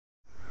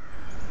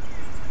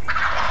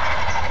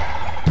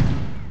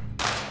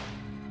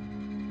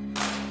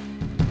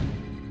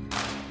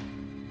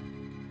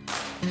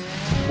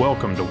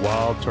Welcome to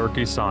Wild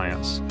Turkey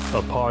Science,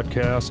 a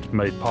podcast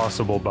made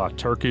possible by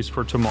Turkeys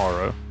for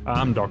Tomorrow.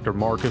 I'm Dr.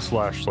 Marcus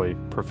Lashley,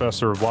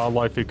 Professor of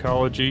Wildlife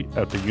Ecology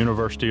at the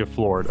University of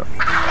Florida.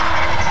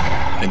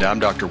 And I'm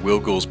Dr. Will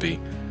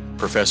Goolsby,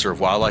 Professor of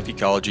Wildlife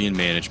Ecology and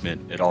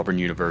Management at Auburn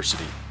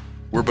University.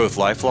 We're both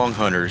lifelong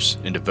hunters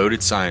and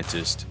devoted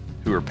scientists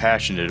who are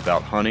passionate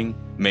about hunting,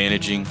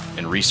 managing,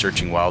 and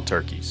researching wild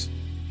turkeys.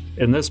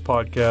 In this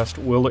podcast,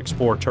 we'll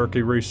explore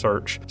turkey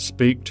research,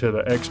 speak to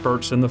the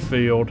experts in the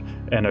field,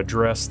 and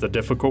address the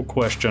difficult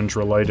questions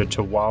related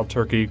to wild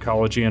turkey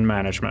ecology and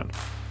management.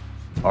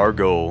 Our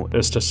goal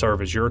is to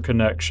serve as your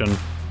connection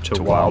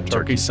to wild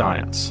turkey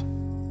science.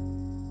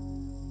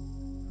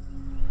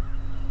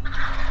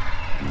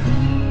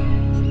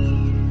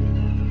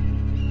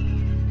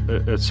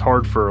 It's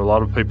hard for a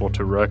lot of people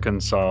to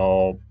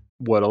reconcile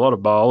what a lot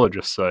of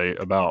biologists say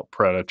about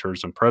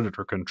predators and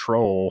predator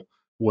control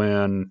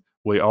when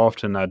we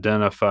often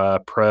identify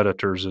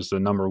predators as the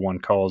number one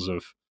cause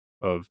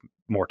of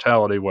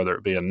mortality, whether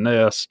it be a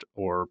nest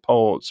or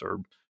poults or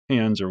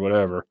hens or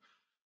whatever.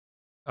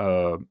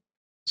 But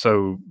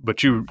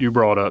you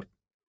brought up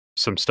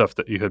some stuff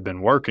that you had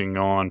been working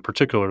on,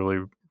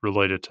 particularly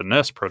related to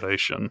nest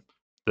predation,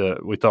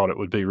 that we thought it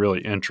would be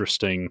really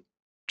interesting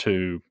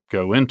to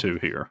go into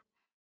here.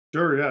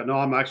 Sure, yeah. No,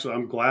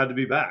 I'm glad to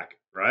be back,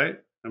 right?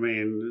 I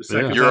mean,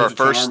 you're our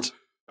first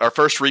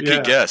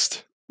repeat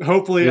guest.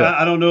 Hopefully, yeah.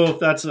 I don't know if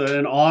that's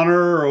an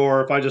honor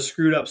or if I just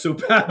screwed up so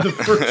bad the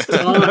first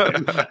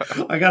time.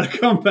 I got to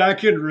come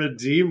back and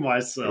redeem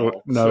myself.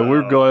 No,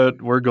 we're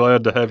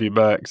glad to have you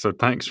back. So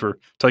thanks for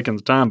taking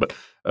the time. But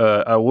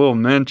I will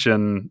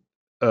mention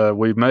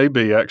we may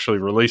be actually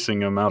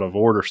releasing them out of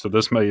order, so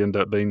this may end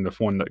up being the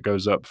one that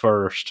goes up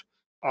first.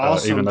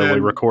 Awesome. Even though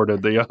we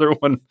recorded the other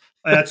one.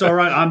 That's all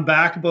right. I'm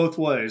back both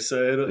ways,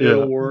 so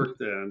it'll work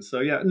then. So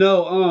yeah,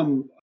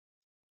 no.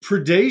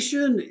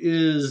 Predation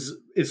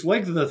it's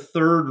like the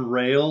third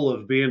rail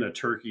of being a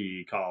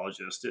turkey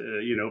ecologist.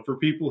 For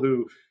people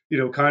who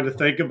kind of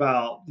think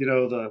about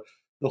the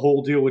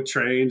whole deal with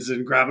trains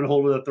and grabbing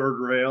hold of the third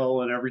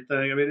rail and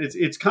everything. I mean,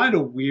 it's kind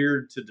of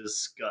weird to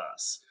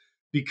discuss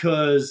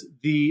because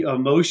the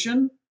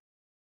emotion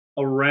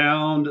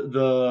around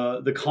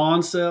the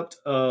concept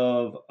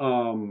of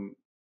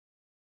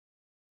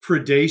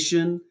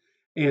predation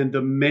and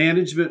the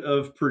management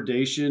of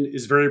predation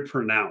is very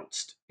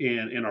pronounced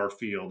in our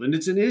field. And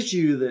it's an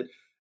issue that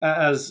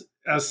as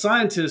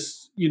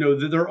scientists,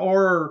 there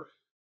are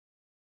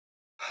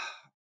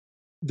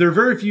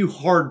very few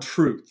hard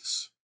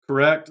truths,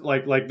 correct?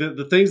 Like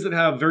the things that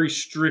have very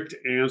strict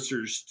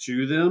answers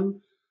to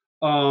them.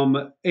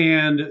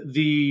 And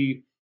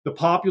the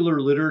popular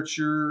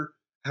literature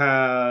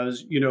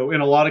has, in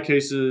a lot of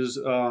cases,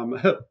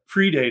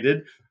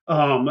 predated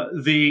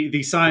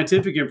the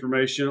scientific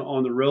information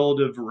on the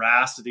relative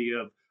veracity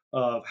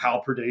of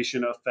how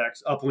predation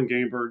affects upland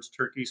game birds,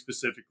 turkey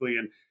specifically,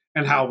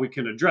 and how we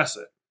can address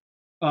it.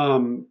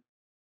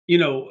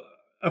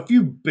 A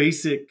few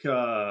basic,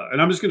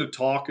 and I'm just going to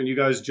talk, and you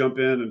guys jump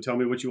in and tell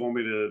me what you want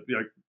me to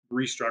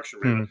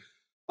restructure.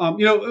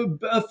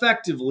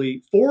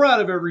 Effectively, 4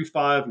 out of every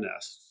 5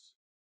 nests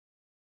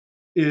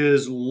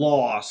is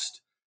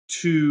lost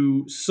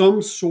to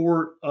some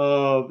sort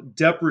of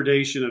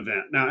depredation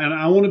event. Now, and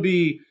I want to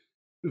be,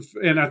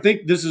 and I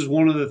think this is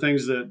one of the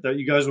things that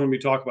you guys want me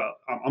to talk about.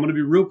 I'm going to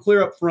be real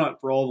clear up front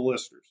for all the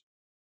listeners.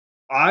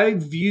 I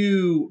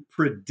view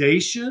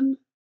predation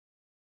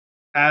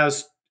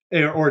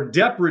or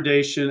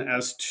depredation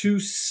as 2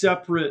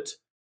 separate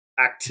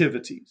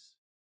activities.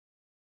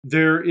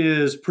 There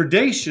is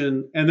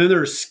predation and then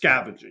there's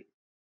scavenging.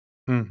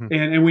 Mm-hmm.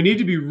 And we need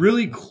to be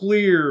really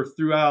clear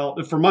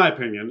throughout, for my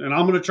opinion, and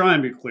I'm going to try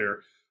and be clear,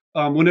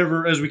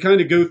 as we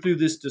kind of go through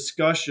this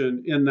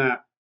discussion, in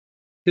that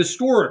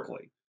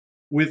historically,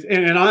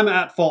 and I'm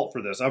at fault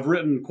for this. I've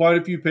written quite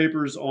a few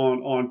papers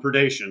on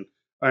predation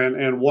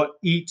and what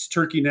eats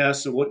turkey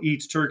nests and what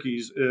eats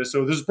turkeys.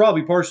 So this is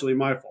probably partially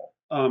my fault.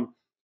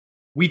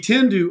 We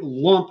tend to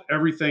lump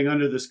everything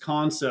under this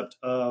concept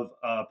of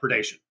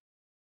predation.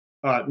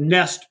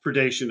 Nest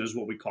predation is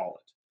what we call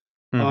it.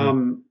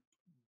 Mm-hmm.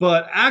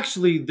 But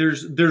actually,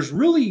 there's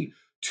really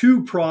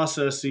 2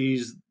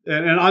 processes,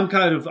 and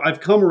I've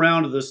come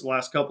around to this the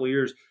last couple of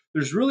years.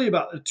 There's really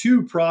about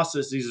 2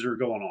 processes that are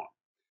going on.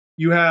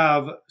 You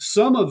have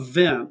some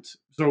event.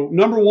 So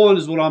number 1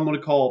 is what I'm going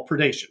to call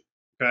predation.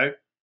 Okay,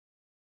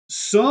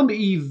 some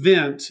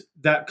event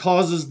that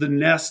causes the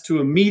nest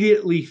to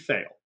immediately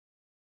fail.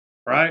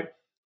 Right,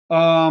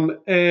 a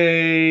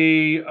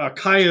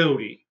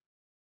coyote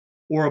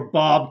or a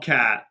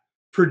bobcat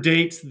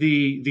predates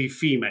the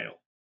female.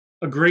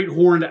 A great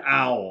horned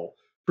owl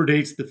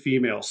predates the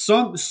female.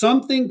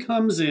 Something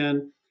comes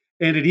in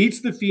and it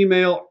eats the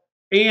female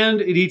and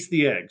it eats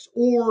the eggs,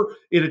 or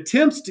it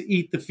attempts to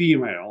eat the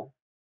female,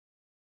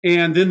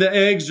 and then the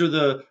eggs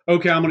are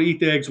okay, I'm going to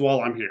eat the eggs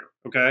while I'm here.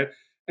 Okay,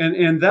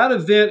 and that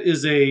event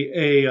is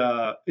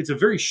it's a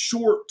very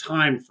short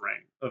time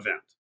frame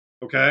event.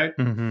 Okay,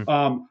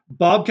 mm-hmm.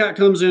 Bobcat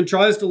comes in,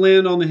 tries to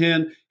land on the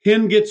hen.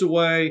 Hen gets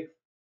away,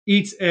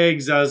 eats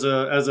eggs as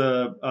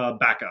a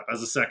backup,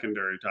 as a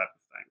secondary type of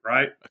thing,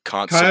 right? A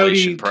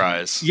consolation Coyote,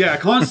 prize. Yeah,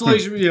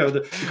 consolation.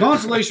 The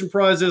consolation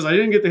prize is I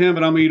didn't get the hen,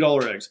 but I'm gonna eat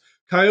all her eggs.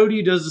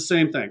 Coyote does the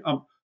same thing.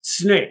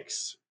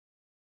 Snakes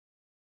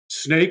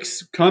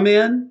come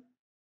in,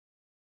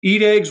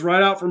 eat eggs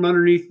right out from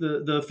underneath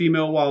the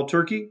female wild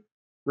turkey,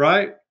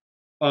 right?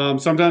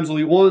 Sometimes they'll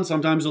eat one,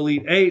 sometimes they'll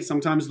eat 8,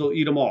 sometimes they'll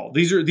eat them all.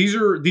 These are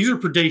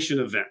predation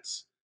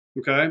events,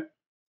 okay?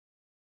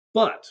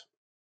 But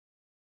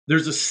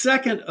there's a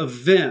second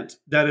event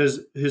that has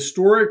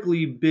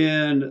historically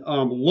been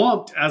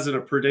lumped as a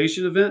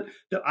predation event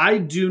that I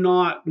do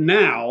not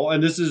now,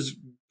 and this is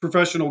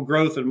professional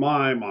growth in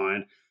my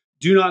mind,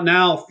 do not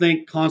now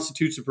think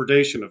constitutes a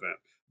predation event.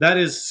 That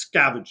is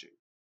scavenging.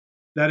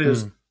 That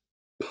is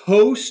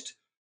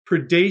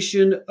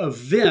post-predation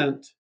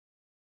event.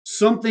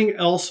 Something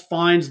else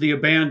finds the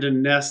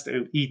abandoned nest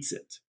and eats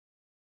it.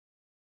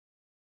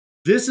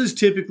 This is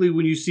typically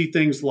when you see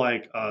things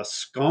like a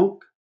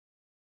skunk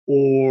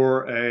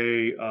or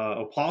a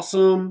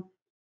opossum,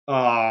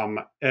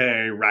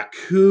 a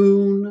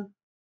raccoon,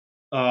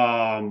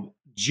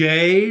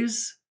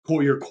 jays,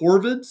 your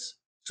corvids.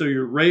 So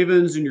your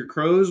ravens and your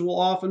crows will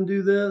often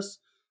do this.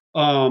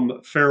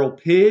 Feral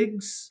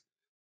pigs,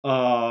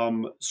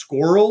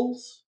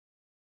 squirrels,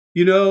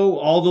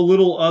 all the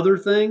little other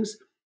things.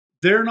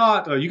 They're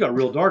not. Oh, you got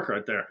real dark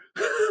right there.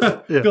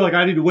 I feel like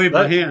I need to wave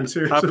my hands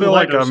here. I feel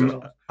like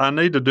I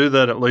need to do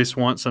that at least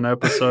once an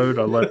episode.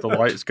 I let the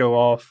lights go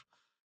off,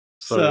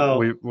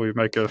 so we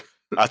make a.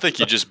 I think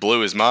you just blew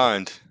his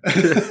mind.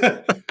 Maybe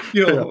so,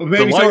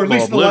 or at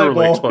least the light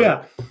bulb.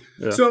 Yeah.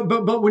 So,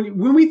 but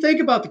when we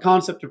think about the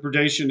concept of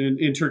predation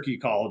in turkey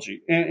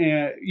ecology,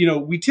 and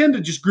we tend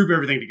to just group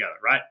everything together,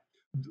 right?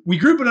 We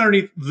group it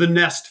underneath the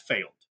nest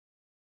failed,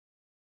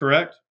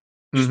 correct?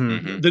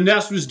 Mm-hmm. The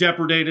nest was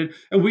depredated,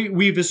 and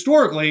we've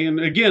historically, and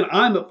again,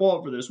 I'm at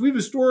fault for this. We've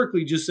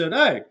historically just said,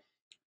 "Hey,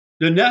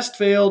 the nest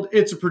failed.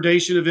 It's a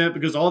predation event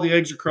because all the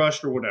eggs are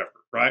crushed or whatever."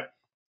 Right?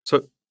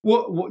 So,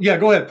 yeah,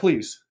 go ahead,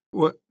 please.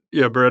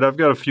 Yeah, Brett, I've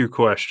got a few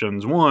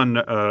questions. One,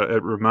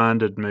 it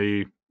reminded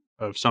me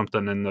of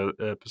something in the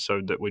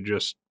episode that we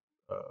just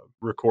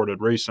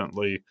recorded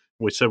recently.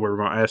 We said we were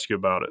going to ask you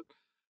about it.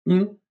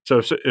 Mm-hmm.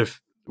 So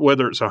if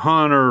whether it's a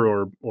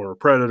hunter or a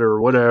predator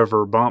or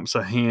whatever bumps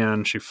a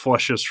hen, she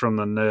flushes from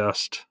the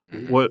nest.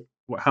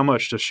 Mm-hmm. How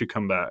much does she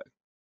come back?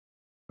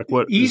 Like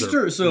what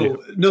Easter?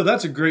 No,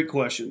 that's a great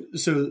question.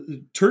 So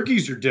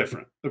turkeys are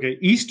different. Okay,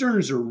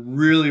 Easterns are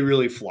really,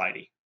 really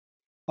flighty.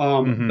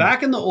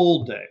 Back in the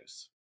old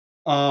days,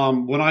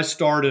 when I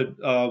started,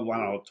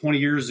 20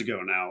 years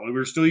ago now, and we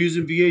were still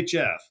using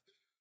VHF,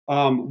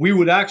 we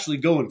would actually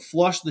go and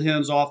flush the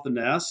hens off the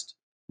nest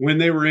when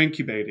they were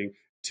incubating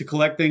to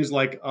collect things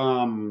like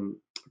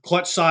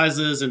clutch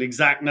sizes and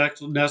exact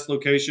nest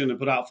location and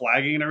put out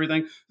flagging and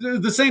everything.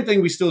 The same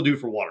thing we still do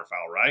for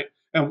waterfowl, right?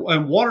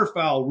 And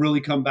waterfowl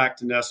really come back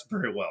to nest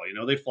very well.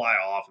 They fly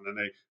off, and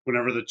then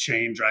whenever the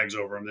chain drags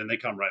over them, then they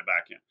come right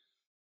back in.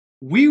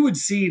 We would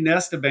see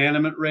nest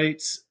abandonment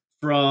rates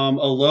from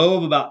a low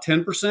of about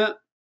 10%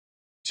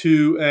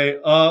 to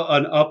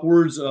an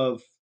upwards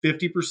of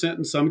 50%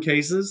 in some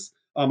cases.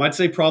 I'd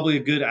say probably a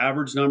good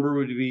average number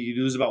would be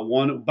you lose about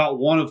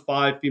one of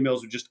 5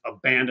 females would just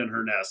abandon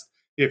her nest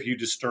if you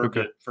disturbed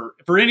it for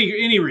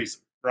any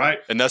reason, right?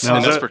 And that's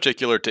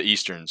particular to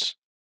Easterns.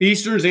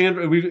 Easterns,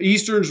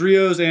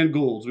 Rios, and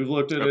Goulds. We've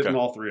looked at it in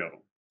all 3 of them.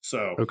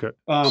 So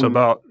so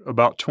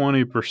about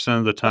 20%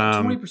 of the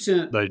time,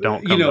 20% they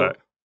don't come back.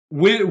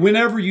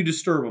 Whenever you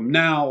disturb them.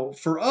 Now,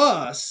 for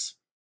us,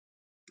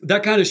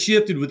 that kind of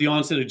shifted with the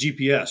onset of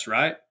GPS,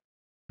 right?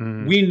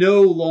 Mm-hmm. We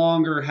no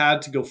longer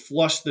had to go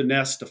flush the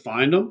nest to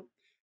find them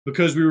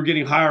because we were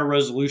getting higher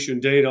resolution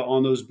data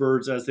on those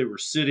birds as they were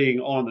sitting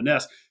on the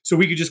nest. So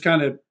we could just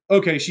kind of,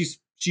 okay, she's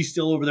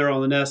still over there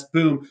on the nest.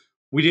 Boom.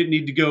 We didn't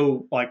need to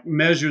go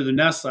measure the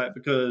nest site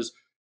because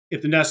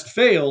if the nest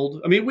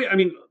failed,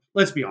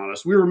 let's be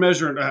honest, we were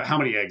measuring how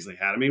many eggs they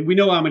had. We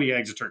know how many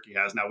eggs a turkey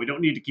has now. We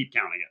don't need to keep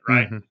counting it,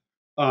 right? Mm-hmm.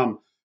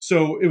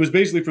 So it was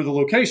basically for the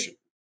location.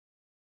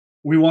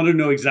 We wanted to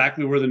know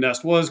exactly where the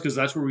nest was because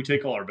that's where we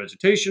take all our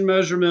vegetation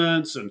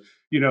measurements and,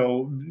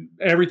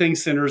 everything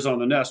centers on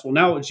the nest. Well,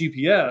 now with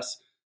GPS,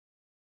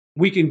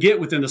 we can get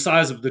within the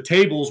size of the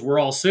tables we're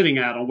all sitting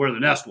at on where the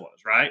nest was,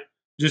 right?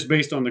 Just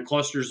based on the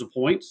clusters of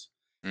points.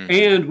 Mm-hmm.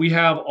 And we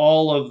have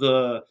all of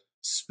the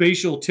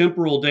spatial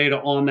temporal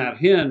data on that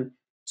hen.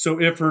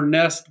 So if her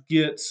nest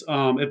gets,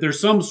 if there's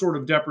some sort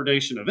of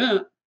depredation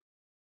event,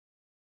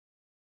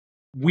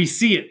 we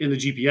see it in the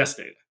GPS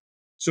data.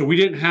 So we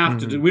didn't have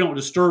to we don't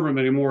disturb them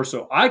anymore.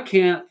 So I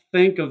can't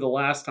think of the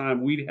last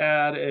time we'd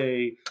had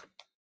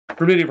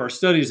for many of our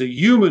studies, a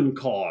human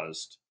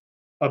caused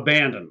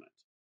abandonment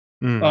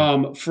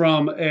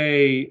from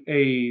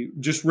a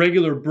just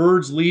regular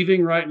birds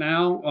leaving right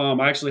now.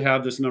 I actually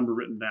have this number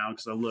written down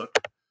because I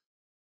looked.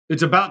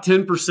 It's about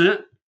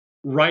 10%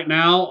 right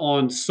now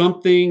on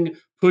something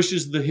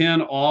pushes the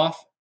hen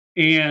off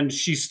and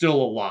she's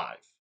still alive.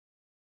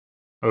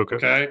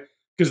 Okay.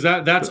 Because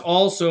that's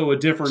also a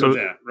different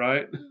event,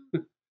 right?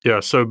 Yeah,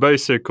 so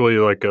basically,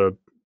 like a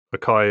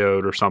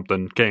coyote or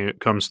something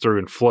comes through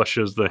and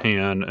flushes the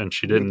hen, and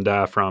she didn't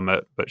die from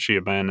it, but she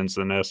abandons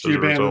the nest She as a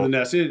abandoned the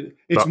result. nest.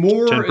 It's About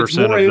more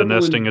 10% of the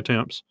nesting in,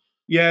 attempts.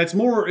 yeah, it's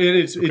more, and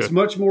it's Okay.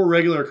 much more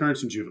regular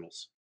occurrence in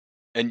juveniles.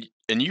 And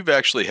you've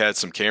actually had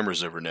some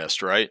cameras over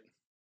nest, right?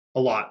 A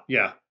lot,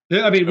 yeah.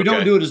 I mean, we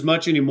don't do it as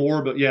much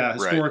anymore, but yeah,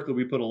 historically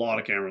we put a lot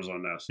of cameras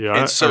on nests. Yeah, And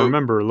I so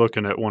remember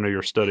looking at one of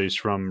your studies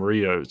from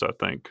Rio's. I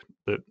think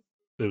that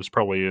it was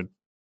probably 10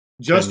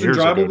 Justin years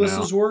ago now.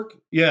 Dreibelwiss's work?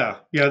 Yeah,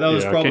 that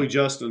was Yeah, I probably can't.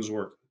 Justin's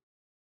work.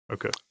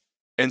 Okay.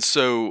 and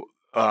so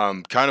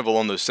kind of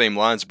along those same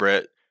lines,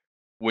 Brett,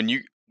 when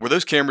you were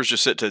those cameras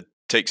just set to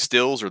take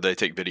stills or they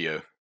take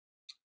video?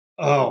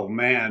 Oh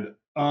man,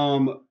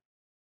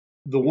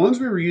 the ones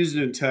we were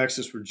using in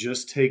Texas were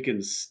just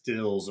taking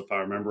stills, if I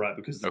remember right,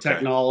 because the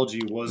technology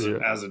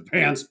wasn't as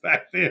advanced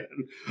back then.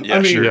 Yeah, I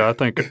mean, sure. Yeah, I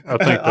think that's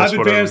I've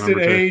what I advanced in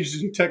remember too. age,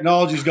 and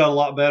technology's got a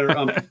lot better.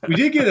 We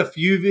did get a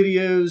few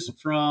videos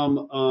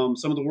from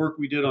some of the work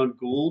we did on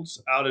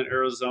Goulds out in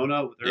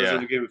Arizona with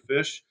Arizona Game and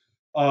Fish,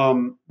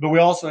 but we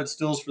also had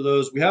stills for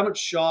those. We haven't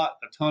shot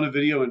a ton of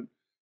video,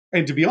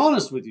 and to be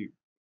honest with you,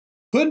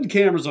 putting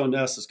cameras on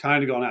nests has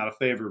kind of gone out of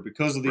favor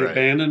because of the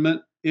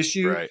abandonment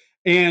issue. Right.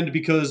 And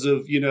because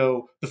of,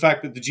 the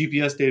fact that the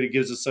GPS data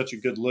gives us such a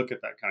good look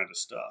at that kind of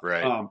stuff.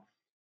 Right.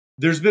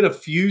 There's been a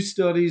few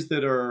studies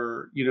that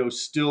are,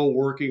 still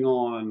working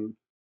on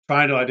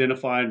trying to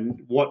identify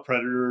what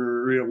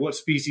predator, what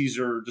species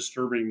are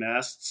disturbing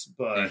nests.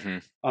 But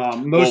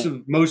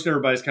most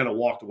everybody's kind of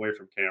walked away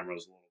from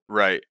cameras a little.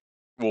 Right.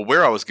 Well,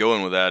 where I was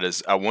going with that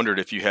is I wondered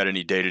if you had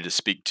any data to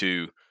speak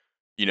to,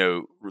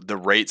 the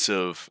rates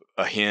of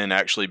a hen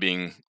actually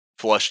being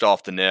flushed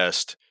off the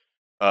nest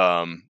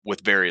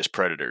with various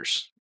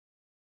predators.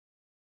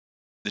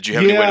 Did you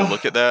have any way to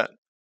look at that?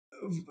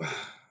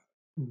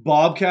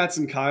 Bobcats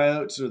and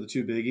coyotes are the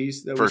two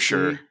biggies that For we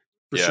sure. see.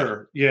 For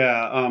sure.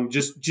 Yeah.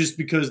 Just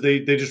because they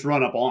just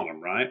run up on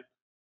them, right?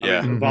 Yeah.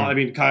 I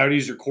mean,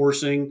 coyotes are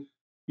coursing,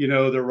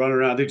 they're running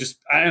around.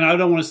 And I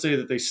don't want to say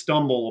that they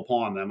stumble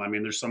upon them. I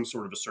mean, there's some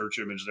sort of a search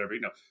image there, but,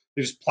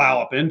 they just plow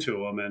up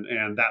into them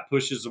and that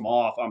pushes them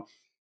off.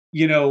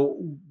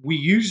 We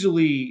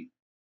usually,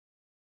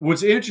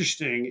 what's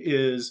interesting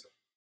is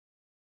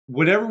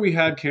whenever we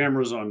had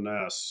cameras on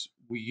nests,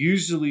 we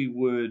usually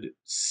would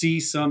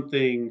see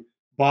something,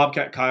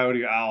 bobcat,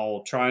 coyote,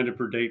 owl, trying to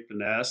predate the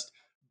nest,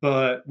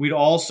 but we'd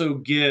also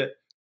get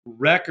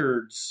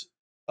records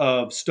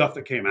of stuff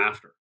that came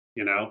after,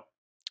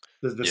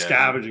 the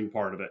scavenging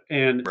part of it.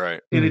 And,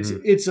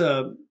 it's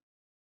a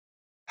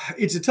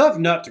tough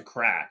nut to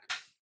crack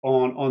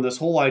on this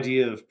whole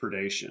idea of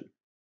predation,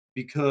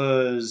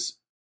 because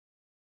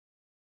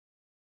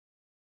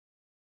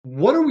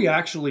what are we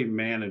actually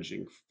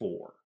managing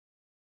for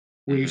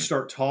when you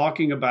start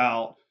talking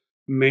about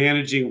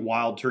managing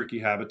wild turkey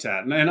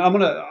habitat? And I'm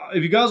going to,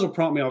 if you guys will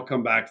prompt me, I'll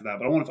come back to that,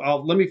 but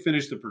let me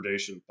finish the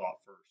predation thought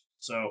first.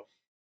 So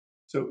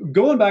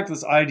going back to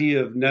this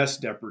idea of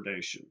nest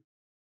depredation,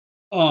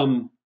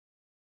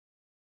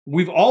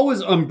 we've always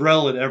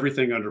umbrellaed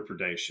everything under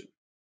predation,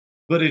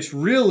 but it's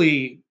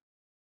really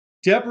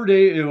a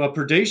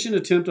predation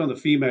attempt on the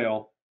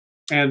female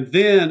and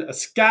then a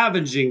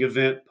scavenging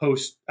event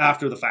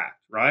after the fact,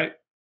 right?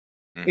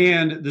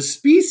 And the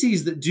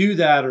species that do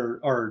that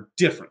are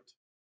different.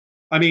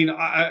 I mean,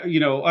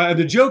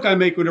 the joke I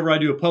make whenever I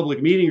do a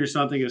public meeting or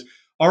something is,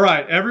 all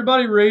right,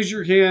 everybody raise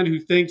your hand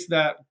who thinks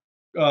that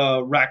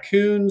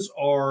raccoons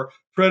are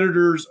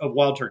predators of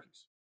wild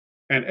turkeys.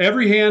 And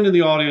every hand in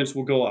the audience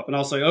will go up. And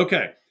I'll say,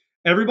 okay,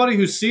 everybody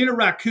who's seen a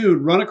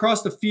raccoon run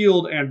across the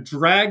field and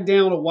drag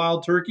down a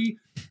wild turkey,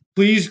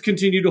 please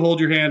continue to hold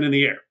your hand in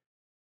the air.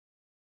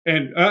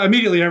 And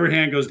immediately every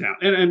hand goes down.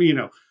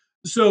 And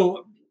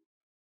so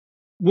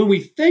when we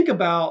think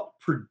about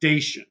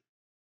predation,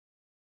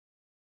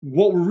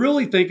 what we're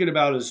really thinking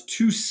about is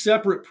two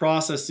separate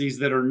processes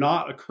that are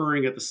not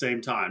occurring at the same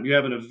time. You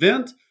have an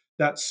event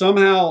that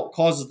somehow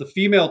causes the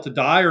female to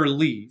die or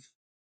leave.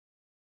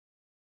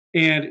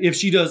 And if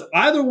she does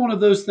either one of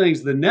those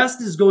things, the nest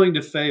is going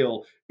to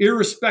fail,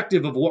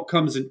 irrespective of what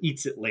comes and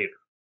eats it later.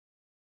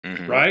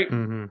 Right?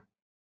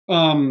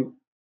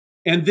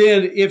 And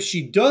then if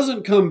she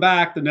doesn't come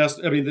back,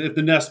 if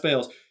the nest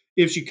fails,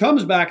 if she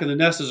comes back and the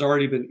nest has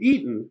already been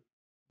eaten,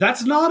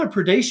 that's not a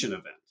predation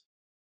event.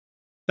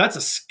 That's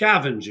a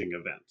scavenging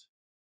event.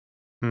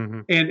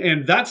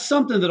 And that's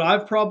something that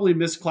I've probably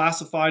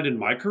misclassified in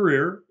my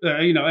career.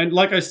 And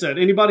like I said,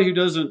 anybody who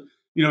doesn't,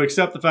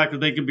 accept the fact that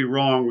they can be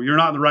wrong, you're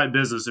not in the right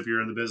business if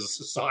you're in the business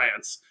of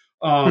science.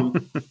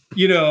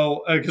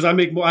 Because I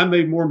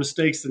made more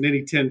mistakes than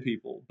any 10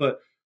 people. But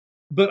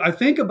I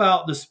think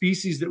about the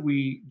species that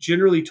we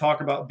generally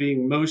talk about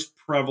being most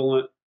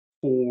prevalent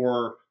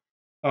for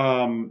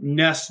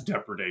nest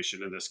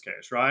depredation in this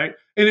case, right?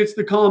 And it's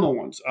the common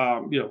ones,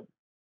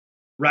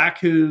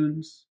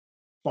 raccoons,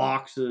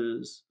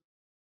 foxes,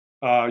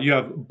 you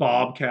have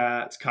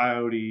bobcats,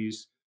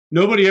 coyotes.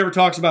 Nobody ever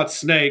talks about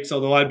snakes,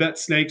 although I bet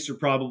snakes are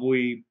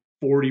probably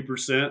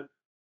 40%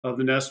 of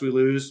the nests we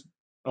lose.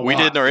 We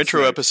did in our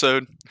intro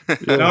episode.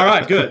 All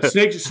right, good.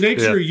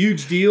 Snakes are a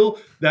huge deal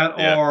that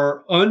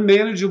are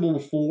unmanageable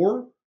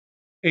for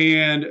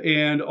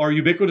and are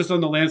ubiquitous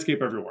on the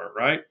landscape everywhere,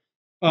 right?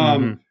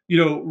 You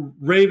know,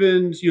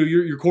 ravens,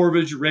 your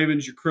corvids, your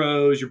ravens, your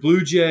crows, your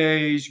blue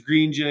jays, your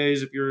green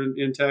jays, if you're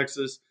in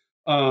Texas,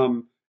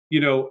 you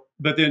know,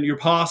 but then your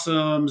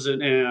possums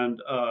and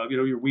you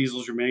know, your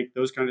weasels, your mink,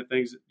 those kind of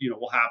things, you know,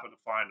 will happen to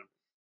find them.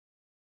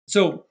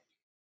 So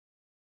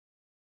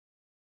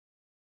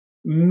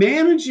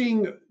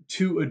managing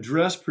to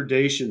address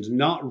predation is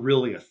not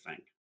really a thing.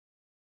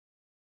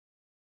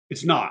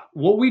 It's not.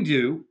 What we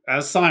do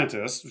as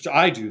scientists, which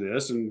I do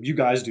this and you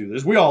guys do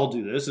this, we all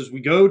do this, is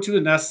we go to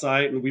a nest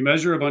site and we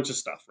measure a bunch of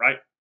stuff, right?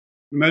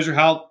 We measure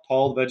how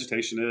tall the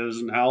vegetation is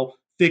and how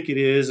thick it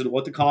is and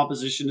what the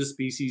composition of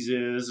species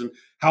is and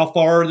how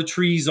far the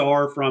trees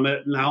are from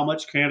it and how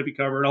much canopy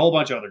cover and a whole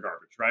bunch of other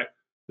garbage, right?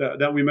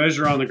 That we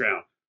measure on the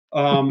ground.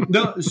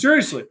 No,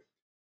 seriously.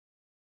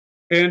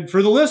 And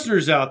for the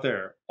listeners out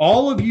there,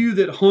 all of you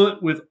that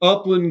hunt with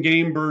upland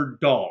game bird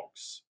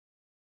dogs,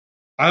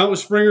 I hunt with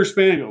Springer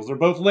Spaniels. They're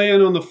both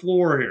laying on the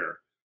floor here.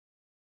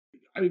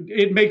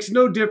 It makes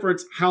no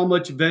difference how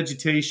much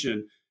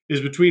vegetation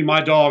is between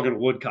my dog and a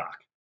woodcock.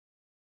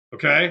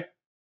 Okay?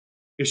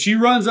 If she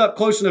runs up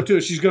close enough to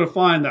it, she's going to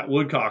find that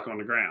woodcock on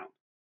the ground.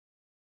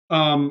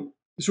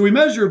 So we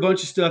measure a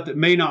bunch of stuff that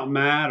may not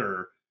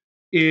matter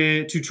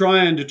to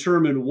try and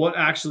determine what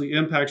actually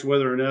impacts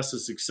whether a nest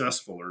is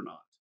successful or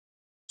not.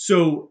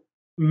 So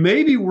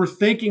maybe we're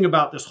thinking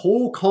about this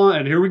whole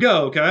and here we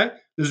go, okay?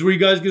 This is where you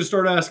guys get to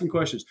start asking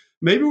questions.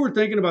 Maybe we're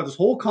thinking about this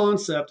whole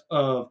concept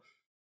of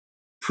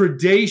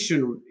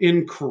predation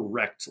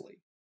incorrectly,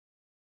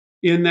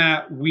 in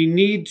that we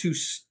need to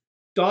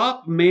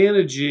stop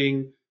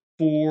managing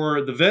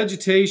for the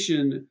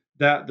vegetation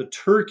that the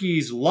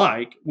turkeys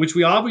like, which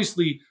we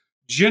obviously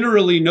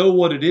generally know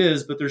what it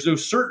is, but there's no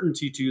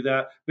certainty to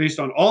that based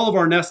on all of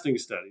our nesting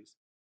studies.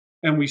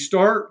 And we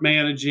start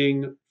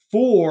managing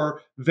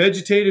for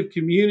vegetative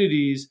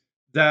communities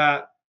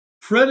that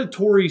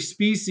predatory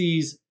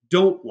species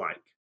don't like.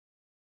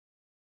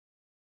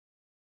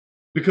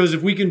 Because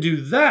if we can do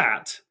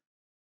that,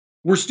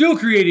 we're still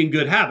creating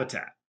good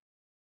habitat.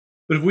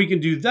 But if we can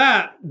do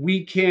that,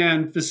 we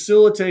can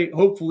facilitate,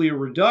 hopefully, a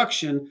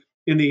reduction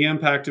in the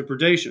impact of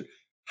predation.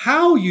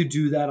 How you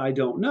do that, I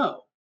don't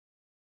know.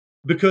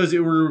 Because it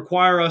would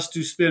require us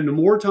to spend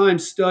more time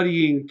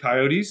studying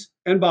coyotes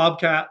and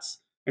bobcats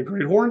and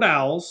great horned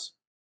owls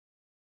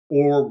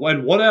or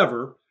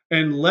whatever,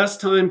 and less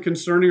time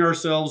concerning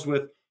ourselves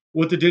with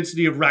what the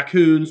density of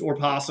raccoons or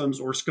possums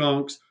or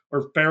skunks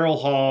or feral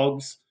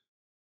hogs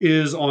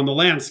is on the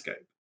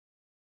landscape.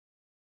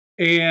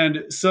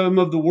 And some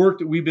of the work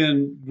that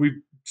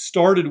we've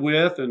started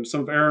with, and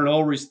some of Aaron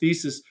Ulrich's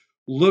thesis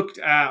looked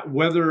at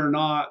whether or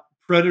not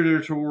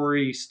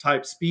predatory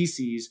type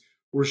species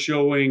were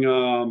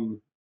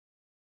showing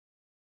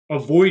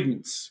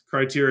avoidance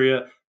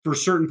criteria for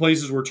certain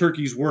places where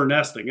turkeys were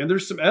nesting. And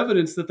there's some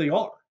evidence that they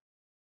are.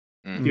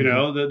 Mm-hmm. You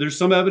know, there's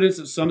some evidence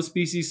that some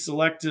species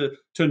select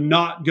to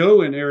not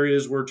go in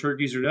areas where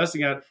turkeys are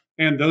nesting at,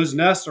 and those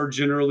nests are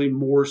generally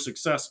more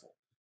successful.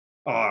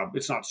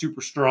 It's not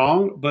super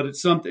strong, but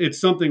it's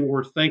something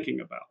worth thinking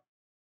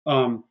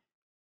about.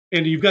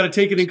 And you've got to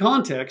take it in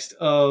context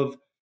of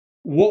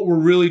what we're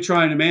really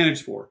trying to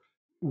manage for.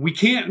 We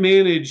can't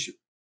manage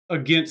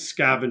against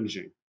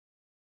scavenging,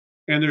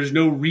 and there's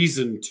no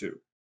reason to.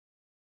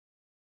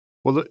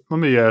 Well, let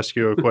me ask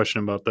you a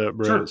question about that,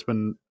 Brett. Sure. It's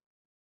been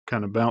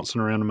kind of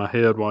bouncing around in my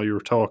head while you were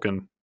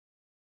talking,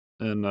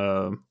 and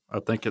I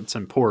think it's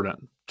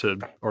important to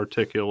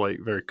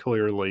articulate very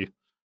clearly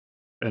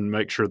and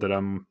make sure that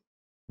I'm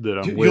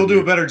You'll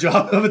do a better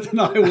job of it than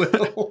I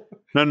will.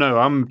 No,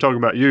 I'm talking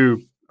about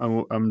you.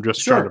 I'm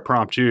just Sure. trying to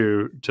prompt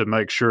you to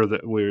make sure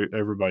that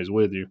everybody's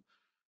with you.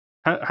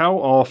 How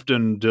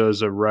often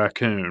does a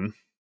raccoon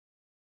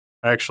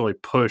actually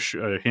push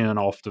a hen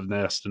off the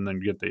nest and then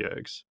get the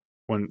eggs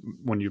when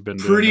you've been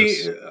doing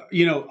this?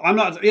 You know,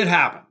 it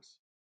happens.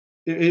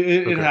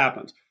 It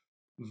happens,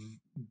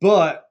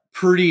 but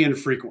pretty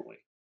infrequently.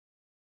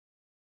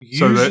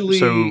 Usually,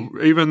 so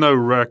even though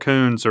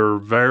raccoons are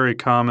very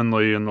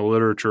commonly in the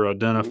literature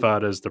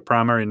identified as the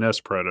primary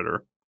nest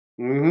predator,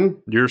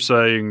 you're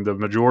saying the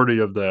majority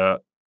of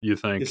that you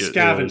think is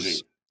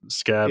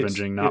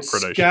scavenging, not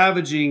predation.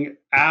 Scavenging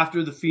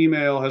after the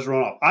female has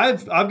run off.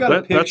 I've got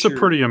a picture. That's a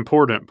pretty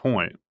important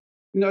point.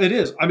 No, it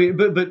is. I mean,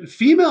 but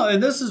female,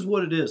 and this is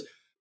what it is.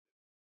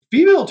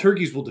 Female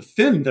turkeys will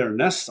defend their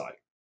nest site.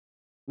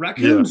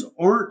 Raccoons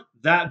aren't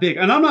that big.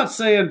 And I'm not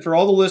saying, for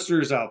all the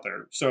listeners out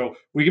there, so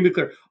we can be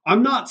clear,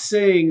 I'm not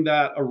saying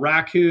that a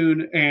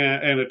raccoon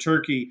and a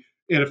turkey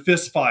in a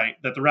fist fight,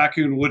 that the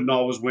raccoon wouldn't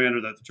always win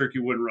or that the turkey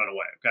wouldn't run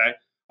away, okay?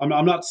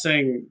 I'm not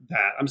saying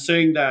that. I'm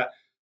saying that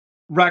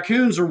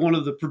raccoons are one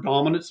of the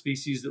predominant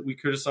species that we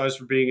criticize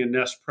for being a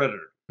nest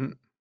predator.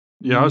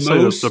 Yeah, I'd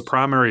say that's the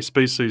primary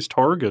species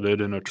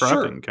targeted in a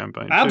trapping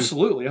campaign.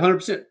 Absolutely,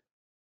 100%.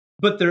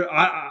 But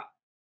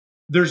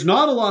there's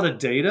not a lot of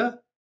data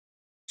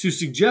to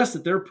suggest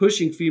that they're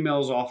pushing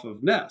females off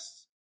of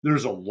nests.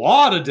 There's a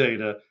lot of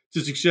data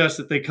to suggest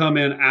that they come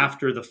in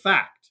after the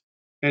fact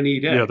and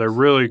eat eggs. Yeah, they're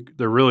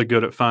really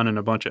good at finding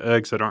a bunch of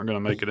eggs that aren't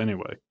going to make it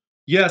anyway.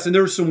 Yes, and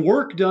there was some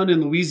work done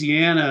in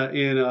Louisiana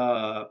in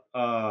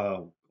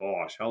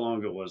gosh, how long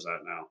ago was that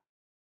now?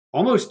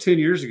 Almost 10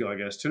 years ago, I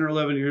guess, 10 or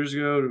 11 years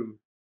ago,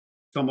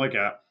 something like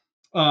that.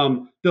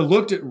 That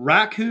looked at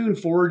raccoon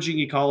foraging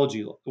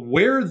ecology,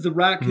 where the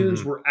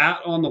raccoons were at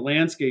on the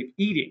landscape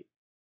eating.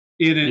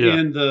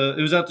 It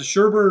was at the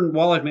Sherburne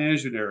Wildlife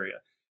Management Area,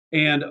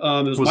 and it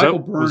was Michael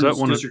Burns'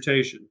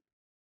 dissertation,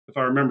 if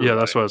I remember. Yeah, right.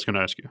 That's what I was going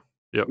to ask you.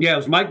 Yep. Yeah, it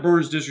was Mike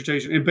Burns'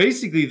 dissertation, and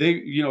basically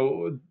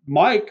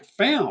Mike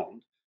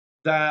found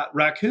that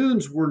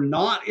raccoons were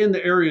not in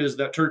the areas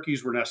that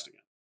turkeys were nesting in.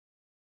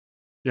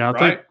 Yeah,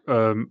 I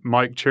think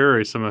Mike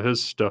Cherry, some of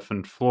his stuff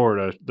in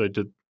Florida, they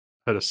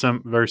had a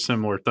very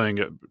similar thing.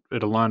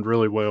 It aligned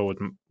really well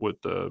with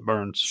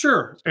Burns.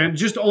 Sure, and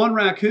just on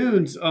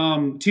raccoons,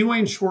 T.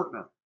 Wayne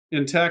Shortner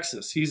in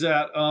Texas, he's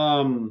at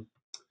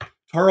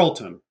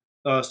Tarleton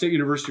State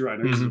University right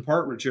now. He's a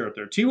department chair up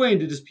there. T. Wayne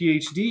did his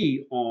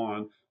PhD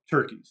on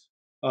turkeys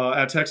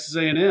at Texas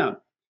A&M,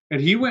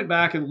 and he went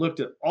back and looked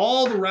at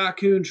all the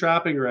raccoon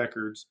trapping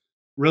records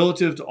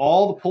relative to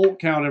all the poult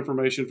count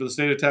information for the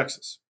state of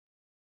Texas.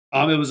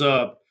 It was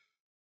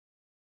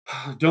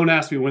don't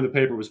ask me when the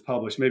paper was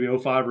published, maybe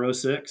 05 or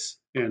 06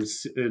 in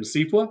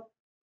SIPWA,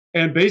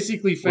 and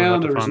basically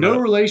found there was no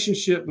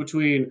relationship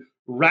between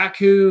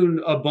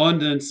raccoon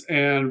abundance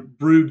and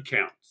brood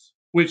counts,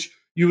 which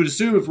you would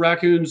assume if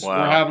raccoons were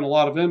having a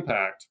lot of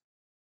impact,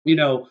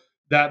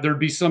 that there'd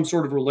be some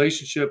sort of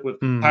relationship with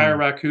higher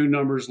raccoon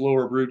numbers,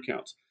 lower brood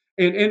counts.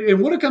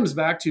 And what it comes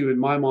back to in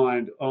my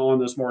mind on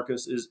this,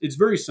 Marcus, is it's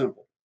very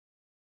simple.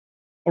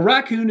 A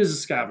raccoon is a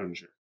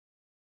scavenger.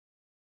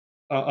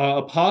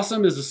 A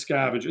possum is a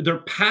scavenger. They're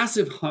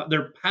passive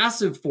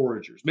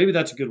foragers. Maybe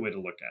that's a good way to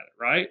look at it,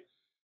 right?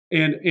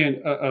 And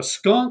a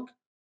skunk,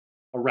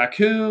 a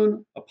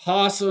raccoon, a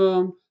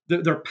possum,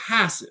 they're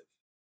passive.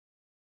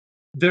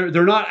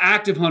 They're not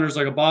active hunters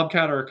like a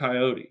bobcat or a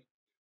coyote.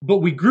 But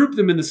we group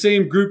them in the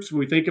same groups when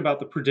we think about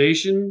the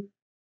predation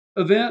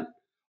event.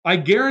 I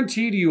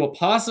guarantee to you, a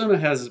possum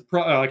has.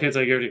 I can't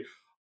say I guarantee.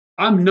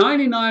 I'm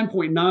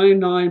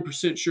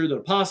 99.99% sure that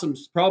a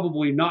possum's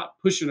probably not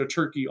pushing a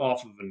turkey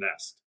off of a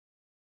nest.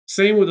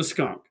 Same with a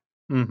skunk.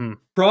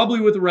 Probably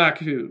with a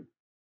raccoon.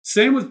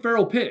 Same with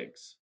feral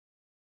pigs.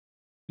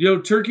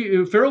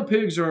 Feral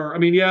pigs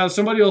are,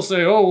 somebody will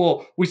say, oh,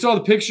 well, we saw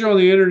the picture on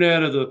the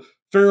internet of the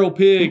feral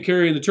pig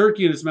carrying the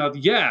turkey in its mouth.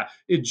 Yeah,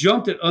 it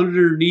jumped it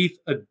underneath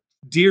a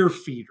deer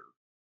feeder,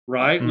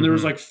 right? When there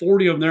was like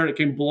 40 of them there and it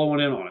came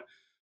blowing in on it.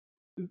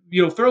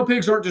 Feral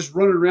pigs aren't just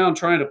running around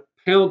trying to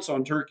pounce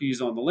on turkeys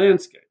on the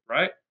landscape,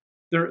 right?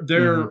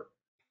 They're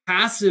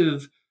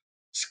passive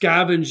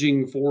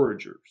scavenging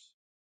foragers.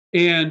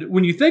 And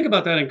when you think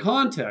about that in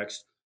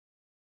context,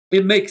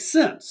 it makes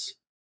sense.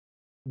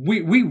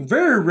 We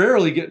very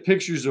rarely get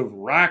pictures of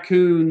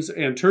raccoons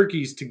and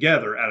turkeys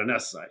together at a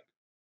nest site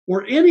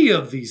or any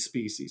of these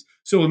species.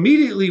 So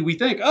immediately we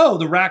think, oh,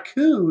 the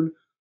raccoon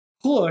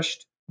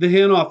pushed the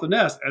hen off the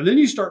nest. And then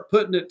you start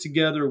putting it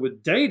together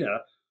with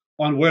data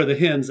on where the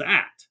hen's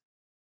at.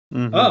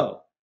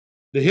 Oh,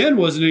 the hen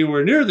wasn't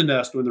anywhere near the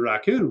nest when the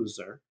raccoon was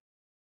there.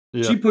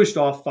 Yeah. She pushed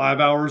off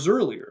 5 hours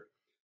earlier.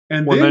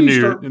 And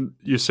then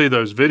you see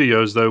those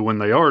videos though when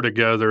they are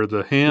together,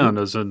 the hen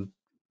is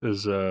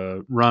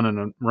running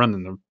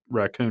the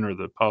raccoon or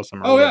the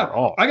possum.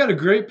 Off. I got a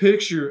great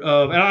picture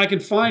of, and I can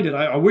find it.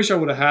 I wish I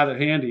would have had it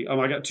handy.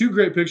 I got two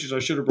great pictures I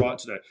should have brought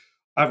today.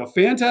 I have a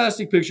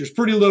fantastic picture. It's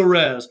pretty low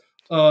res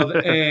of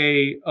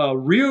a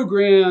Rio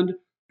Grande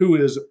who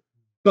is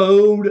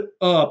bowed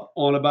up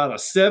on about a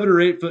 7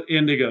 or 8 foot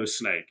indigo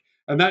snake.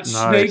 And that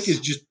snake is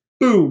just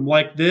boom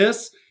like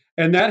this.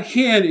 And that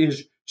hen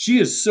she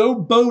is so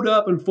bowed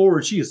up and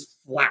forward, she is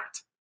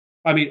flat.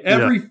 I mean,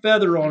 every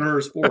feather on her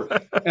is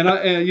forward. And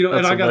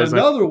I got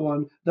another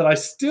one that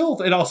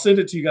and I'll send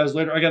it to you guys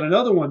later. I got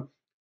another one,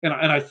 and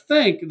I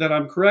think that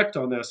I'm correct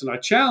on this, and I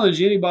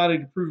challenge anybody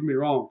to prove me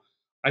wrong.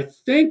 I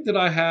think that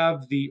I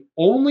have the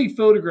only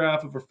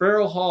photograph of a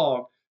feral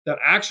hog that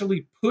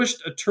actually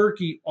pushed a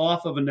turkey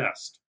off of a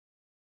nest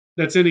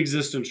that's in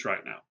existence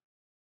right now.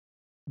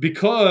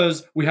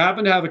 Because we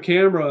happen to have a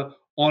camera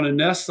on a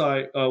nest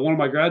site, one of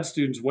my grad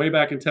students way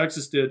back in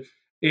Texas did,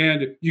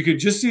 and you could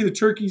just see the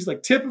turkey's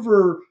like tip of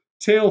her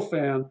tail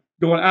fan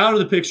going out of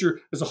the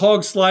picture as a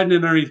hog sliding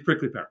in underneath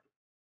prickly pear,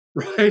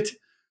 right?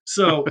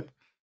 So,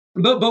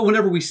 but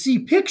whenever we see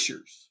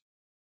pictures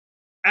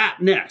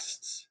at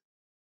nests,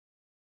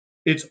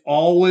 it's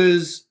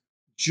always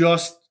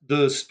just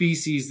the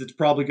species that's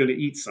probably going to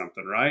eat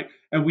something, right?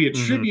 And we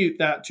attribute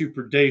that to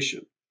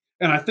predation.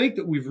 And I think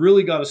that we've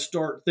really got to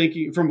start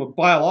thinking from a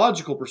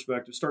biological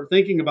perspective, start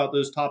thinking about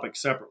those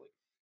topics separately.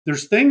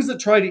 There's things that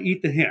try to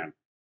eat the hen.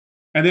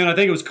 And then I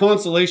think it was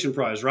consolation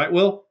prize, right,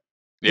 Will?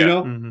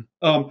 Yeah.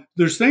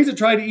 There's things that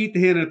try to eat the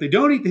hen. And if they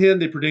don't eat the hen,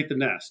 they predate the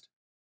nest.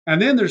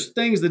 And then there's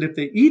things that if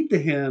they eat the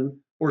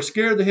hen or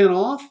scare the hen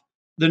off,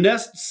 the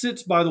nest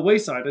sits by the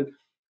wayside. And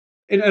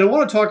and I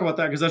want to talk about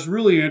that because that's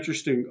really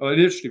interesting, an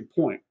interesting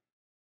point.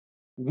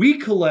 We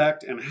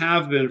collect and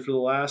have been for the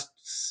last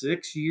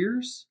 6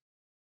 years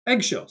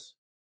eggshells,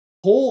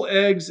 whole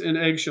eggs and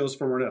eggshells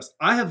from our nest.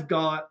 I have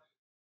got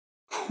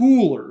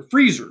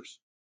freezers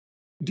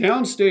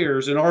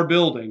downstairs in our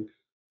building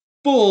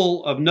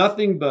full of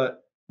nothing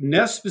but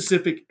nest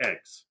specific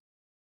eggs.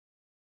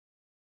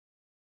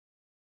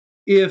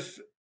 If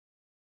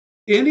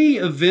any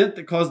event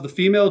that caused the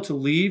female to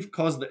leave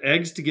caused the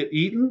eggs to get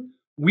eaten,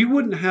 we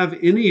wouldn't have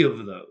any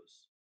of those.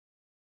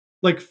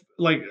 Like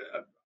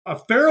a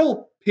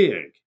feral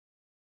pig,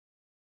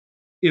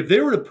 if they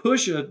were to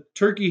push a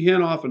turkey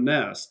hen off a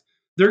nest,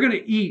 they're going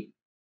to eat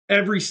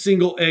every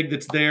single egg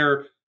that's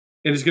there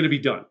and it's going to be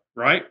done,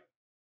 right?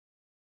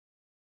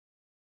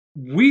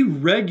 We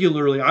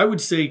regularly, I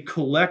would say,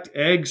 collect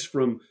eggs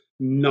from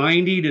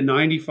 90 to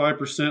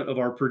 95% of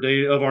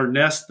our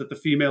nest that the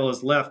female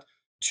has left.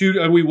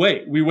 We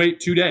wait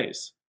 2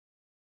 days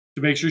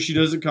to make sure she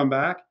doesn't come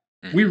back.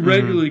 We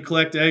regularly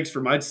collect eggs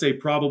from, I'd say,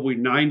 probably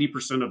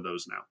 90% of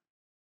those now.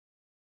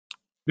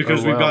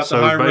 Because we've got the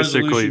high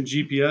resolution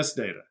GPS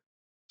data.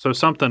 So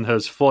something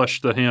has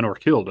flushed the hen or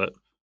killed it.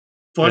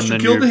 Flushed or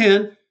killed the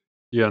hen.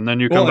 Yeah, and then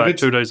you come back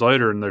 2 days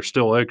later and there's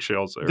still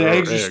eggshells there. The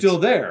eggs are still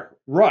there.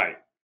 Right.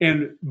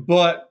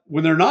 But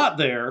when they're not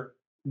there,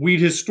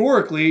 we'd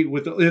historically, in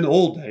the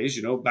old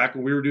days, back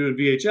when we were doing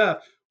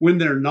VHF, when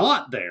they're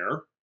not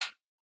there,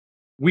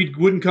 we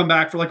wouldn't come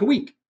back for like a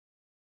week,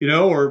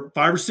 or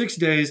 5 or 6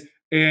 days.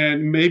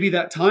 And maybe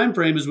that time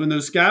frame is when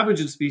those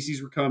scavenging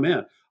species would come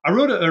in.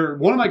 One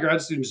of my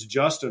grad students,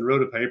 Justin,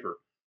 wrote a paper.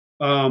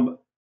 I'm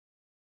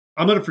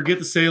going to forget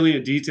the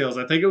salient details.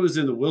 I think it was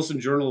in the Wilson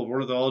Journal of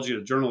Ornithology,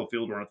 a Journal of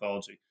Field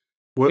Ornithology.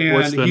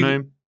 What's the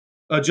name?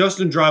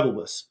 Justin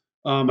Dreibelbus.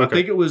 I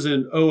think it was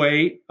in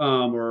 2008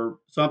 or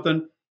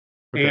something.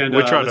 Okay. And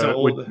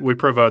we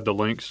provide the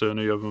links to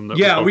any of them.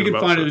 We can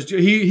find it.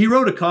 He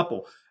wrote a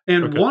couple.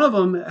 And one of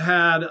them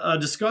had a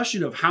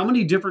discussion of how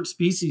many different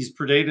species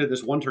predated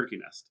this one turkey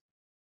nest.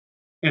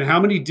 And how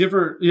many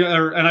different,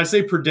 and I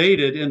say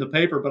predated in the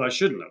paper, but I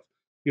shouldn't have.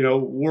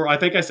 I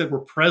think I said were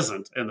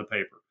present in the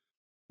paper.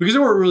 Because they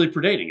weren't really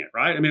predating it,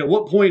 right? I mean, at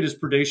what point is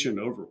predation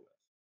over with?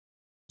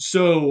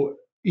 So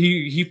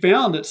he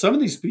found that some of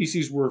these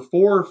species were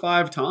 4 or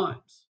 5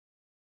 times.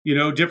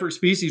 Different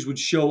species would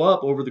show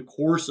up over the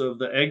course of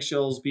the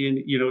eggshells being,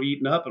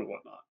 eaten up and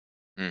whatnot.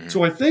 Mm-hmm.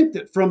 So I think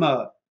that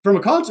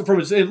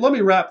let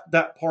me wrap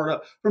that part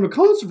up. From a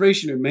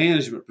conservation and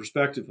management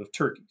perspective of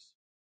turkeys,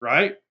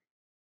 right?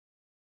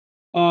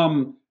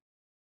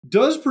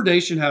 Does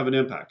predation have an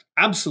impact?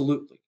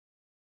 Absolutely.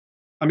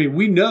 I mean,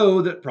 we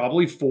know that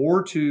probably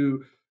 4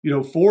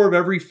 of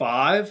every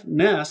 5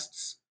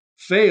 nests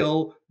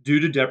fail due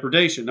to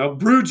depredation. Now,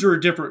 broods are a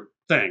different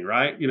thing,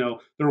 right?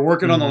 They're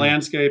working on the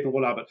landscape and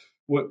whatnot,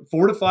 but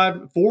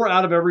 4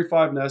 out of every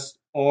 5 nests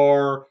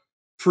are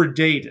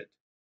predated.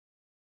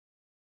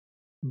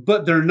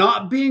 But they're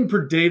not being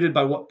predated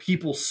by what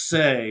people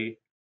say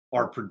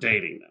are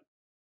predating them.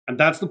 And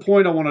that's the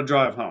point I want to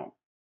drive home.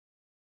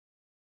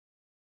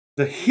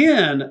 The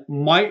hen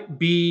might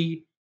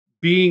be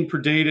being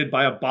predated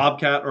by a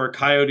bobcat or a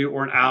coyote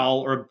or an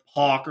owl or a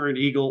hawk or an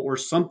eagle or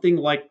something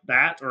like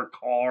that, or a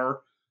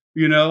car,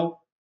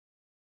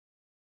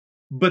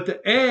 But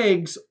the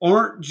eggs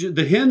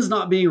the hen's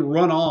not being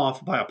run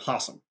off by a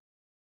possum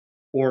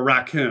or a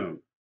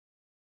raccoon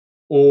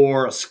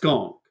or a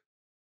skunk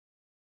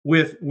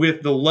with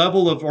the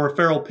level of, or a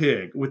feral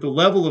pig, with the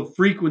level of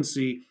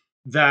frequency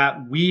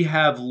that we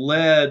have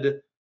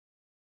led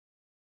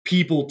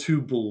people to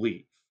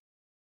believe.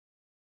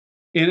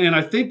 And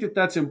I think that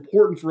that's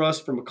important for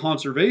us from a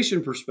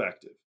conservation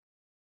perspective,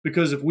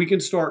 because if we can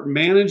start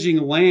managing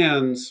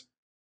lands,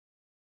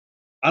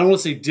 I don't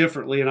want to say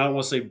differently and I don't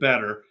want to say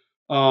better,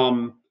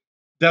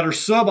 that are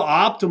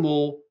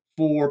suboptimal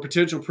for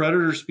potential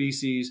predator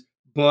species,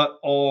 but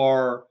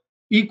are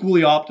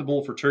equally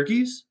optimal for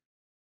turkeys,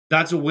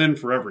 that's a win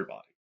for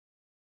everybody.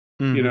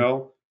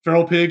 Mm-hmm.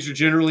 Feral pigs are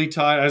generally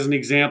tied, as an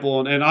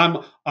example, and I'm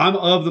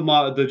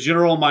of the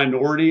general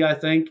minority, I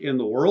think, in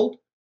the world.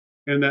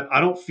 And that I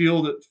don't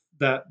feel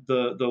that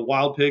the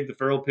wild pig, the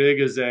feral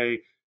pig, has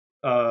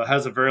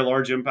a very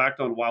large impact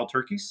on wild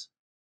turkeys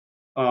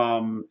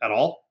at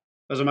all.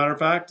 As a matter of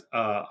fact,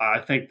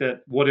 I think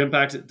that what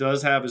impacts it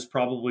does have is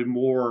probably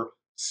more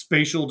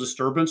spatial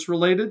disturbance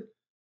related,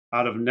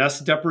 out of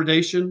nest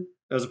depredation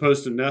as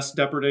opposed to nest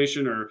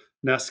depredation or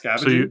nest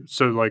scavenging.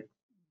 So like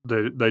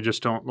they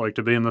just don't like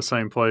to be in the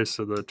same place,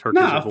 so the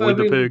turkeys avoid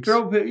the pigs?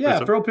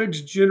 Feral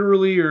pigs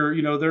generally are,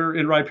 they're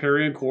in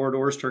riparian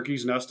corridors.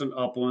 Turkeys nest in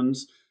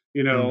uplands.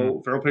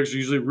 Feral pigs are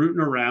usually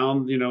rooting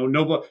around.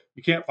 You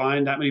can't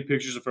find that many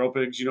pictures of feral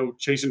pigs,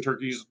 chasing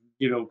turkeys,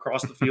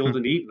 across the field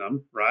and eating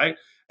them, right?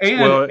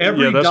 And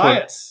every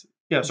diet's...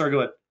 sorry, go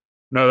ahead.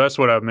 No, that's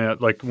what I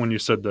meant. Like when you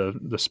said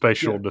the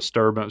spatial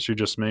disturbance, you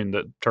just mean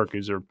that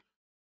turkeys are...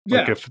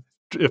 Like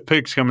if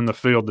pigs come in the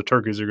field, the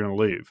turkeys are going to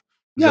leave.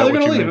 Yeah, they're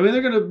going to leave. I mean,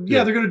 they're going to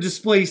they're going to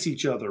displace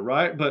each other,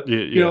 right? But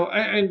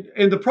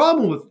and the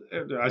problem with,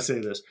 I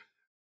say this,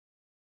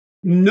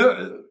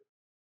 no,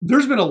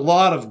 there's been a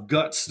lot of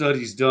gut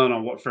studies done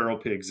on what feral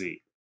pigs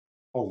eat.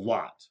 A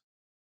lot.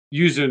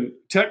 Using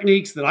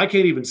techniques that I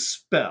can't even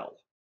spell.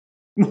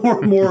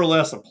 More or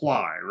less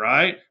apply,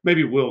 right?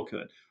 Maybe Will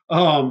could.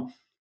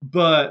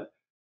 But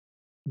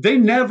they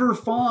never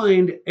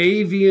find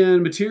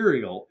avian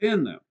material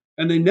in them.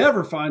 And they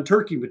never find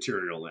turkey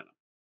material in them.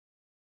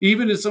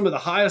 Even in some of the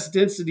highest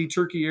density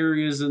turkey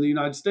areas in the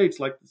United States,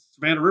 like the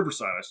Savannah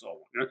Riverside, I saw one.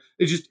 You know,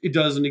 it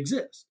doesn't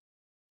exist.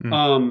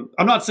 I'm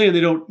not saying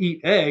they don't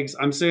eat eggs.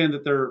 I'm saying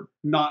that they're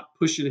not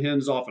pushing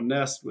hens off a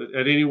nest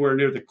at anywhere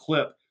near the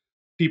clip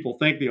people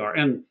think they are.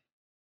 And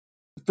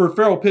for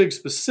feral pigs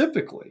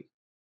specifically,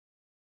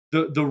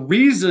 the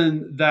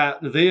reason that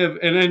they have,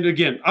 and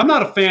again, I'm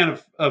not a fan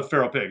of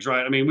feral pigs,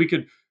 right? I mean, we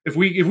could, if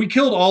we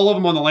killed all of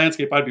them on the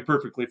landscape, I'd be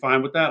perfectly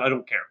fine with that. I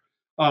don't care.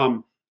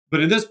 But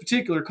in this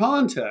particular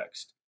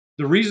context,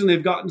 the reason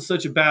they've gotten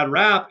such a bad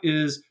rap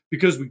is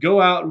because we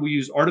go out and we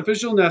use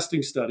artificial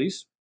nesting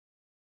studies,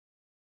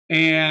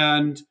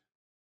 and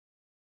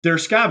they're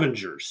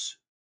scavengers.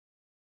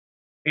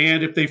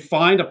 And if they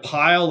find a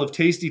pile of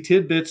tasty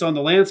tidbits on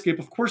the landscape,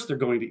 of course they're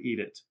going to eat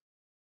it.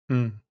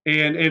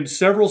 And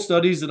several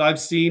studies that I've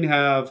seen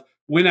have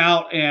went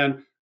out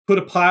and put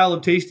a pile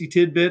of tasty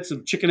tidbits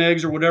of chicken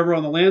eggs or whatever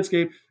on the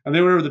landscape, and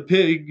then whenever the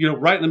pig, you know,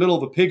 right in the middle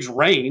of a pig's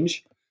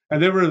range,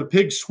 and then whenever the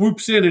pig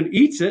swoops in and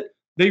eats it,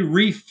 they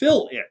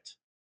refill it.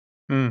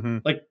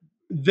 Like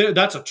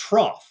that's a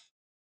trough.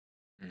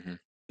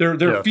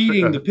 They're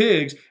feeding the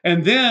pigs.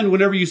 And then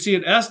whenever you see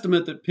an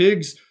estimate that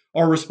pigs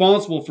are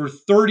responsible for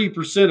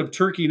 30% of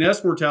turkey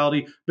nest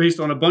mortality based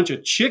on a bunch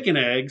of chicken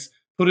eggs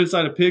put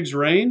inside a pig's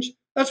range,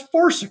 that's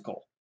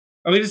farcical.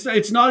 I mean,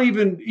 it's not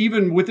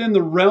even within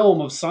the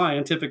realm of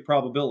scientific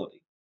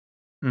probability.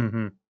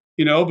 You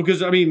know,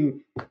 because I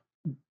mean,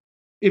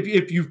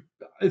 if you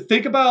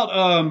think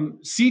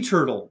about sea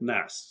turtle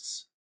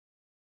nests,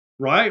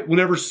 right?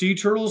 Whenever sea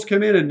turtles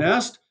come in and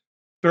nest,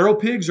 feral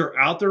pigs are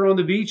out there on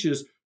the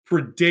beaches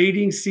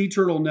predating sea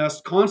turtle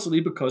nests constantly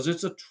because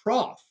it's a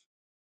trough.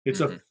 It's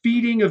a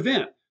feeding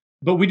event.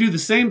 But we do the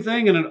same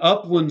thing in an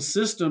upland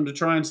system to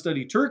try and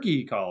study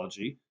turkey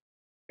ecology.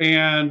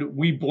 And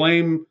we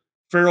blame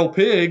feral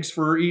pigs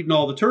for eating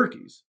all the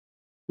turkeys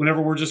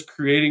whenever we're just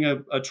creating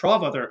a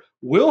trough out there.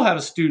 Will had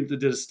a student that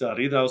did a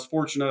study that I was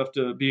fortunate enough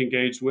to be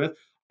engaged with.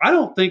 I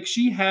don't think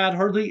she had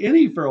hardly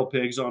any feral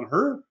pigs on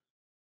her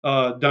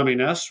dummy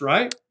nests,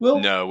 right? Will?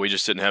 No, we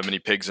just didn't have many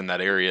pigs in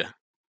that area.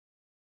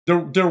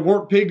 There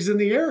weren't pigs in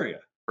the area.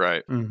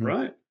 Right.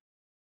 Right.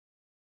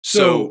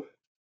 So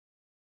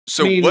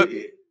I mean, what?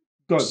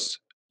 Go ahead.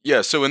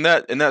 Yeah. So in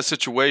that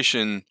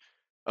situation,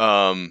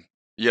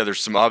 yeah,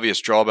 there's some obvious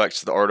drawbacks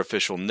to the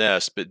artificial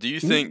nest. But do you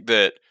think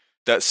that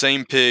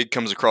same pig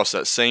comes across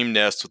that same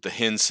nest with the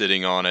hen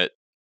sitting on it,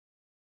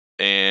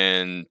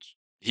 and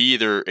he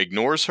either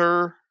ignores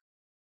her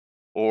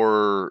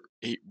or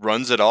he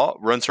runs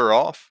her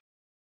off?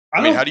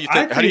 I mean, how do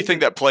you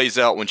think that plays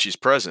out when she's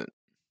present?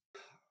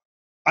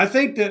 I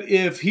think that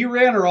if he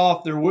ran her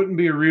off, there wouldn't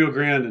be a Rio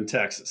Grande in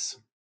Texas.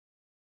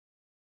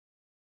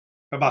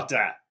 How about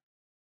that?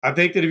 I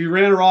think that if you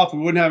ran her off, we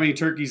wouldn't have any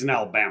turkeys in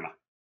Alabama.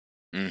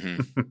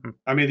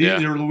 I mean,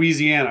 they're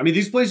Louisiana. I mean,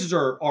 these places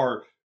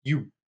are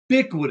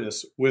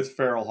ubiquitous with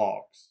feral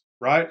hogs,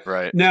 right?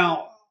 Right.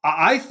 Now,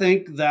 I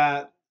think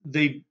that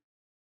they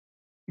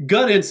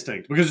gut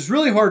instinct, because it's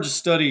really hard to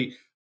study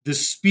the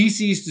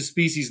species to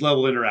species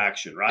level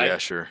interaction, right? Yeah,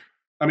 sure.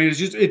 I mean,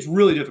 it's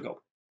really difficult.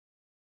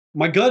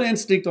 My gut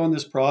instinct on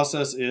this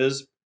process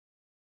is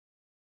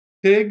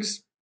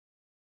pigs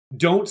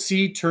don't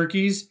see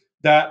turkeys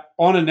that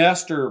on a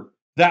nest are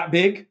that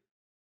big,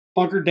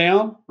 hunkered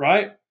down,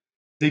 right?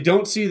 They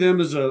don't see them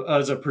as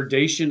a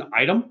predation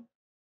item,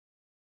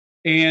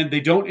 and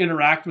they don't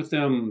interact with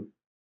them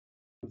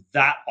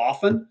that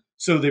often.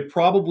 So they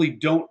probably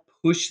don't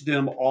push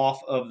them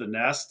off of the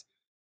nest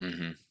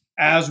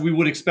as we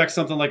would expect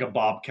something like a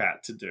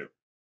bobcat to do.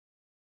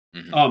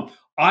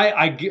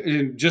 I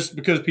just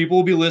because people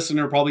will be listening,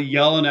 they're probably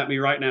yelling at me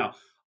right now.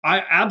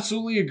 I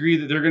absolutely agree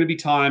that there are going to be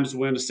times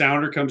when a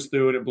sounder comes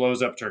through and it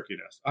blows up turkey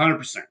nest.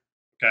 100%.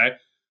 Okay.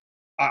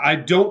 I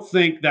don't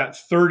think that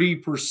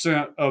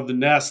 30% of the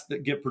nests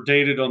that get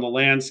predated on the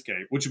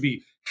landscape, which would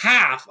be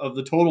half of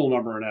the total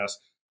number of nests,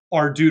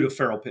 are due to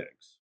feral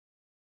pigs.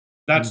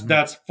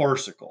 That's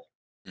farcical.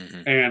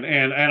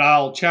 And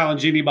I'll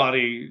challenge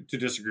anybody to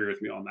disagree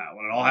with me on that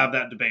one. And I'll have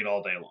that debate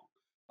all day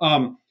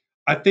long.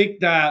 I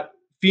think that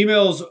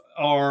females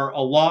are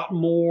a lot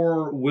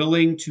more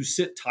willing to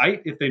sit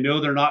tight if they know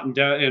they're not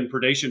in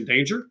predation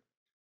danger.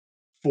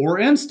 For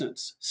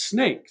instance,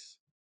 snakes.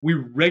 We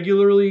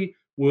regularly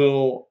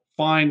will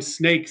find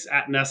snakes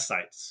at nest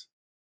sites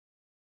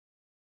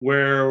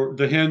where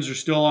the hens are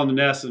still on the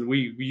nest, and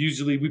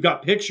we've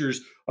got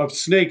pictures of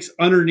snakes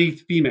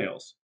underneath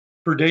females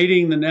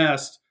predating the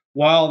nest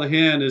while the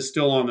hen is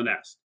still on the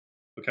nest.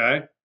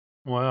 Okay.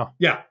 Wow.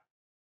 Yeah.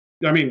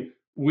 I mean,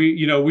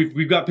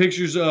 we've got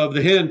pictures of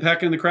the hen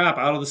pecking the crap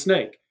out of the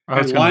snake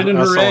and lining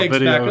her eggs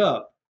back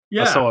up.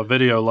 Yeah. I saw a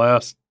video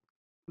last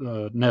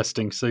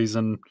nesting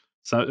season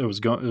So it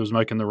was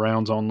making the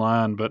rounds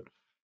online, but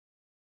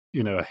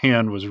you know, a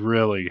hen was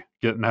really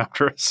getting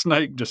after a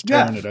snake, just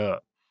tearing it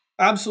up.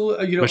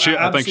 Absolutely. You know, but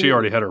I think she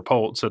already had her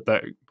pulse at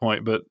that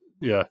point. But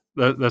yeah,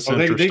 that's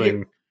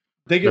interesting.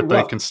 They get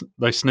rough.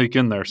 They sneak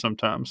in there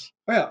sometimes.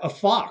 Oh, yeah, a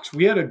fox.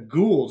 We had a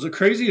Gould's, the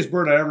craziest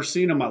bird I ever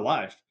seen in my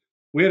life.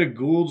 We had a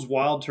Gould's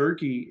wild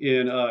turkey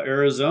in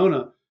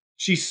Arizona.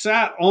 She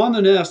sat on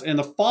the nest,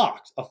 and a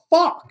fox,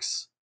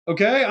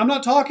 okay? I'm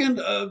not talking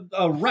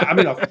a rat. I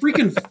mean, a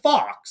freaking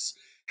fox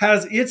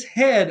has its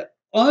head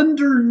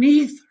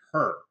underneath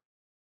her,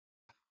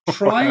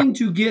 trying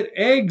to get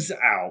eggs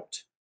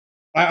out.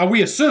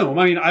 We assume.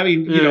 I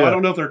mean, you know, I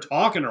don't know if they're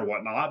talking or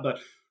whatnot, but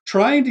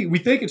we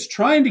think it's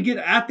trying to get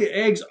at the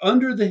eggs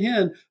under the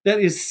hen that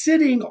is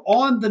sitting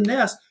on the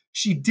nest.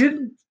 She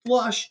didn't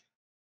flush.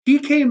 He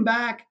came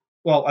back.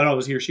 Well, I don't know if it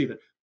was he or she, but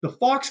the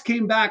fox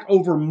came back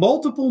over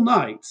multiple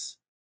nights,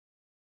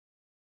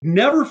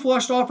 never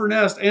flushed off her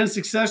nest, and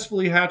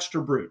successfully hatched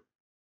her brood.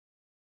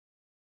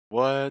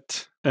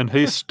 What? And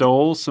he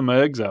stole some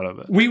eggs out of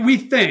it. We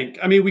think.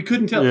 I mean, we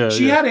couldn't tell.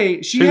 She had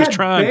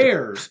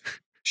bears.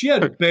 She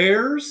had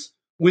bears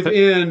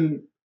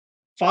within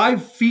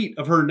 5 feet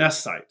of her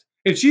nest site.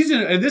 And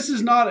this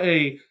is not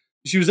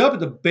she was up at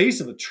the base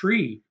of a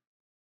tree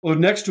or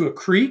next to a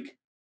creek,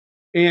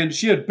 and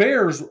she had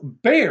bears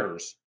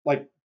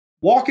like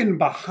walking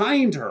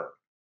behind her.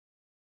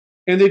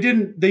 And they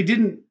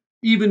didn't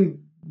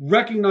even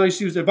recognize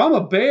she was there. If I'm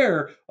a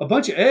bear, a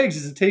bunch of eggs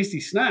is a tasty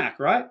snack,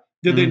 right?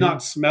 Did they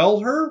not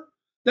smell her?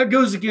 That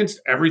goes against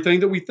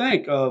everything that we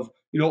think of,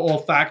 you know,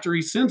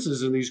 olfactory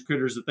senses in these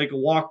critters, that they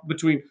can walk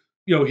between,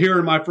 you know, here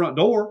and my front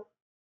door,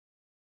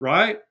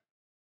 right?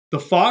 The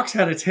fox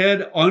had its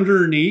head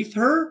underneath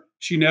her.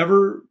 She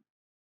never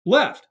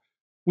left.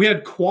 We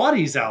had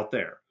quaddies out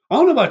there. I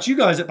don't know about you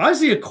guys. If I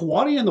see a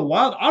quaddie in the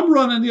wild, I'm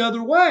running the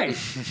other way.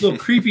 Little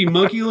creepy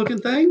monkey looking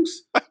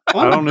things.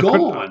 I'm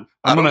gone.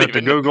 I'm going to have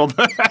to Google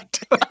that.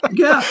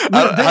 Yeah.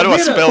 How do I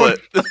spell it?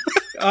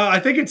 I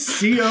think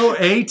it's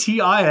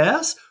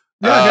Coatis.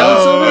 Yeah,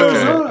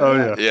 Arizona. Oh,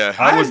 yeah. Yeah.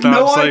 I was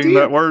not saying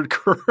that word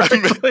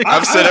correctly.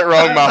 I've said it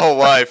wrong my whole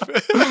life.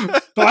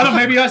 But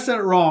maybe I said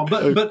it wrong.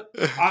 But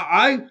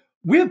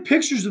we have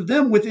pictures of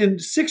them within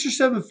 6 or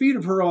 7 feet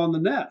of her on the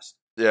nest.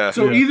 Yeah.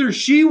 So either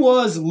she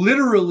was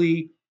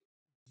literally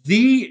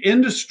the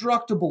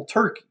indestructible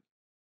turkey,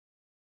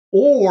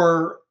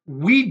 or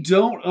we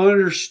don't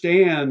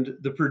understand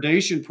the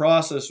predation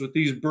process with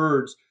these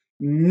birds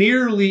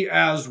nearly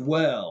as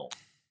well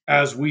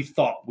as we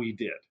thought we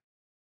did.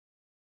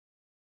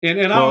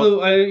 And I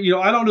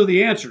don't know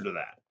the answer to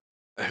that.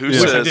 Who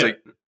says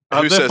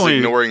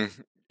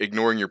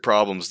ignoring your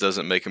problems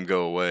doesn't make them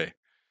go away?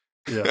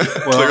 Yeah,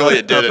 well, clearly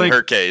it did in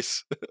her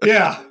case.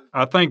 Yeah,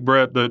 I think,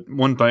 Brett, that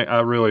one thing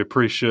I really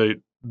appreciate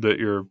that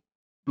you're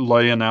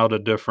laying out a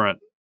different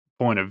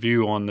point of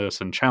view on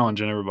this and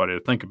challenging everybody to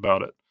think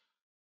about it.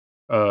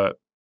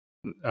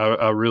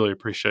 I really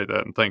appreciate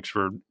that, and thanks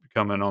for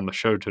coming on the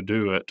show to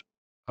do it.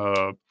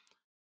 I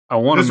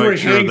want to make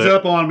sure hangs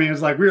up on me.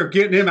 It's like, we are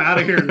getting him out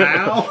of here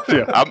now.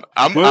 Yeah,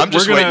 I'm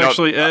just waiting. We're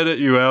actually edit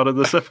you out of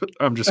this episode.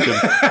 I'm just kidding.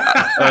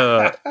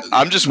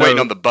 I'm just waiting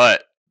on the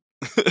butt.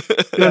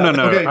 No.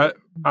 Okay.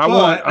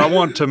 I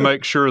want to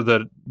make sure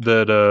that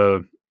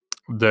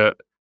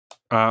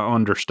I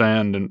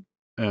understand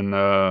and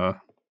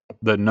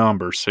the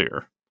numbers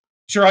here.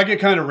 Sure, I get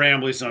kind of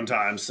rambly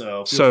sometimes.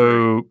 So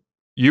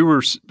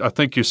I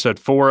think you said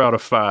 4 out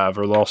of 5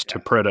 are lost to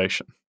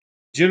predation.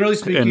 Generally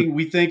speaking,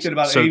 we think that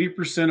about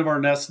 80% of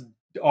our nests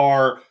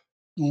are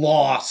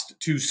lost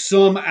to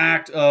some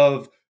act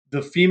of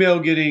the female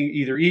getting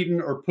either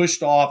eaten or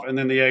pushed off, and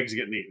then the eggs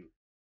getting eaten.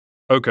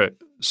 Okay.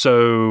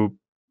 So,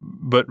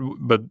 but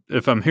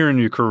if I'm hearing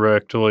you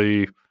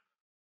correctly,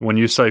 when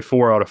you say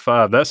 4 out of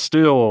 5, that's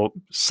still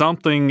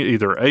something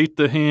either ate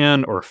the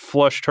hen or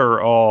flushed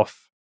her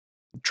off,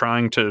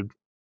 trying to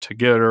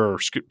get her or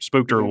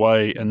spooked her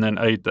away, and then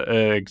ate the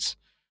eggs.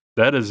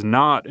 That is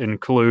not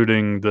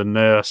including the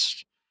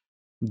nest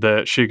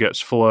that she gets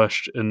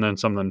flushed and then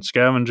something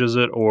scavenges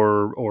it,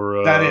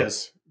 or that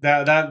is.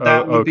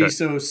 That would be,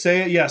 so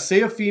say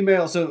a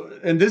female. So,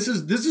 and this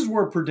is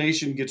where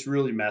predation gets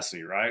really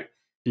messy, right?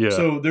 Yeah.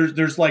 So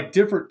there's like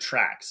different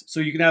tracks.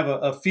 So you can have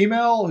a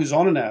female who's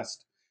on a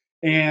nest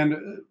and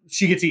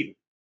she gets eaten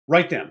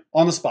right then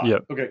on the spot.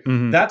 Yep. Okay.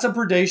 Mm-hmm. That's a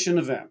predation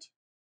event.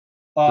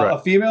 Right. A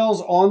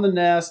female's on the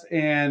nest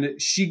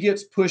and she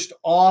gets pushed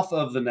off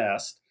of the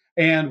nest,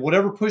 and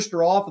whatever pushed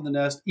her off of the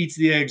nest eats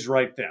the eggs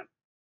right then.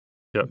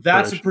 Yep.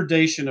 That's a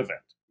predation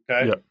event.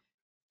 Okay. Yep.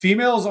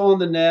 Female's on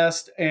the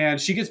nest and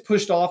she gets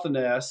pushed off the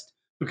nest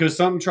because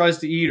something tries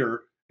to eat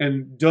her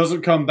and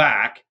doesn't come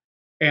back.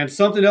 And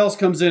something else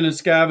comes in and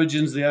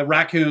scavenges the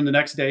raccoon the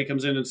next day,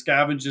 comes in and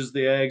scavenges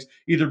the eggs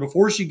either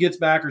before she gets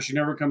back or she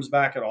never comes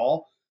back at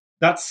all.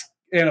 That's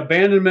an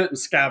abandonment and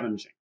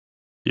scavenging.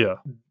 Yeah.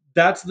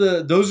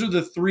 Those are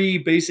the 3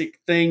 basic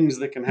things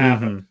that can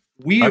happen.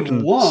 Mm-hmm. I can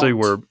see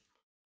where,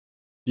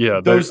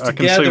 I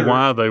can see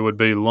why they would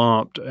be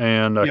lumped,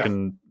 and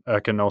I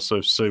can also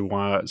see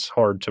why it's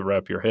hard to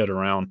wrap your head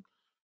around.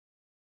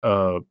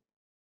 But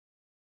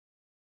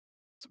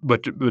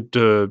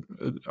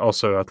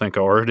also, I think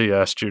I already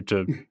asked you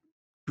to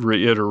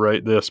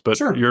reiterate this, but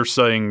Sure. You're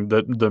saying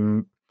that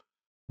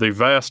the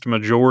vast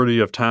majority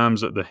of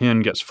times that the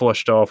hen gets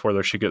flushed off,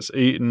 whether she gets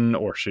eaten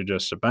or she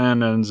just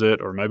abandons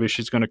it, or maybe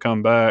she's going to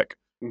come back,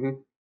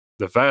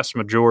 the vast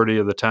majority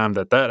of the time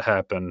that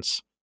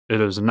happens,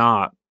 it is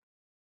not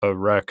a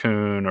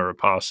raccoon or a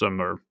possum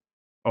or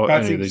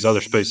any of these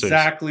other species.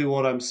 Exactly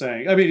what I'm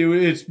saying. I mean,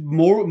 it's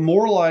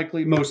more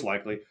likely, most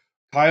likely,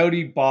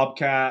 coyote,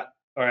 bobcat,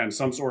 and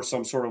some sort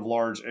of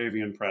large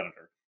avian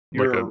predator.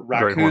 Your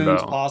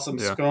raccoons,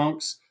 possums,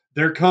 skunks,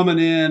 they're coming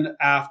in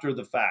after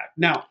the fact.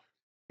 Now,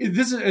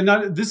 this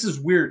is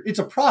weird. It's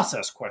a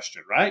process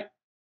question, right?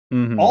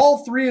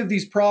 All three of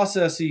these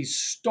processes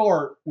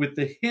start with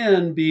the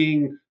hen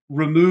being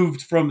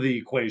removed from the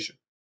equation.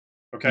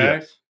 Okay?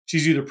 Yes.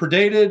 She's either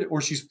predated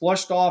or she's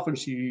flushed off and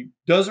she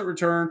doesn't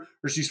return,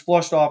 or she's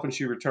flushed off and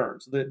she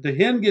returns. The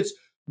hen gets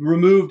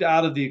removed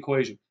out of the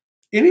equation.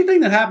 Anything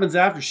that happens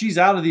after she's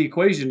out of the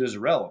equation is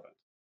irrelevant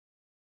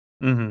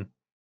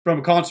from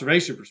a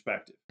conservation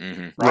perspective.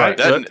 Right?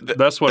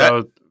 That's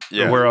what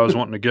where I was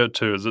wanting to get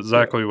to is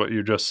exactly what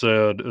you just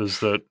said, is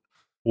that,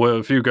 well,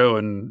 if you go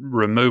and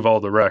remove all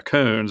the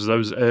raccoons,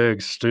 those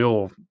eggs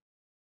still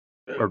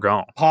are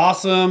gone.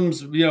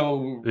 Possums,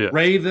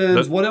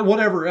 ravens,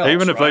 whatever else.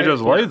 Even if they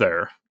just lay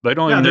there, they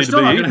don't even need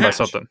to be eaten by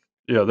something.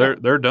 Yeah,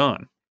 they're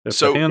done. If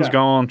the hen's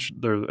gone,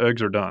 their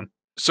eggs are done.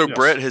 So,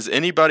 Bret, has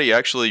anybody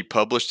actually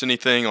published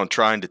anything on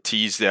trying to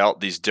tease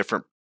out these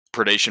different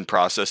predation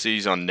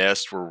processes on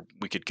nests where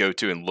we could go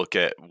to and look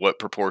at what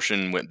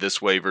proportion went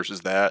this way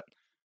versus that?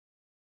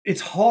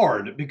 It's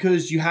hard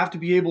because you have to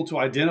be able to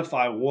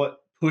identify what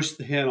pushed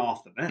the hen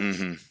off the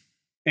nest.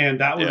 And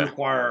that would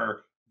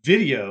require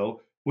video,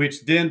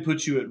 which then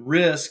puts you at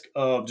risk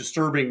of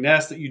disturbing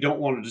nests that you don't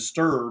want to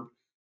disturb.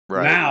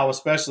 Now,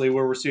 especially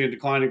where we're seeing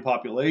declining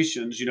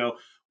populations.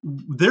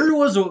 There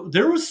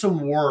was some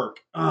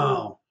work.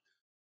 Oh,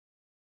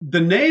 the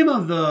name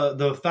of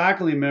the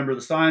faculty member,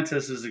 the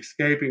scientist, is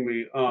escaping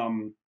me.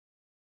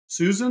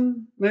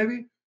 Susan,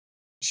 maybe?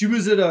 She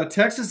was at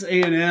Texas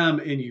A&M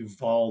in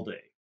Uvalde,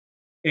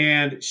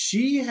 and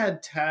she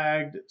had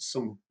tagged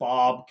some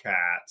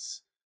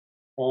bobcats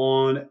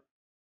on,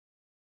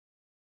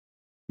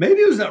 maybe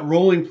it was that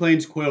Rolling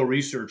Plains Quail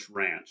Research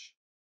Ranch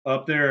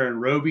up there in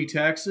Roby,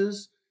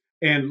 Texas,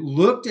 and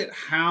looked at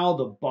how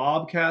the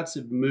bobcats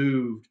had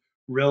moved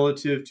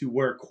relative to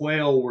where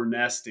quail were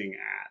nesting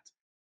at,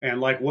 and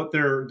like what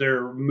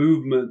their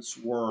movements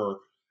were.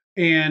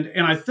 And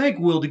I think,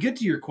 Will, to get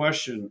to your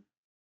question,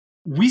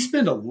 we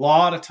spend a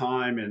lot of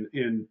time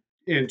in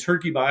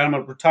turkey biology. I'm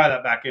going to tie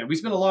that back in. We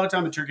spend a lot of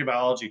time in turkey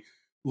biology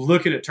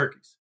looking at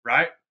turkeys,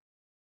 right?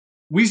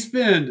 We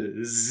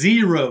spend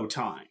zero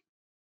time.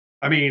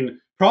 I mean,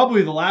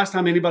 probably the last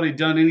time anybody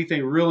done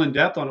anything real in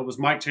depth on it was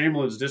Mike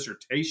Chamberlain's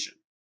dissertation,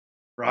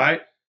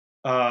 right?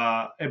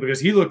 Because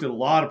he looked at a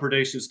lot of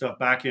predation stuff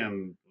back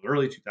in the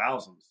early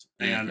 2000s,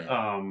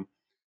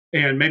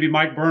 and maybe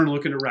Mike Byrne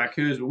looking at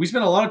raccoons. But we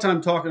spend a lot of time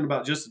talking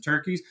about just the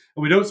turkeys,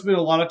 and we don't spend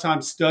a lot of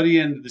time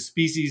studying the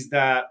species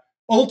that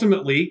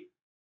ultimately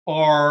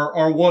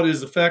are what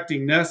is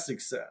affecting nest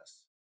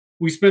success.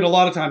 We spend a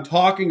lot of time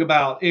talking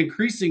about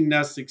increasing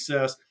nest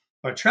success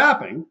by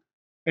trapping.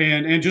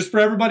 And just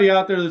for everybody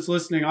out there that's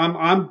listening,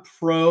 I'm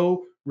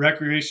pro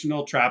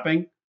recreational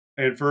trapping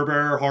and fur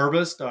bearer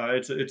harvest.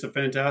 It's a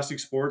fantastic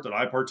sport that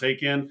I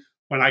partake in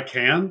when I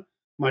can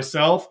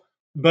myself.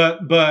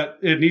 But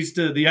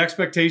the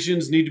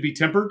expectations need to be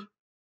tempered,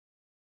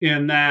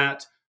 in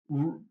that,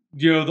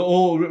 the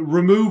old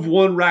remove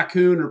one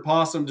raccoon or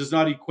possum does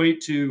not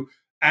equate to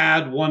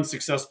add one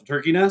successful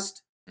turkey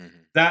nest.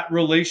 That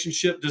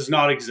relationship does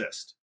not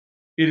exist.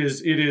 It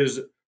is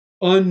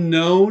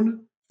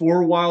unknown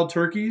for wild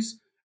turkeys.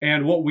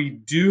 And what we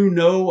do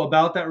know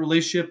about that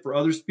relationship for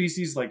other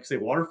species, like, say,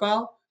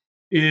 waterfowl,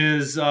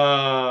 is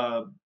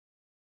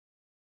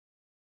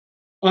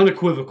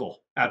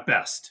unequivocal at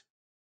best.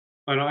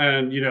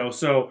 And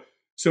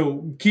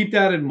so keep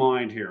that in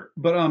mind here.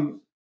 But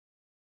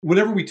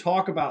whenever we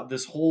talk about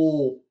this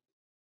whole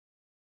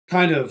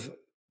kind of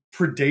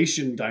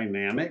predation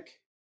dynamic,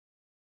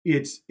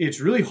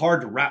 it's really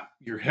hard to wrap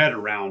your head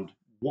around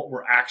what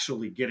we're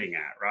actually getting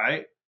at,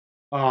 right?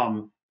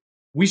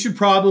 We should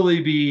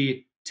probably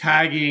be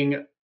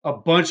tagging a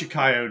bunch of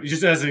coyotes,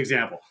 just as an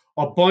example,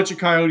 a bunch of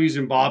coyotes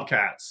and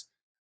bobcats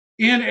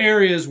in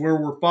areas where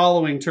we're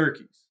following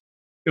turkeys,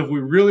 if we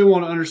really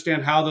want to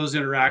understand how those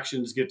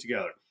interactions get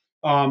together.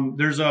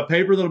 There's a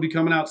paper that'll be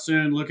coming out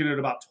soon looking at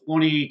about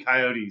 20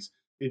 coyotes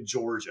in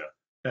Georgia.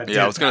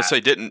 I was going to say,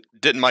 didn't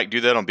Mike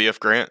do that on BF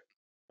Grant?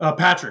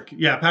 Patrick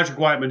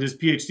Whiteman, his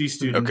PhD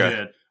student,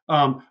 did.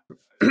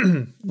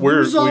 We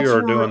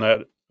are doing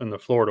that in the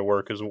Florida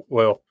work as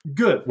well.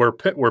 Good.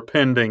 We're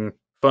pending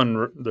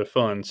the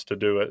funds to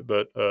do it,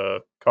 but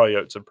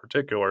coyotes in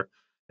particular.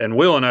 And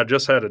Will and I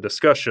just had a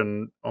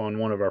discussion on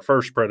one of our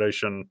first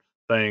predation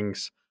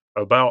things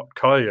about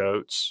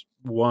coyotes,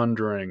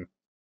 wondering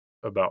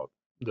about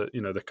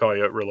the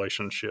coyote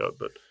relationship.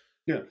 But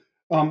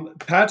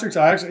Patrick's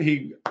I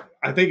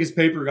think his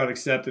paper got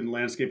accepted in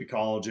landscape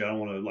ecology. I don't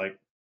want to like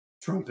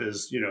Trump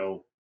is,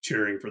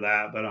 cheering for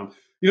that, but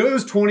it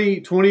was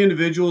 20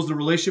 individuals. The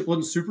relationship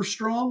wasn't super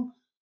strong.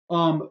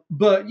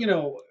 But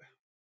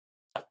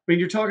I mean,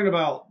 you're talking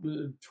about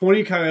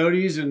 20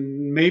 coyotes,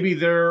 and maybe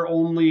there are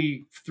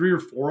only 3 or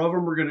 4 of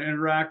them are going to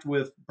interact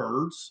with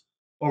birds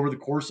over the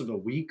course of a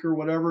week or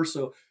whatever.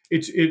 So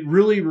it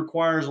really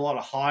requires a lot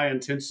of high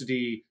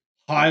intensity,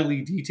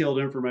 highly detailed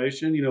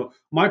information.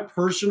 My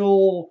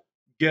personal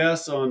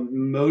guess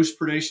on most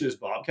predation is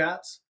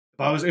bobcats.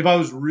 If I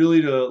was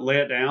really to lay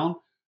it down,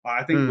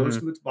 I think most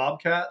of it's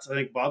bobcats. I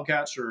think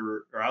bobcats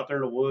are out there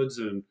in the woods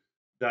and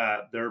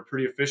that they're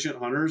pretty efficient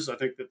hunters. I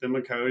think that them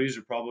and coyotes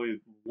are probably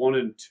 1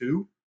 and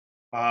 2.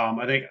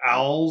 I think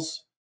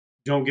owls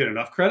don't get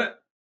enough credit,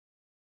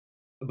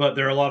 but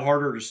they're a lot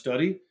harder to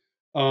study.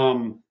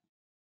 But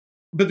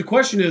the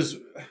question is,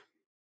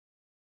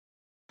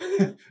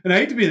 and I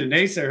hate to be the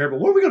naysayer here, but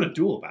what are we going to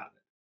do about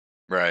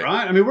it? Right.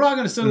 I mean, we're not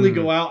going to suddenly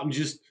go out and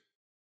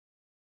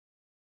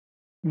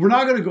we're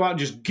not going to go out and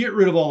just get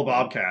rid of all the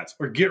bobcats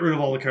or get rid of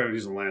all the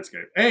coyotes in the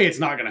landscape. A, it's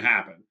not going to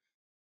happen.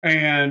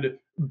 And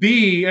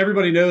B,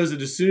 everybody knows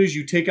that as soon as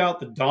you take out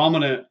the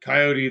dominant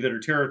coyote that are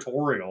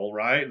territorial,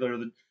 right? They're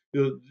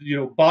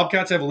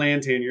bobcats have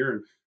land tenure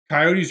and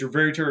coyotes are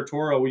very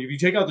territorial. If you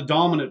take out the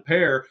dominant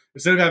pair,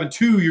 instead of having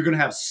 2, you're going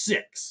to have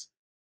 6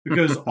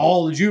 because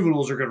all the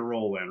juveniles are going to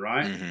roll in,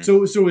 right?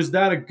 Mm-hmm. So is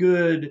that a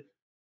good,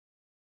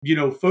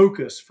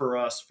 focus for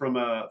us from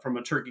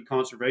a turkey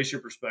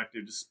conservation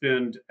perspective to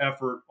spend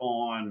effort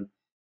on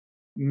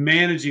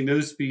managing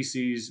those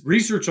species?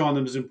 Research on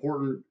them is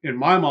important in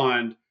my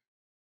mind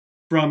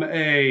from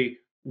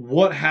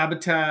what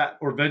habitat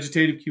or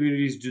vegetative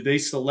communities do they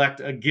select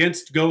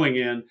against going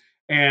in,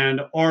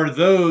 and are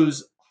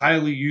those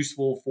highly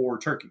useful for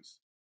turkeys?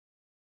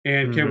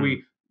 And can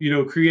we,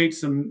 create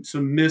some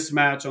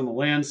mismatch on the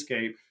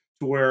landscape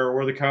to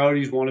where the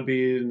coyotes want to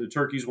be and the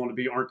turkeys want to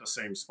be aren't the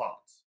same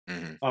spots?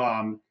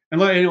 Mm-hmm.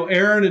 And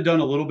Aaron had done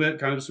a little bit,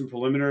 kind of some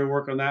preliminary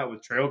work on that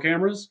with trail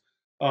cameras.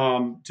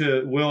 And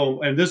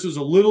this was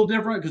a little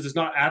different because it's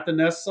not at the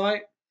nest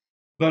site.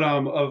 But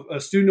a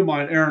student of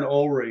mine, Erin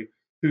Ulrey,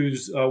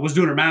 who's was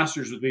doing her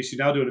master's with me, she's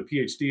now doing a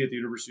PhD at the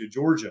University of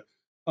Georgia.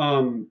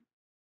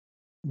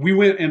 We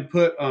went and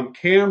put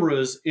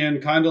cameras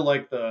in kind of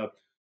like the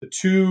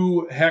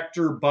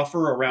 2-hectare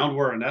buffer around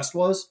where a nest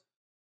was,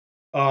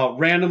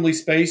 randomly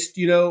spaced,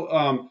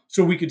 so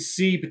we could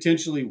see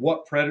potentially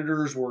what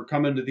predators were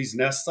coming to these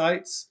nest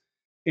sites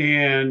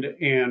and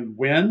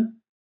when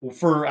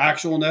for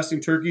actual nesting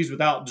turkeys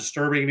without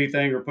disturbing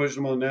anything or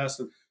pushing them on the nest.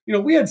 And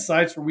we had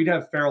sites where we'd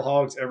have feral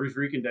hogs every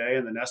freaking day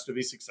and the nest would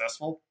be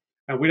successful.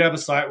 And we'd have a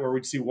site where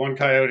we'd see 1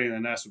 coyote and the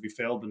nest would be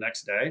failed the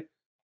next day.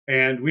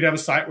 And we'd have a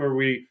site where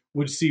we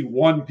would see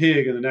 1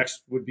 pig and the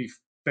next would be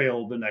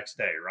failed the next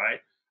day, right?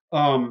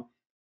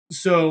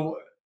 So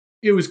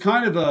it was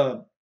kind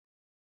of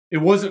it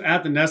wasn't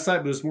at the nest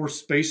site, but it was more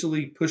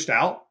spatially pushed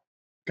out,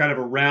 kind of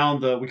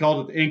around we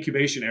called it the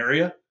incubation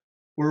area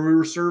where we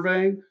were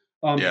surveying.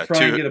 To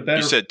try and get a better.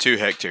 You said 2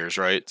 hectares,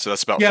 right? So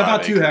that's about 5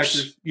 about acres. 2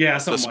 hectares. Yeah,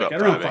 something like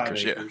that. Around 5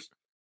 acres.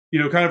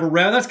 Yeah. Kind of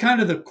around. That's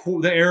kind of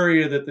the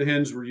area that the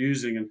hens were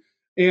using,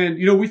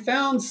 and we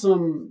found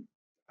some,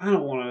 I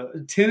don't want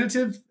to,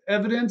 tentative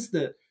evidence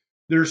that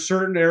there are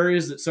certain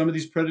areas that some of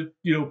these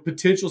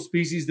potential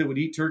species that would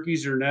eat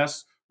turkeys or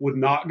nests would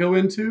not go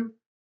into.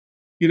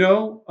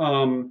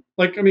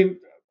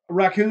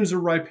 Raccoons are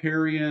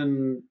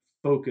riparian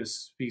focus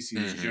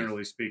species,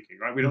 generally speaking,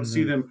 right? We don't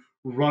see them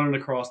running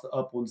across the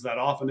uplands that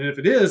often. And if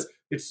it is,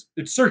 it's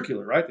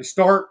circular, right? They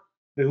start,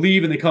 they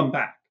leave, and they come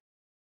back.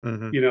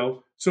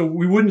 So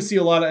we wouldn't see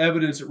a lot of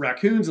evidence at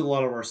raccoons at a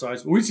lot of our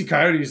sites, but we see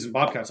coyotes and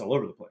bobcats all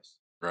over the place.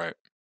 Right.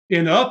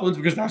 In the uplands,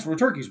 because that's where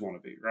turkeys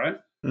want to be, right?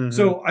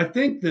 So I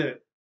think that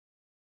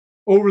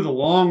over the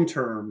long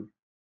term,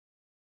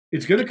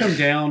 it's going to come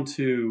down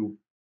to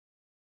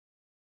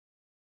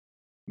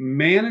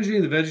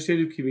managing the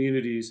vegetative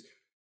communities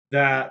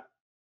that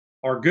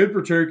are good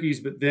for turkeys,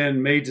 but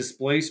then may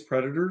displace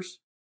predators.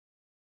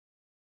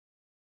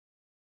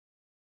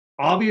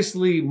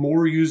 Obviously,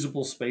 more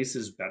usable space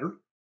is better.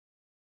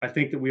 I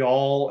think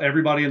that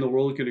everybody in the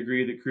world could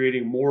agree that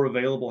creating more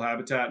available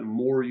habitat and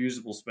more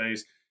usable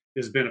space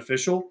is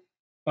beneficial.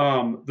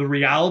 The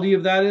reality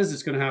of that is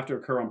it's going to have to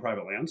occur on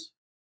private lands.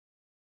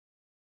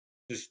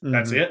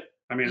 That's it.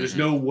 I mean, there's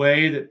no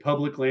way that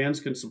public lands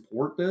can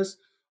support this.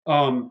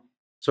 So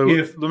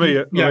let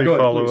me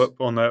follow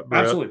up on that,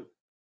 Bret. Absolutely.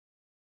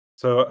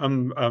 So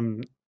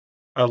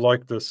I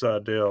like this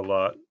idea a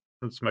lot.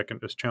 It's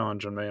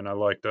challenging me, and I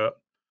like that.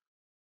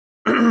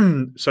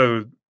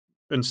 So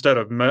instead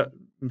of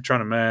trying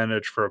to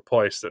manage for a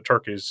place that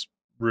turkeys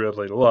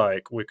really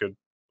like, we could,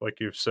 like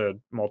you've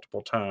said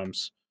multiple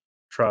times,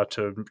 try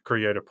to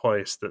create a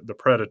place that the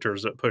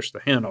predators that push the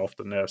hen off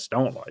the nest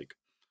don't like.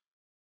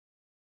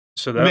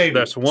 So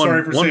that's one.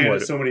 Sorry for saying way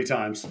it so many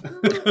times.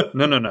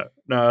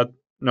 No.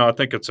 I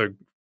think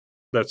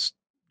that's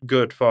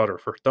good fodder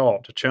for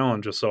thought to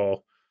challenge us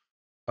all.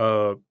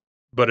 But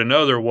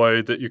another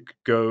way that you could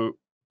go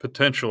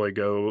potentially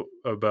go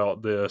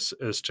about this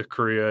is to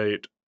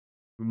create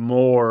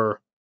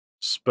more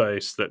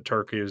space that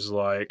turkeys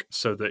like,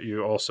 so that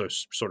you also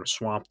sort of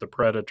swamp the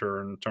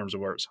predator in terms of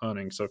where it's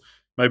hunting. So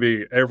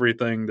maybe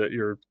everything that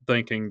you're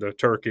thinking the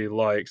turkey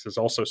likes is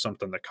also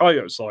something the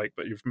coyotes like,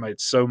 but you've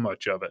made so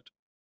much of it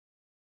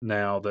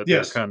now that they're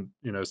Yes. kind of,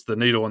 you know, it's the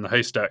needle in the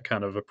haystack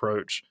kind of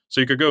approach. So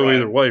you could go Right.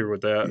 either way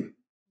with that.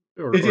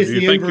 Or It's do you the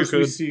think you inverse we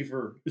could? see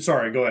for.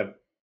 Sorry, go ahead.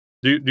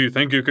 Do you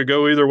think you could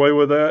go either way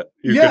with that?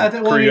 You Yeah,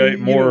 could well, I create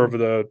mean, more of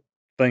the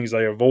things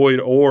they avoid,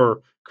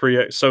 or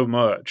create so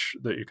much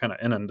that you kind of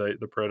inundate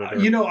the predator.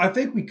 I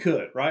think we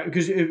could, right?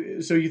 Because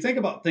so you think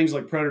about things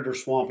like predator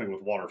swamping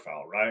with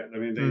waterfowl, right? I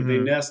mean, they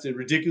nest in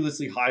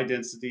ridiculously high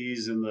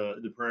densities in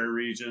the prairie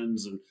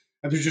regions, and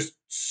there's just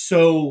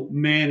so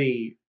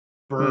many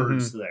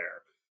birds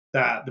there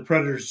that the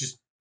predators just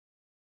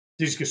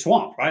get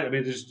swamped, right? I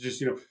mean, there's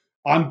just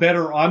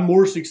I'm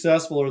more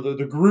successful, or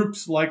the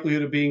group's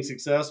likelihood of being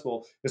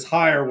successful is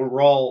higher when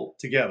we're all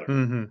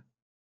together.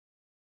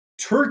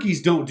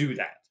 Turkeys don't do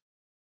that.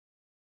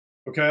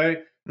 Okay.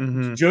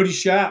 Jody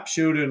Schaap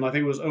showed in, I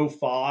think it was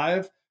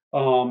 2005,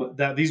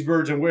 that these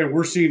birds, and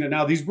we're seeing it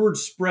now, these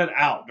birds spread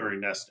out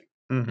during nesting.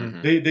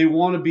 They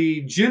want to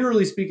be,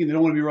 generally speaking, they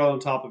don't want to be right on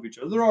top of each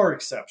other. There are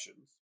exceptions,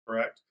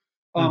 correct?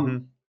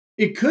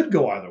 It could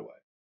go either way.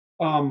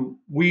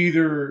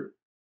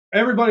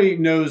 Everybody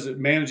knows that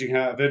managing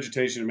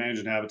vegetation and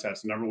managing habitats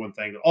is the number one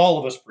thing that all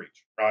of us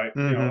preach, right?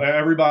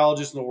 Every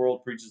biologist in the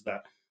world preaches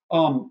that.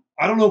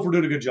 I don't know if we're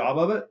doing a good job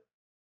of it.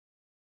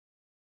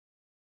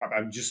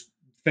 I'm just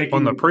thinking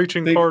on the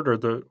preaching part, or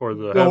the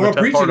no, we're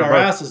preaching our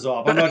asses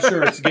off. I'm not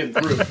sure it's getting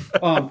through.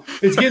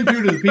 It's getting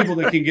through to the people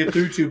that can get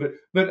through to.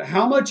 But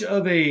how much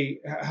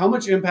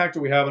impact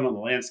are we having on the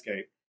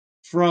landscape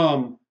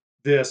from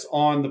this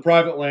on the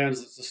private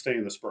lands that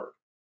sustain this bird?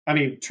 I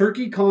mean,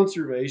 turkey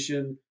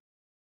conservation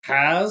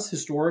has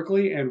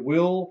historically and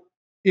will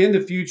in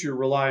the future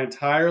rely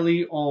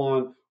entirely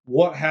on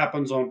what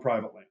happens on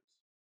private lands.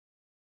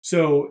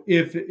 So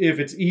if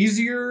it's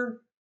easier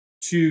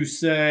to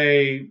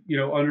say,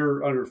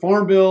 under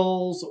farm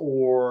bills,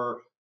 or,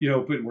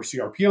 put more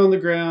CRP on the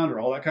ground or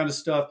all that kind of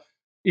stuff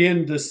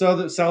in the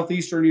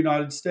southeastern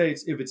United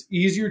States, if it's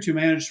easier to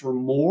manage for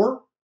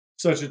more,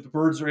 such that the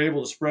birds are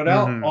able to spread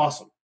out,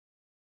 awesome.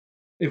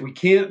 If we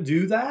can't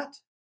do that,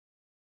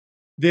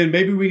 then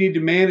maybe we need to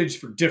manage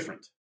for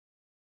different.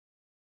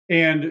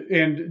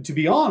 And to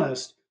be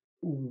honest,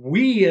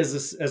 we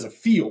as a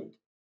field,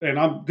 and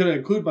I'm going to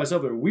include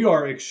myself in, we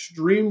are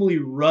extremely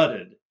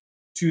rutted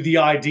to the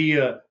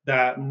idea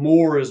that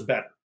more is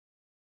better.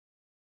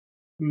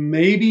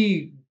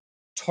 Maybe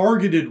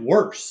targeted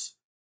worse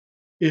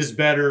is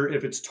better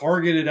if it's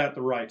targeted at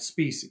the right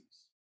species.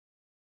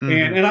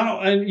 And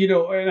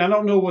I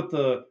don't know what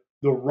the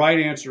right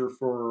answer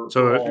for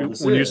all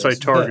this when is, you say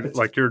target,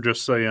 like you're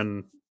just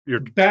saying you're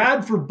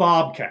bad for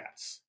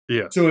bobcats.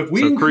 Yeah. So if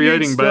we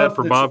creating bad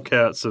for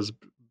bobcats is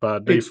by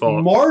default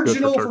it's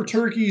marginal for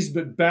turkeys,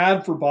 but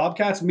bad for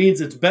bobcats means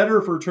it's better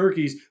for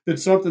turkeys than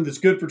something that's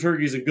good for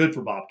turkeys and good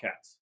for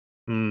bobcats,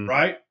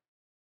 right?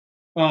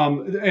 I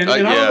don't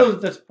know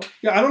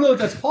that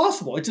that's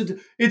possible.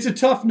 It's a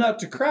tough nut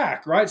to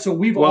crack, right? So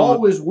we've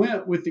always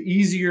went with the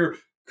easier,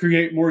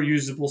 create more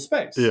usable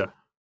space. Yeah.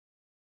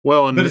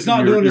 Well, but it's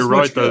not doing as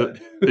much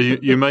good.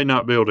 You may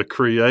not be able to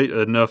create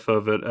enough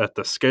of it at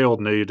the scale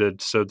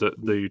needed so that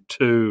the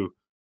two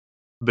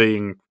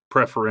being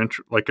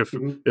preferential, like if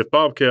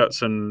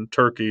bobcats and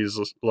turkeys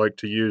like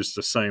to use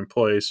the same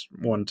place,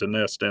 one to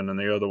nest in and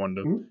the other one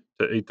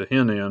to eat the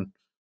hen in,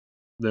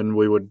 then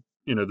we would,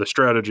 the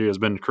strategy has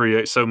been to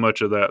create so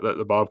much of that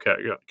the bobcat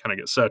kind of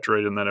gets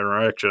saturated in that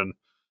interaction.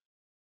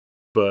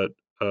 But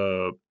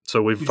so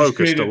we've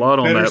focused a lot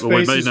on that, but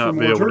we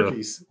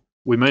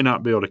may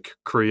not be able to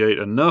create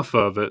enough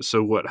of it.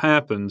 So what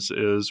happens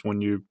is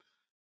when you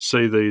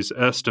see these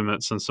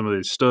estimates and some of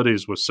these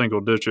studies with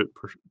single-digit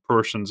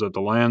portions of the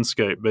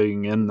landscape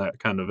being in that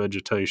kind of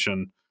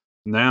vegetation,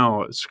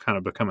 now it's kind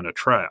of becoming a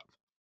trap.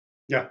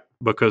 Yeah,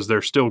 because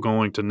they're still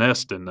going to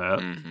nest in that.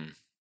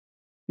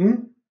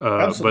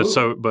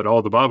 Absolutely. But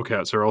all the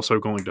bobcats are also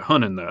going to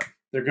hunt in that.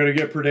 They're going to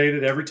get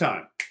predated every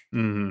time.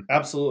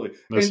 Absolutely.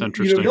 That's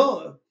interesting.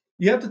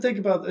 You have to think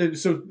about,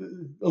 so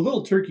a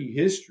little turkey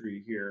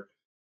history here.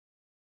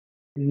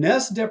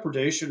 Nest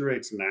depredation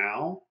rates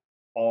now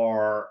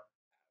are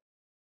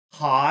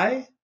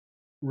high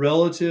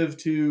relative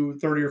to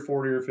 30 or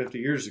 40 or 50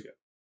 years ago,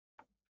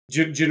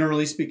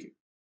 generally speaking.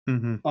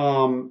 We're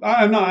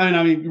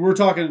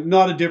talking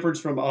not a difference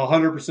from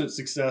 100%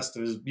 success to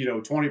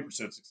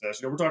 20%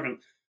 success. We're talking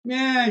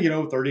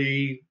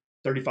 30,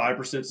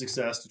 35%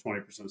 success to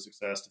 20%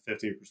 success to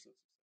 15%,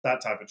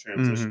 that type of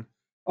transition.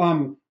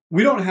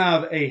 We don't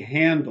have a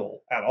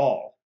handle at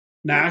all,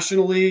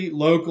 nationally,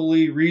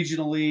 locally,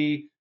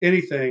 regionally,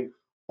 anything,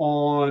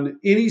 on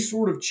any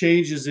sort of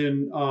changes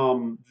in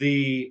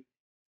the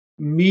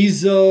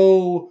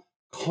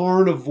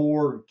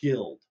meso-carnivore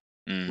guild,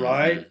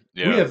 right?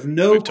 Yeah, we have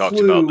no we've clue. Talked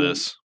about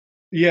this.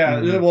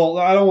 Yeah, well,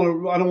 I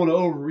don't want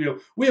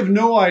to we have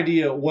no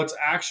idea what's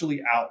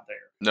actually out there.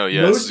 No,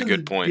 yeah, this is a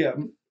good point. Yeah,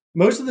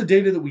 most of the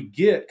data that we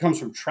get comes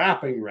from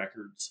trapping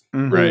records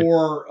Right.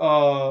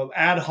 or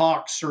ad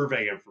hoc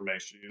survey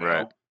information,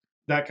 Right.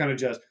 that kind of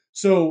jazz.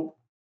 So,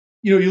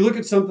 you look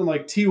at something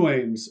like T.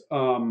 Wayne's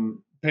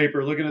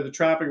paper, looking at the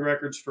trapping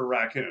records for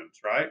raccoons,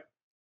 right?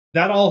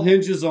 That all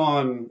hinges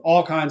on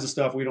all kinds of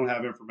stuff we don't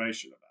have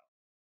information about.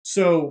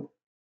 So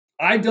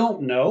I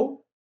don't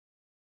know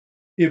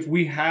if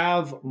we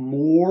have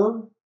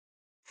more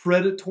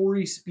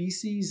predatory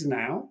species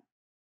now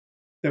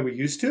than we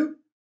used to,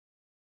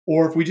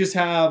 or if we just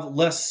have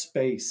less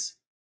space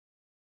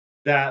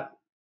that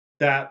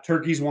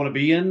turkeys want to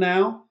be in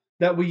now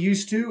that we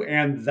used to,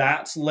 and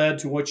that's led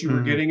to what you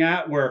were getting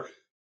at, where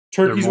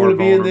turkeys want to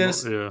be in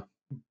this,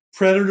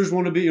 predators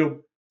want to be,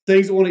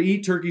 things that want to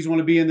eat turkeys want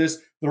to be in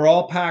this. They're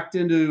all packed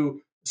into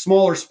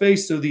smaller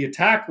space, so the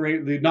attack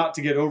rate, not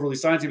to get overly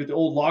scientific, the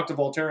old Loch de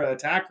Volterra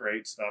attack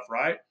rate stuff,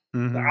 right?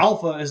 The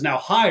alpha is now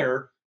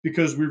higher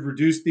because we've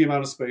reduced the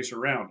amount of space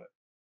around it.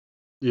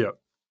 Yeah.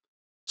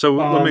 So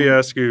let me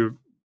ask you,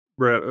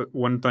 Bret,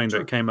 one thing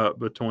that came up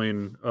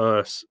between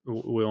us,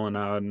 Will and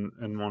I,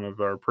 in one of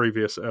our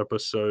previous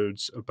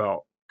episodes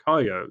about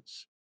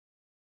coyotes,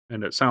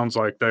 and it sounds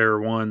like they're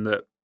one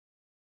that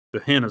the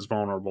hen is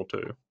vulnerable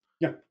to.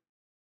 Yeah.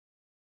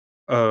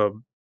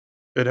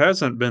 It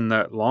hasn't been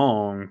that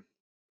long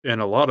in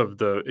a lot of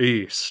the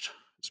East,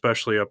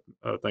 especially up,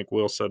 I think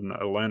Will said in the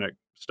Atlantic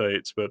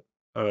states, but,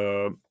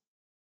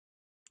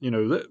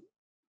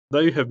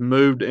 they have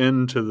moved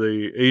into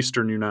the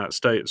eastern United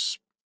States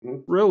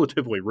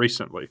relatively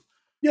recently.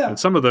 Yeah. And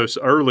some of those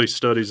early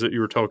studies that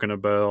you were talking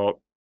about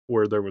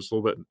where there was a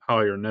little bit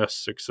higher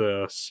nest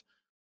success,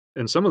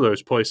 in some of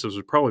those places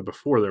was probably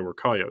before there were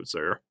coyotes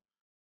there.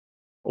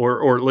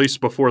 Or at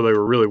least before they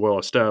were really well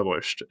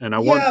established. And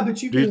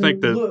do you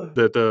think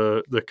that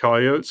the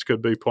coyotes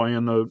could be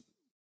playing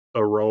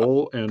a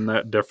role in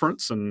that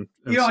difference? And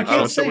I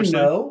can't say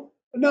no.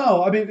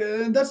 No, I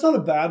mean, that's not a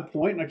bad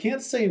point, and I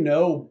can't say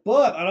no,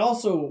 but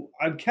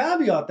I'd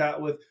caveat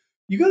that with,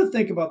 you got to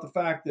think about the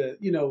fact that,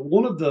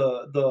 one of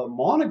the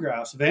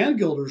monographs, Van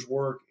Gilder's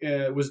work,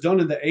 was done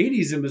in the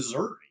 80s in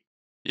Missouri.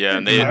 Yeah,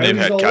 and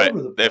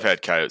they've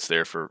had coyotes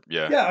there for,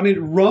 Yeah, I mean,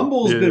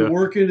 Rumble's been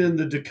working in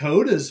the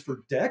Dakotas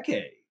for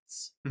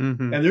decades.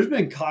 And there's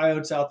been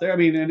coyotes out there. I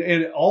mean,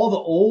 and all the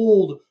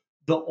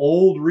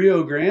old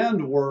Rio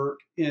Grande work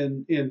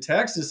in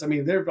Texas, I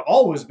mean, there've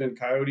always been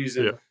coyotes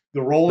in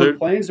the rolling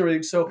plains and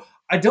everything. So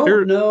I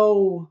don't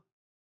know.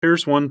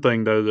 Here's one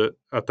thing, though, that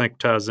I think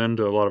ties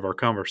into a lot of our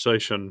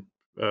conversation,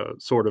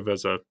 sort of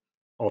as a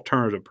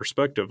alternative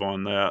perspective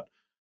on that.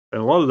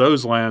 And a lot of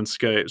those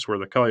landscapes where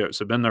the coyotes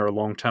have been there a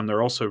long time,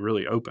 they're also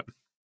really open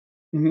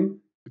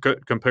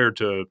compared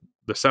to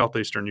the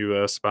southeastern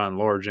U.S. by and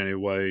large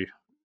anyway.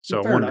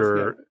 So I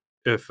wonder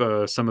if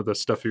some of the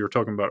stuff you were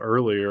talking about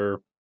earlier,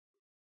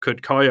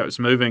 could coyotes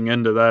moving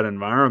into that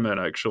environment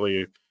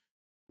actually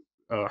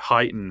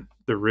heighten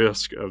the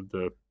risk of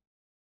the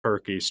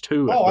turkeys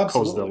to it because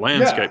absolutely. The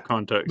landscape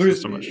context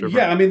is so much different.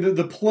 Yeah, I mean,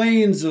 the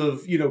plains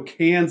of,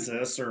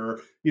 Kansas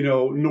or,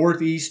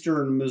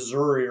 northeastern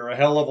Missouri are a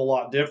hell of a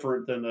lot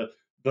different than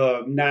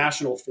the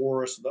national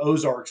forest, the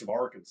Ozarks of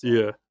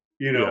Arkansas.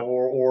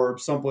 Or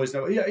someplace.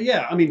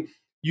 Yeah. I mean,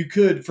 you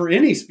could, for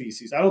any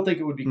species, I don't think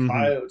it would be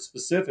coyote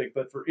specific,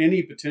 but for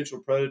any potential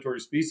predatory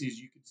species,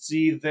 you could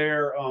see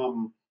their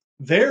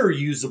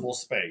usable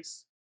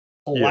space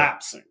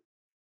collapsing.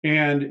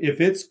 And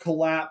if it's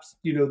collapsed,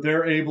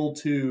 they're able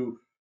to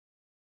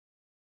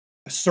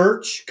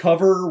search,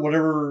 cover,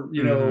 whatever,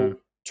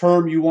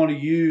 term you want to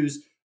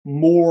use,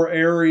 more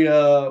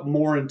area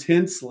more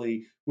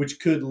intensely, which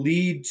could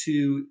lead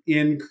to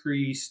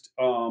increased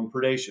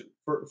predation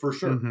for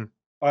sure.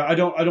 I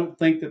don't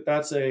think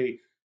that's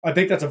I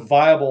think that's a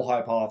viable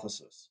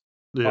hypothesis.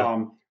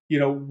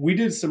 We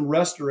did some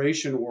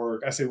restoration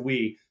work. I say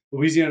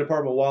Louisiana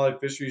Department of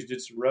Wildlife Fisheries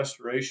did some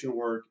restoration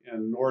work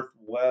in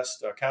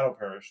northwest Caddo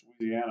Parish,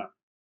 Louisiana,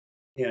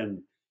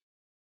 in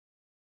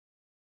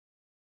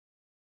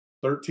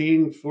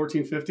 13,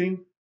 14,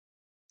 15,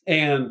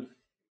 and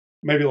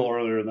maybe a little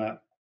earlier than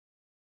that.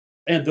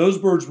 And those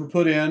birds were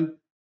put in,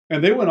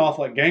 and they went off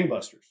like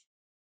gangbusters.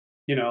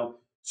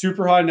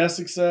 Super high nest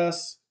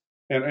success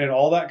and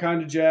all that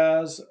kind of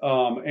jazz,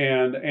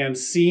 and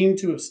seem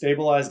to have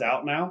stabilized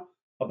out now,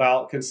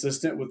 about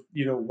consistent with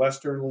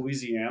western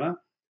Louisiana.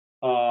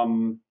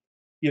 And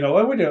we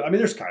do. I mean,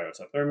 there's coyotes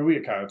up there. I mean, we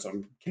get coyotes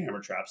on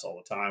camera traps all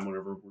the time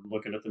whenever we're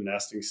looking at the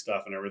nesting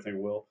stuff and everything.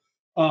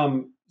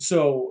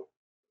 So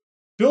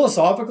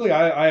philosophically,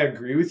 I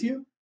agree with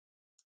you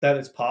that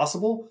it's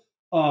possible.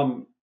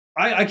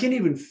 I can't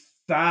even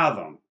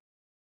fathom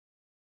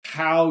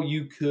how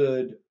you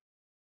could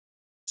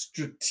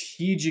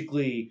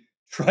strategically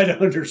try to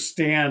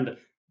understand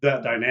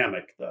that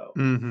dynamic, though.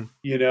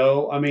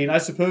 I mean, I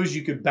suppose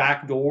you could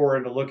backdoor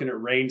into looking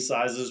at range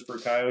sizes for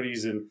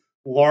coyotes in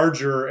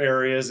larger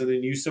areas and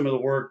then use some of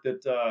the work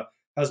that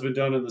has been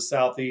done in the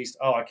Southeast.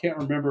 Oh, I can't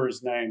remember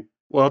his name.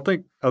 Well,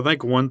 I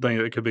think one thing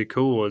that could be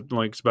cool, it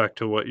links back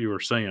to what you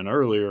were saying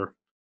earlier,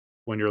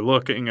 when you're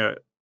looking at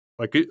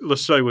like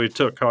let's say we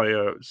took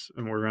coyotes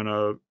and we're going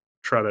to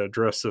try to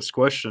address this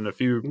question.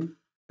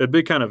 It'd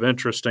be kind of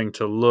interesting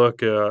to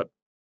look at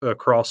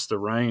across the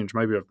range,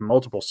 maybe of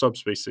multiple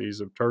subspecies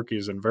of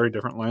turkeys in very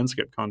different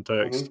landscape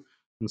contexts,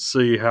 and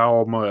see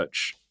how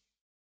much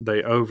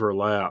they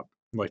overlap,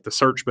 like the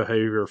search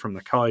behavior from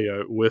the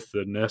coyote with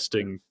the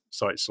nesting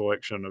site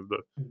selection of the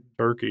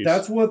turkeys.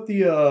 That's what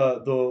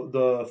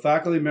the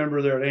faculty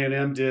member there at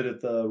A&M did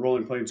at the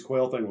Rolling Plains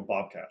quail thing with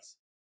bobcats.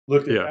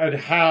 Looked at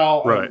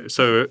how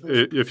So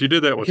if you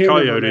did that with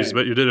coyotes,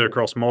 but you did it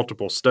across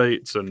multiple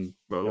states and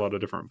a lot of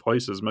different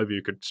places, maybe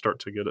you could start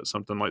to get at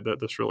something like that.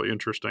 That's really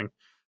interesting.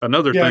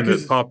 Another thing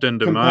that popped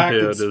into my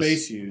head is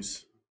space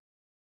use.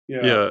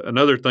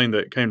 Another thing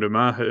that came to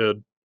my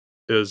head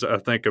is I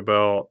think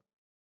about,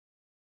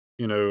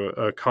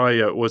 a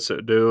coyote, what's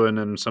it doing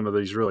in some of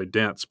these really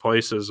dense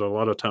places? A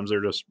lot of times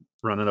they're just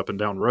running up and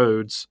down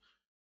roads.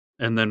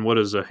 And then what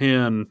is a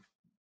hen?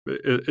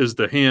 Is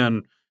the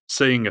hen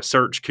seeing a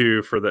search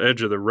cue for the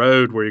edge of the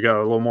road where you got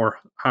a little more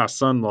high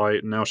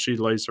sunlight, and now she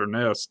lays her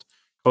nest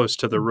close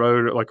to the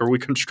road? Like, are we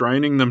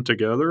constraining them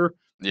together?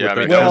 Yeah, I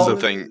mean, that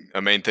was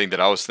a main thing that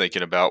I was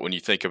thinking about when you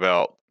think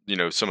about,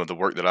 some of the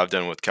work that I've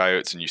done with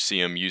coyotes, and you see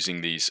them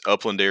using these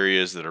upland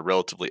areas that are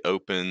relatively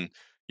open,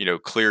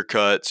 clear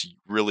cuts,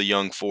 really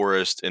young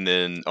forest, and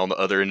then on the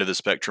other end of the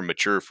spectrum,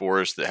 mature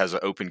forest that has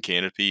an open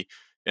canopy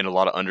and a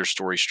lot of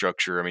understory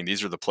structure. I mean,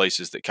 these are the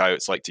places that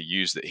coyotes like to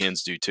use that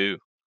hens do too.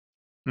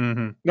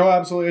 No,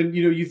 absolutely. And,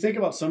 you think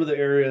about some of the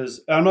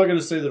areas, I'm not going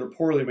to say that are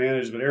poorly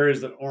managed, but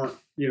areas that aren't,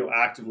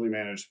 actively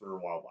managed for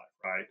wildlife,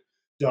 right?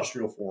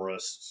 Industrial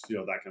forests,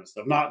 that kind of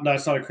stuff.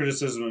 That's not a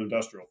criticism of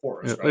industrial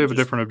forests. Right? They have a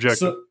different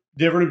objective.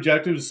 Different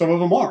objectives. Some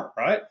of them are,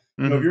 right?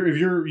 If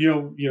you're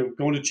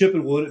going to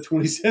Chippenwood at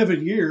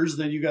 27 years,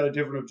 then you got a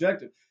different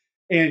objective.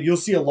 And you'll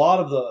see a lot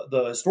of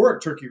the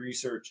historic turkey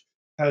research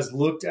has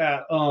looked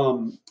at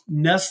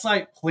nest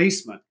site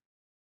placement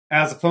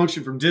as a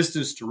function from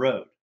distance to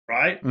road,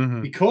 right?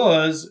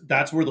 Because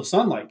that's where the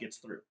sunlight gets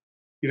through.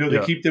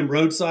 They keep them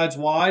roadsides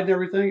wide and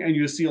everything, and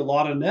you see a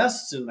lot of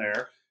nests in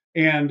there.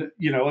 And,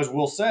 as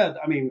Will said,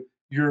 I mean,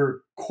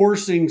 you're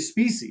coursing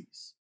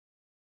species.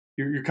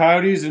 Your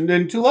coyotes, and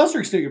then to a lesser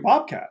extent, your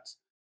bobcats,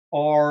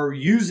 are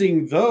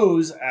using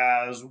those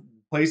as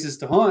places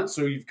to hunt.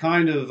 So you've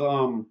kind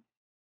of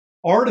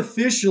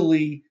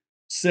artificially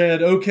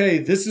said, okay,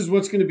 this is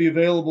what's going to be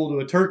available to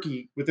a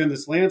turkey within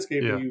this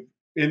landscape. Yeah. You,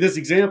 in this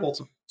example,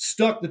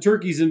 stuck the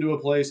turkeys into a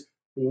place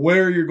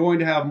where you're going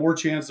to have more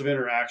chance of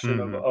interaction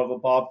of a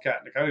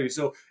bobcat and a coyote.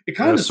 So it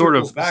kind of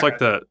circles back. It's like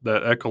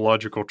that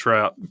ecological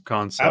trap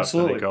concept.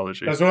 Absolutely. In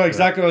ecology. That's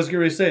exactly what I was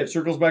going to say. It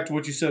circles back to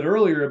what you said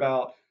earlier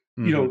about,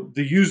 the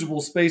usable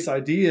space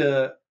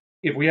idea.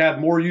 If we had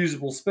more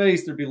usable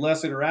space, there'd be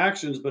less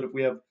interactions. But if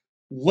we have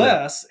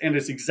less, and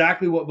it's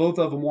exactly what both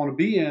of them want to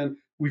be in,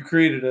 we've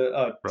created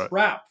a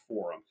trap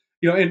for them.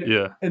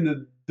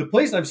 And the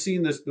place I've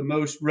seen this the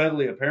most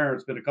readily apparent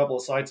has been a couple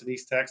of sites in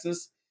East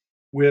Texas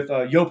with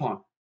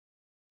Yopon,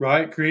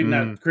 right? Creating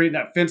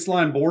that fence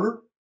line border,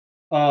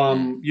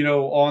 on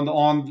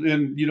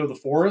the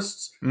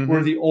forests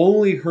where the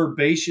only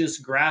herbaceous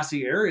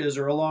grassy areas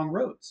are along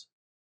roads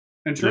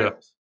and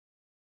trails.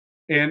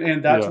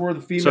 And that's where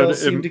the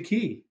females seem to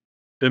key.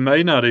 It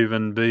may not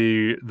even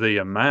be the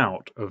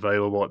amount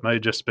available. It may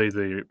just be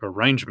the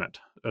arrangement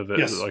of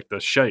it, like the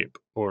shape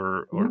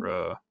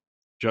or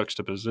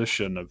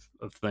juxtaposition of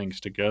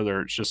things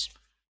together. It's just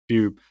if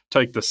you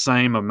take the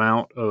same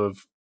amount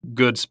of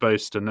good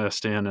space to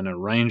nest in and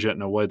arrange it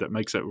in a way that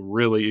makes it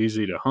really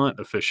easy to hunt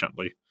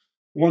efficiently.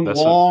 One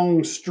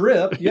long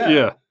strip,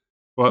 yeah.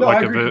 Well, no,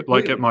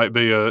 it might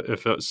be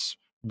if it's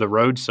the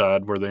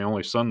roadside where the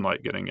only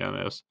sunlight getting in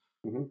is.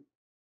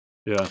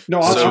 Yeah,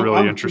 no, that's a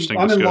really interesting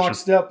discussion. I'm in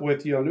lockstep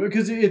with you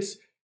because it's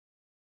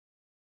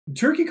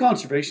turkey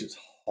conservation is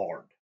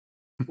hard.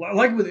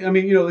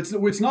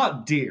 It's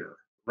not deer,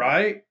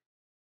 right?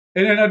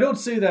 And I don't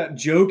say that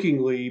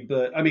jokingly,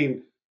 but I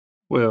mean,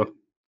 well,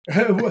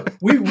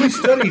 we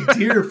studied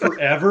deer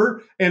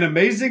forever, and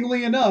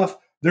amazingly enough,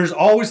 there's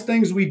always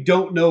things we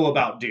don't know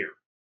about deer,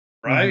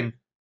 right?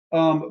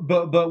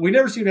 But we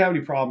never seem to have any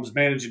problems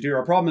managing deer.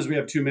 Our problem is we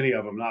have too many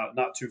of them,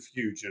 not too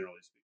few, generally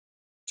speaking.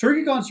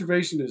 Turkey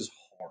conservation is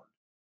hard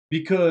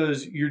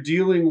because you're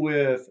dealing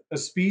with a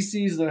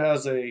species that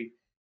has a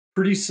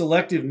pretty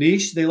selective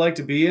niche they like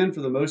to be in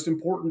for the most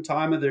important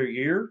time of their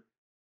year.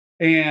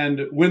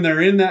 And when they're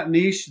in that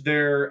niche,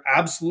 they're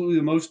absolutely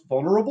the most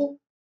vulnerable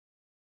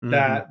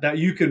that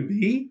you can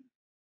be.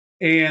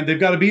 And they've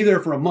got to be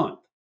there for a month,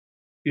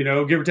 give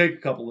or take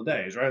a couple of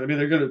days, right? I mean,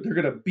 they're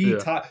gonna be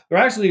tied. They're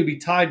actually going to be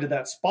tied to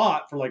that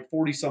spot for like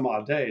 40 some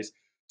odd days.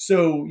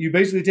 So you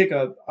basically take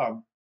a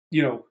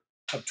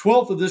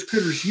 12th of this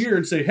critter's year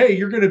and say, hey,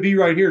 you're going to be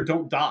right here.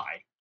 Don't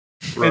die.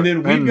 Right. And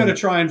then we've got to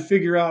try and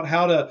figure out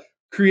how to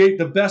create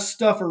the best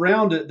stuff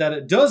around it that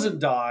it doesn't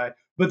die,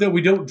 but that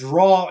we don't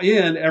draw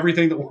in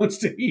everything that wants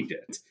to eat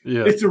it.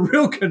 Yeah. It's a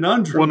real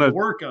conundrum to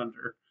work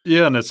under.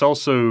 Yeah. And it's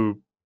also,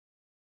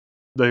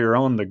 they are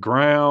on the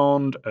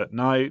ground at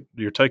night.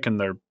 You're taking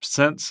their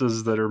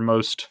senses that are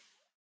most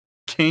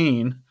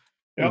keen.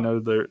 Yep. You know,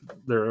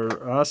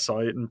 their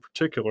eyesight in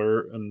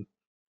particular, and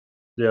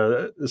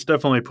yeah, it's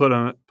definitely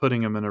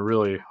putting them in a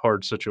really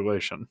hard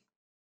situation.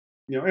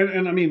 You know,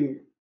 and I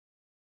mean,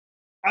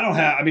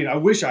 I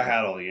wish I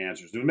had all the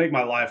answers. It would make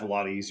my life a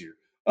lot easier.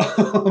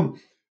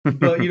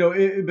 But, you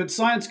know, but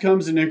science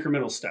comes in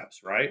incremental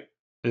steps, right?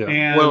 Yeah.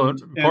 And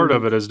part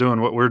of it is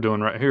doing what we're doing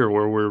right here,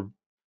 where we're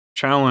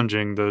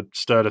challenging the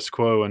status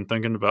quo and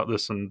thinking about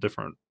this in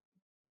different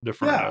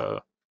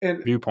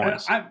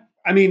viewpoints.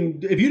 I mean,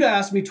 if you'd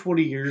asked me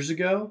 20 years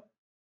ago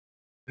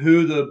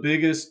who the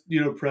biggest, you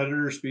know,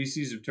 predator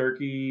species of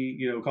turkey,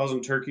 you know,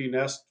 causing turkey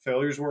nest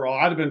failures were,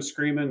 I'd have been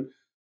screaming,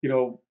 you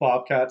know,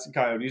 bobcats and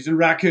coyotes and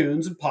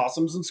raccoons and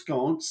possums and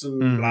skunks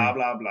and blah,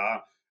 blah, blah.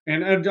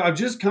 And I've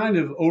just kind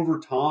of over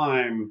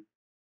time,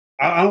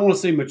 I don't want to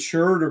say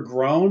matured or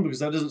grown because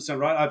that doesn't sound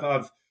right.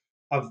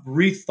 I've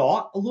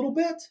rethought a little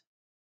bit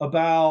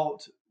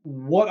about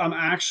what I'm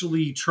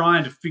actually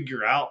trying to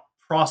figure out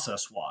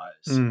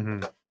process-wise.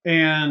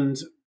 And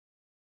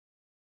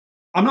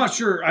I'm not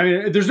sure. I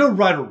mean, there's no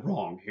right or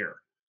wrong here.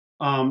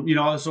 You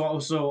know,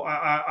 so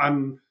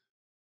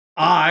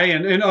I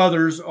and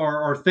others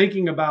are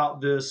thinking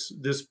about this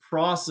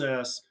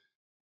process,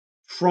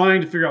 trying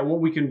to figure out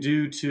what we can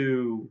do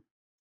to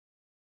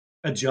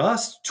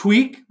adjust,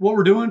 tweak what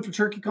we're doing for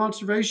turkey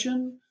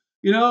conservation.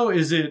 You know,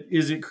 is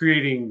it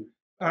creating?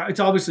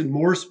 It's obviously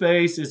more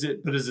space.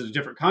 But is it a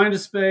different kind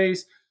of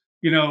space?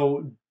 You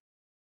know,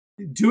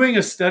 doing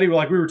a study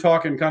like we were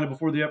talking kind of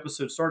before the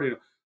episode started,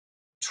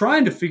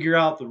 trying to figure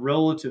out the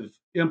relative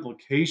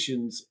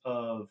implications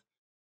of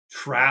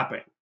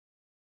trapping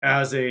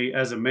as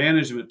a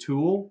management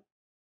tool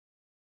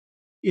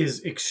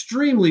is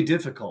extremely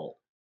difficult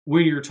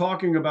when you're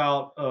talking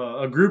about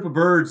a group of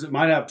birds that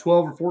might have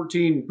 12 or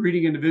 14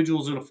 breeding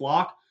individuals in a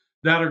flock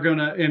that are going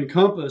to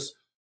encompass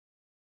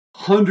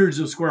hundreds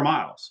of square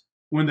miles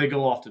when they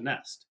go off to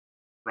nest,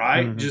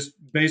 right? Just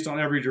based on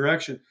every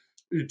direction.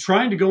 You're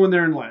trying to go in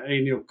there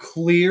and you know,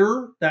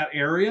 clear that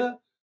area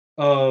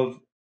of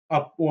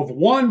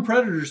one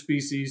predator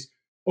species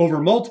over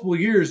multiple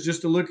years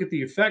just to look at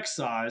the effect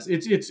size.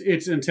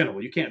 It's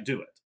untenable. You can't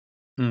do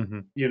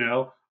it. You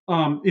know,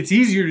 it's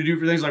easier to do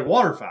for things like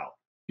waterfowl.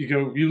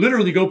 You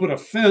literally go put a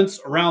fence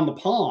around the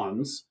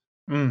ponds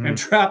and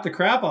trap the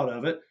crap out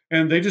of it,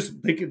 and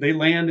they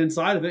land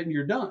inside of it, and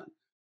you're done.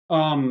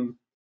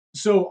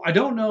 So I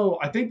don't know.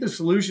 I think the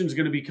solution is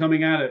going to be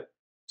coming at it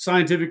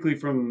scientifically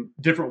from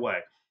a different way.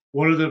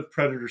 What are the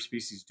predator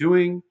species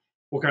doing?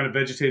 What kind of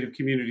vegetative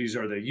communities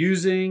are they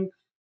using?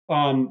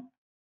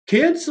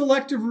 Can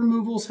selective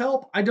removals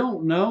help? I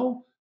don't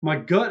know. My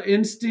gut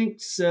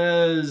instinct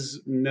says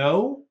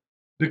no,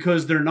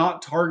 because they're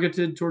not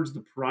targeted towards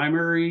the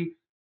primary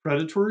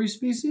predatory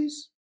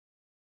species.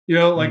 You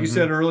know, like you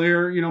said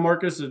earlier, you know,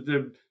 Marcus,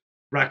 the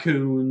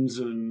raccoons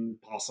and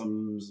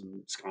possums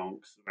and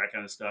skunks and that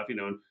kind of stuff, you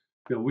know, and,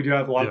 you know, we do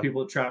have a lot of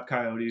people that trap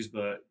coyotes,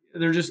 but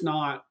they're just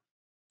not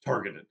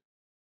targeted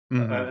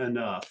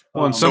enough.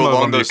 Well, and some of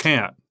them you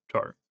can't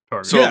target.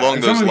 So along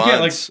those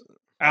lines, like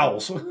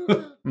owls.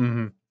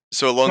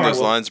 So along those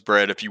lines,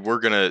 Brett, if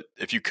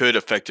you could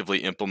effectively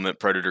implement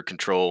predator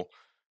control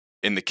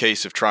in the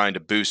case of trying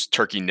to boost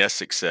turkey nest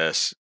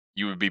success,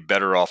 you would be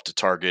better off to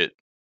target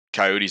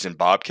coyotes and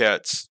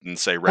bobcats than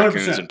say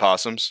raccoons 100%. And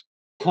possums.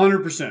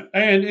 100%.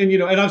 And you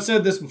know, and I've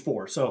said this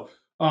before. So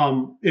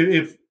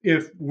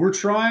if we're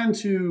trying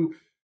to,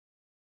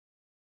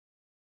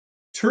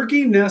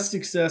 turkey nest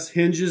success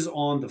hinges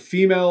on the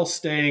female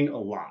staying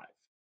alive.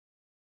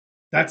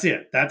 That's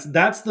it. That's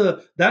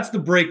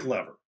the brake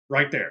lever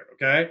right there.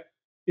 Okay.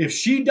 If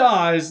she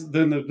dies,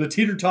 then the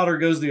teeter-totter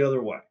goes the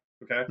other way.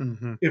 Okay.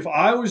 If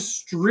I was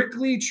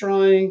strictly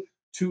trying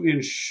to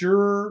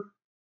ensure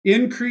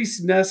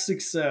increased nest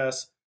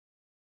success,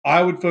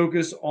 I would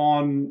focus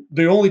on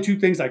the only two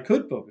things I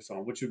could focus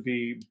on, which would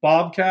be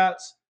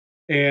bobcats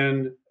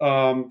and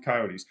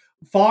coyotes.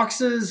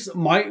 Foxes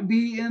might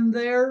be in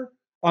there.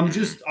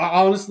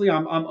 Honestly,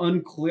 I'm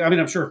unclear. I mean,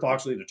 I'm sure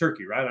fox will eat a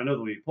turkey, right? I know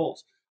they'll eat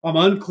poults. I'm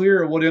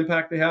unclear of what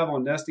impact they have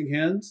on nesting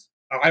hens.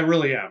 I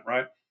really am,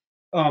 right?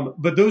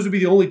 But those would be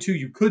the only two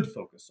you could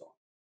focus on,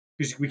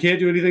 because we can't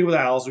do anything with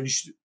owls.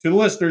 To the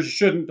listeners, you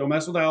shouldn't. Don't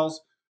mess with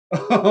owls.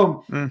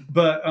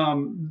 But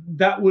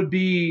that would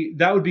be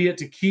it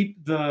to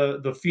keep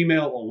the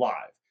female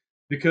alive,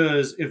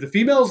 because if the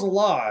female's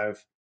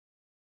alive,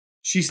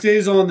 she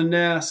stays on the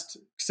nest,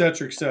 et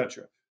cetera, et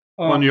cetera.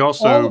 And you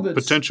also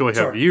potentially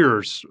have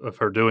years of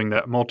her doing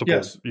that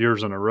multiple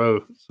years in a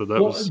row. So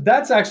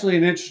that's actually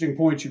an interesting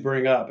point you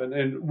bring up.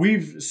 And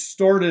we've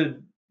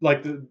started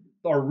like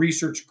our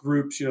research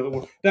groups, you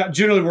know, that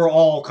generally we're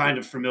all kind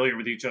of familiar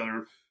with each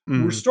other.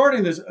 We're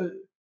starting this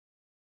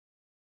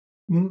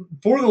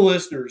for the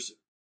listeners.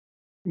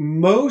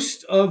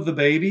 Most of the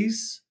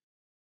babies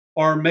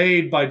are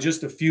made by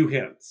just a few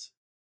hens.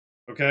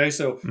 Okay.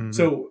 So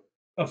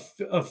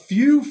a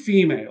few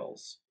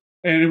females,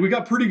 and we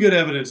got pretty good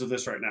evidence of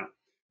this right now.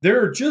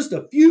 There are just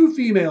a few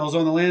females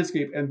on the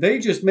landscape, and they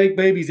just make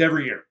babies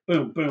every year.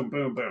 Boom, boom,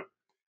 boom, boom.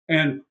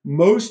 And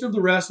most of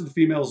the rest of the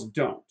females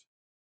don't.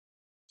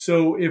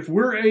 So if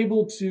we're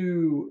able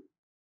to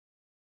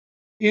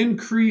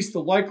increase the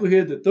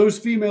likelihood that those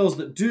females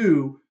that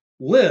do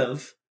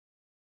live,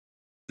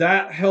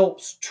 that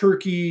helps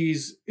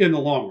turkeys in the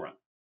long run,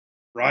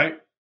 right?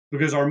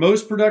 Because our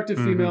most productive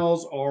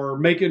females are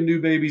making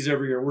new babies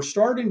every year. We're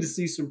starting to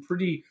see some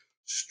pretty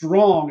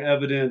strong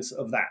evidence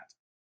of that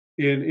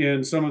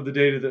in some of the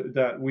data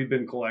that we've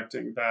been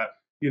collecting, that,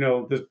 you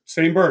know, the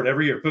same bird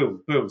every year,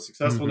 boom, boom,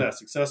 successful nest,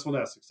 successful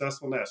nest,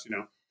 successful nest, you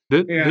know.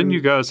 Didn't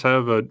you guys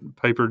have a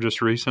paper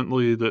just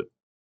recently that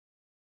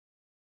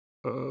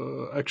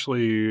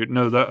actually,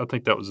 no, that I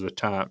think that was the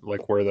time,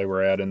 like where they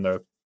were at in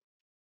the,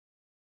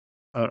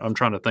 I'm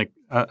trying to think.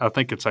 I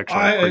think it's actually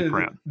a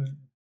preprint.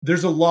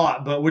 There's a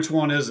lot, but which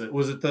one is it?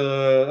 Was it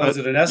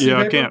an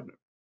essay paper?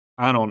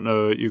 I don't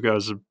know. You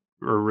guys are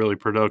really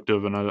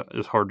productive, and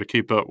it's hard to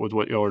keep up with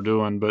what y'all are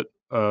doing. But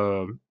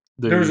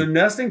there was a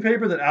nesting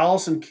paper that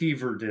Allison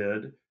Keever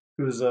did,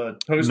 who was a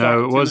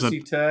postdoc at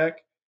Tennessee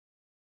Tech.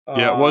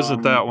 Yeah, it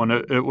wasn't that one.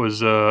 It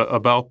was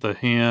about the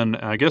hen.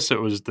 I guess it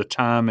was the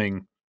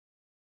timing.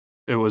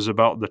 It was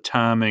about the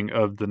timing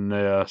of the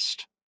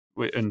nest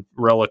and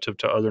relative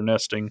to other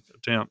nesting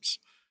attempts.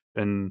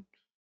 And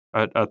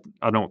I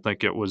don't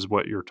think it was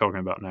what you're talking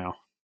about now.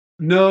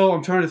 No,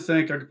 I'm trying to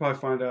think. I could probably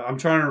find out. I'm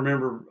trying to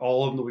remember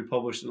all of them that we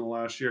published in the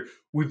last year.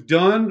 We've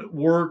done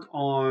work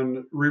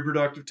on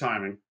reproductive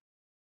timing.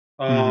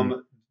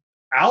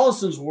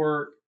 Allison's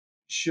work,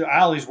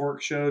 Allie's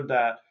work showed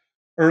that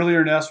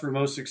earlier nests were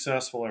most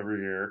successful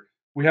every year.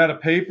 We had a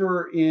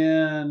paper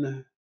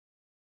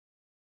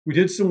we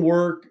did some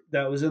work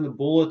that was in the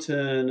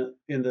bulletin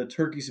in the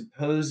Turkey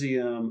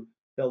Symposium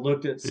that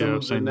looked at some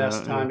of the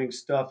nest timing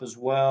stuff as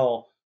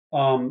well.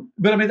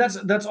 But I mean,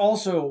 that's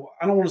also,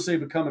 I don't want to say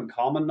becoming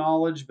common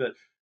knowledge, but,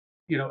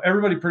 you know,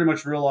 everybody pretty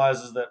much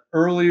realizes that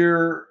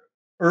earlier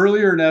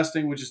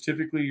nesting, which is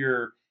typically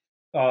your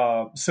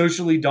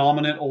socially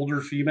dominant older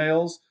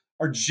females,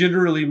 are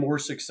generally more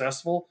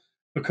successful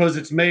because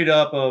it's made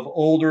up of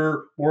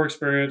older, more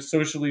experienced,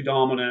 socially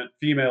dominant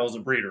females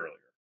that breed earlier,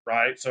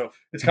 right? So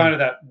it's kind of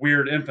that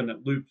weird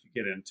infinite loop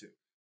you get into.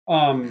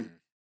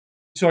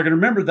 So I can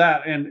remember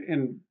that,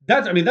 and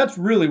that's, I mean, that's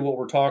really what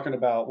we're talking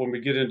about when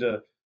we get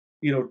into,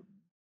 you know,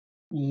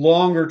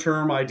 longer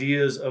term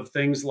ideas of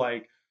things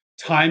like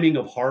timing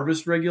of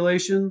harvest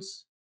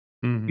regulations.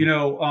 You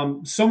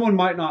know, someone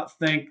might not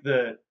think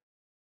that,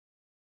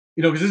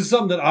 you know, because this is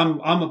something that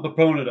I'm a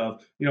proponent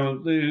of, you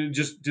know,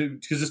 just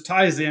because this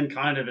ties in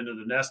kind of into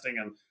the nesting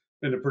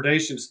and the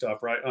predation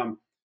stuff, right?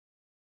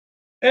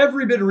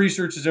 Every bit of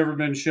research has ever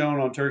been shown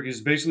on turkeys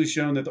has basically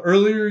shown that the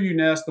earlier you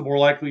nest, the more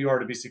likely you are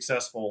to be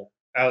successful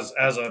as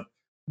a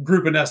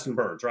group of nesting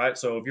birds, right?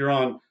 So if you're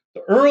on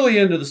the early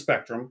end of the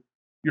spectrum,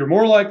 you're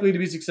more likely to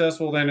be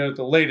successful than at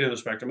the late end of the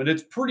spectrum. And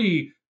it's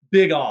pretty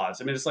big odds.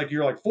 I mean, it's like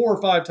you're like 4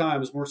 or 5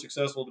 times more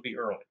successful to be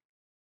early.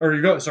 Or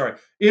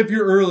if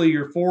you're early,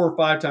 you're 4 or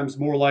 5 times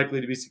more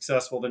likely to be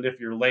successful than if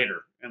you're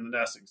later in the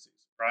nesting season,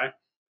 right?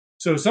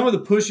 So some of the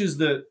pushes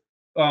that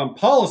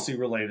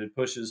policy-related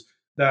pushes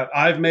that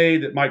I've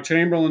made, that Mike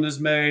Chamberlain has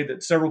made,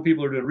 that several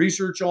people are doing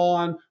research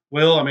on,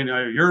 Will, I mean,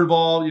 you're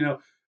involved, you know,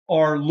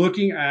 are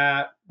looking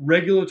at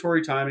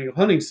regulatory timing of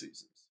hunting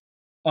seasons.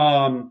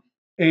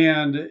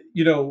 And,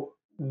 you know,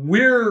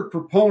 we're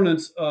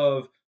proponents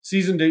of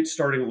season dates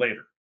starting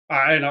later.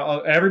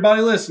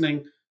 Everybody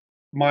listening,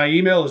 my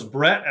email is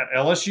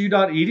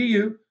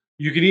brett@lsu.edu.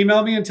 You can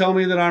email me and tell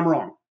me that I'm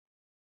wrong.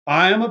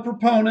 I am a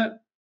proponent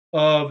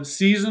of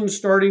season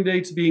starting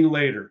dates being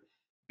later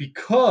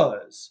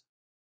because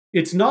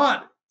it's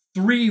not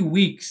 3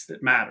 weeks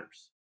that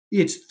matters.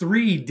 It's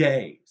 3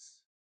 days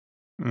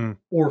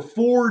or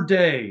 4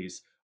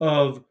 days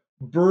of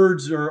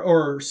birds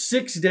or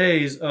 6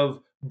 days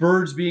of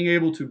birds being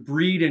able to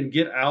breed and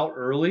get out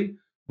early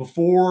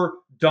before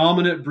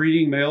dominant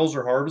breeding males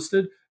are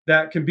harvested.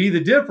 That can be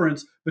the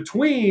difference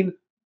between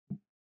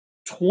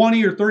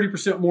 20 or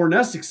 30% more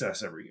nest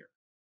success every year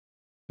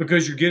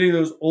because you're getting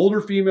those older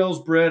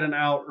females bred and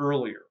out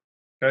earlier.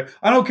 Okay,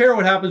 I don't care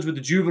what happens with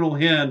the juvenile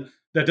hen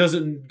that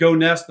doesn't go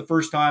nest the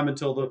first time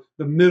until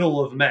the middle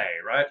of May,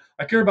 right?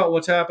 I care about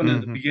what's happening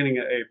at the beginning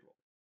of April.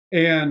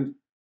 And,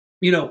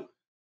 you know,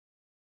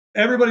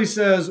 everybody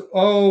says,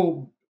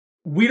 oh,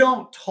 we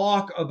don't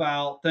talk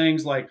about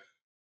things like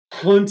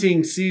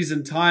hunting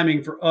season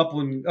timing for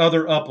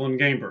other upland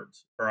game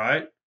birds, all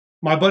right?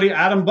 My buddy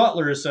Adam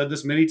Butler has said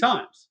this many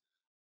times.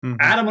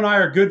 Adam and I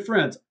are good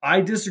friends.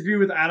 I disagree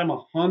with Adam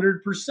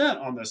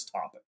 100% on this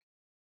topic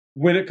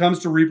when it comes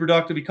to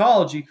reproductive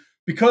ecology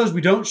because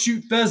we don't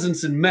shoot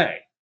pheasants in May.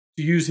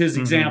 To use his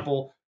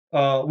example,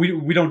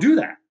 we don't do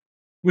that.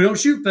 We don't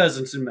shoot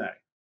pheasants in May.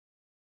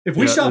 If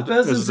we shot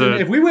pheasants,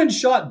 if we went and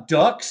shot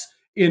ducks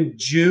in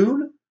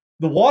June,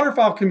 the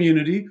waterfowl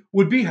community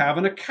would be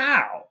having a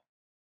cow.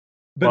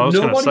 But I was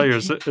going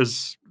to say,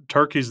 is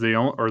turkeys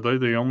are they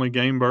the only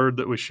game bird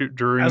that we shoot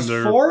during as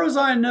far as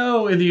I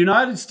know, in the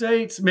United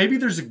States, maybe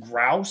there's a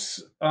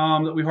grouse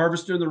that we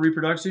harvest during the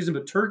reproductive season,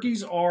 but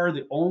turkeys are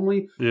the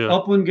only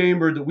upland game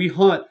bird that we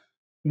hunt,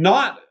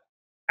 not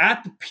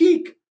at the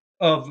peak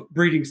of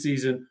breeding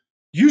season,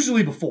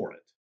 usually before it.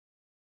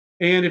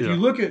 And if you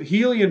look at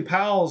Healy and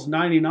Powell's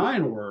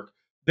 99 work,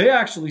 they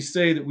actually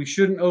say that we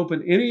shouldn't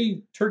open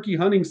any turkey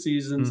hunting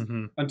seasons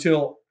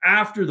until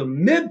after the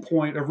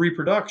midpoint of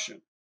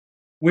reproduction,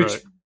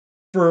 which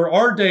for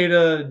our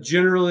data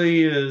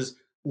generally is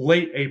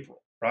late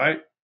April,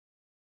 right?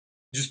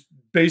 Just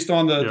based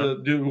on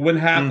when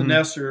half the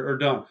nests are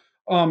done.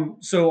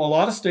 So a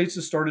lot of states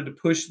have started to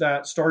push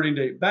that starting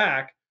date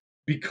back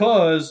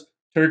because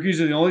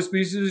turkeys are the only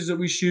species that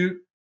we shoot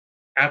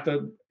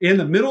in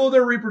the middle of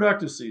their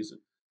reproductive season.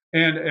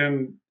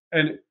 And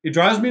it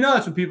drives me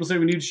nuts when people say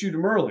we need to shoot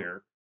them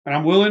earlier. And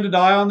I'm willing to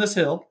die on this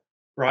hill,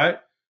 right?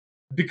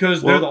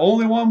 Because they're the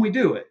only one we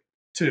do it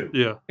to.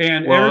 Yeah.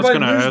 And everybody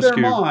loses their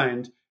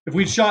mind if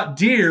we shot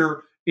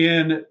deer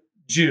in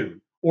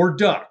June or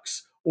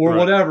ducks or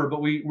whatever,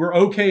 but we're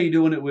okay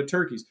doing it with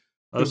turkeys.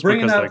 That's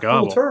bringing that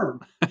full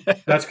term.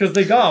 That's because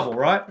they gobble,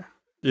 right?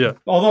 Yeah.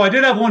 Although I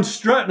did have one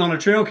strutting on a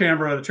trail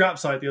camera at a trap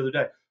site the other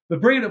day.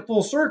 But bringing it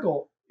full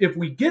circle, if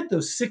we get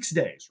those 6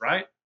 days,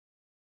 right?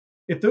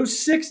 If those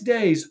 6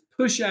 days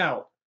push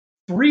out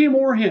 3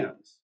 more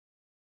hens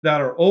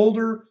that are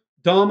older,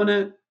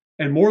 dominant,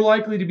 and more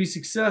likely to be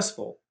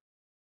successful,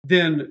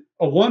 then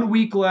a 1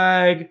 week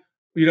lag,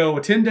 a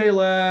 10-day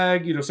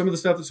lag, some of the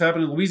stuff that's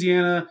happened in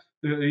Louisiana,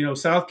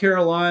 South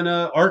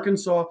Carolina,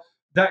 Arkansas,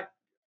 that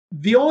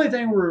the only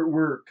thing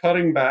we're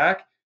cutting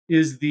back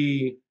is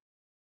the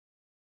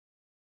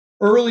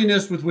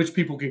earliness with which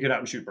people can get out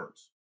and shoot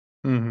birds.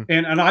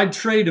 And I'd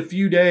trade a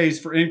few days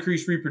for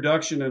increased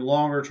reproduction and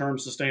longer term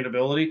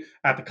sustainability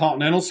at the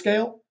continental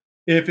scale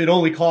if it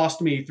only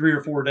cost me 3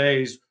 or 4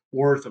 days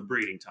worth of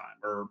breeding time,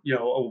 or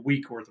a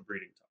week worth of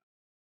breeding time.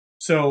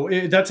 So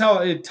that's how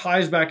it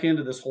ties back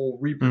into this whole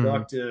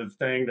reproductive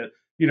thing that,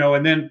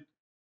 and then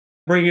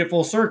bringing it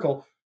full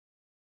circle,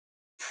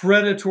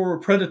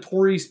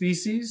 predatory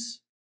species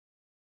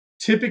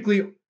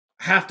typically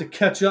have to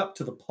catch up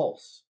to the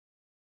pulse,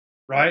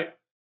 right?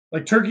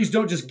 Like turkeys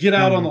don't just get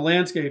out on the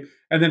landscape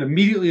and then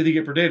immediately they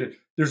get predated.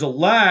 There's a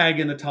lag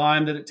in the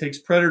time that it takes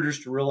predators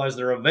to realize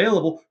they're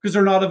available because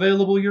they're not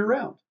available year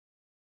round.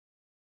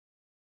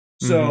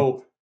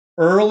 So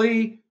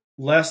early,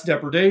 less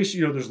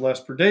depredation, there's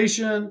less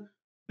predation.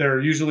 There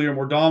usually are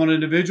more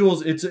dominant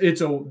individuals.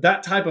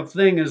 That type of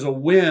thing is a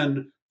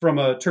win from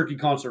a turkey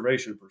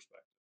conservation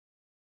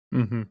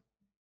perspective.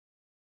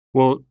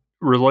 Well,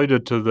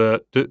 related to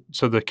that,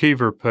 so the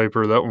Keever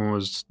paper, that one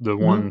was the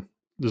one.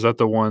 Is that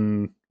the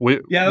one we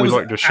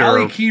like to share?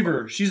 Allison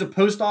Keever. She's a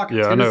postdoc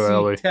at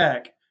Tennessee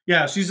Tech.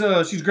 Yeah, she's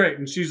great,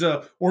 and she's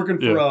working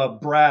for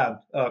Brad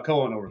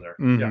Cohen over there.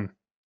 Yeah.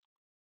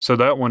 So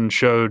that one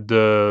showed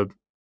the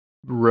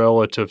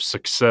relative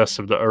success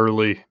of the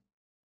early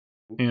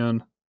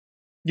hen.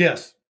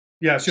 Yes.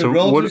 Yeah, showed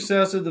relative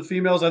success of the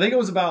females. I think it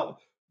was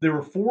there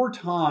were 4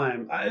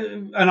 times,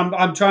 and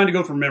I'm trying to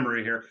go from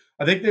memory here.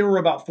 I think they were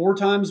about 4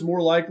 times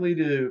more likely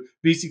to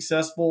be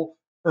successful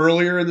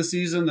earlier in the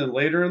season than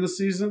later in the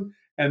season.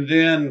 And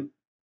then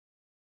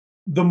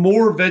the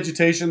more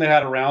vegetation they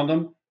had around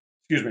them,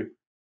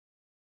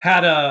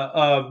 had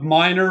a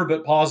minor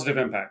but positive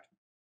impact.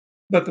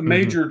 But the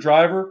major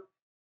driver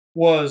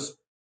was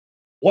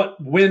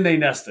when they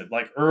nested,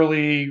 like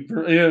early,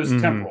 it was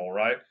temporal,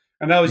 right?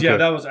 And that was,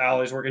 that was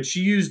Allie's work. And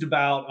she used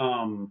about,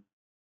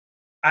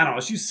 I don't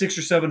know, she used 600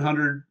 or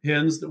 700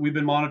 hens that we've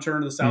been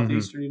monitoring in the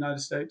southeastern United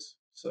States.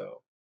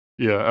 So,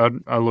 yeah,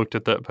 I looked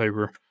at that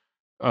paper.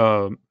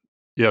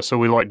 So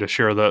we like to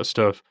share that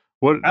stuff.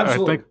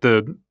 Absolutely. I think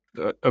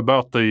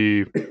about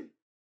the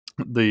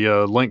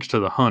links to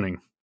the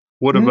hunting.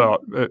 What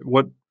about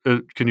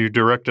can you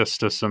direct us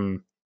to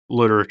some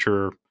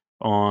literature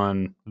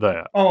on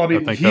that? Oh, I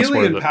mean,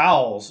 Healy and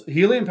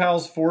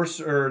Powell's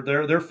force, or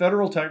their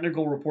federal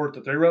technical report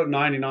that they wrote in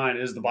 '99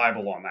 is the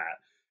Bible on that,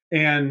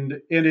 and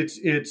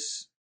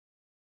it's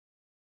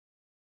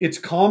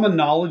common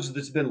knowledge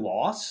that's been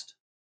lost.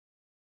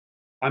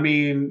 I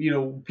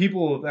mean,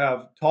 people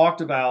have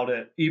talked about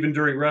it even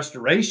during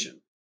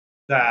restoration,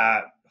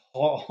 that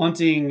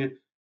hunting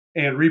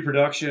and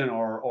reproduction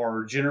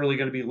are generally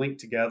going to be linked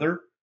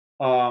together.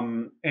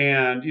 And,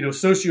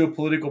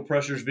 socio-political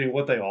pressures being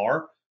what they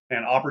are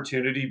and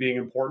opportunity being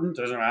important.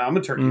 I'm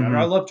a turkey hunter.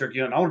 I love turkey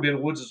hunting. I want to be in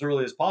the woods as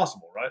early as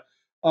possible, right?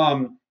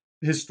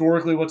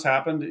 Historically, what's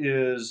happened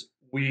is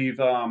we've,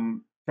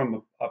 from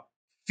a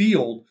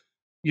field,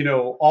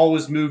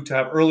 always moved to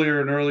have earlier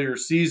and earlier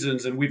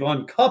seasons, and we've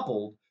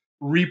uncoupled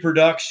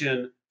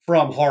reproduction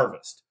from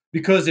harvest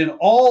because in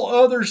all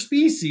other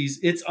species,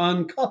 it's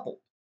uncoupled.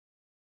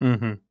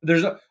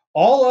 There's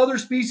all other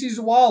species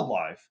of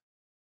wildlife.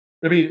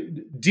 I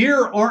mean,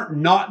 deer aren't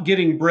not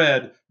getting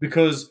bred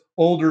because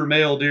older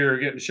male deer are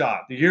getting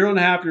shot. The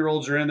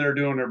 1.5-year-olds are in there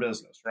doing their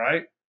business,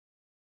 right?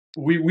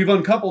 We've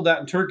uncoupled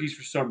that in turkeys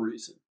for some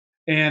reason.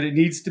 And it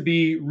needs to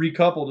be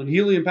recoupled. And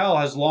Healy and Powell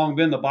has long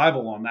been the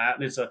Bible on that.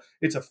 And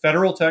it's a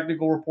federal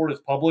technical report.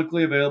 It's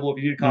publicly available.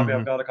 If you need a copy,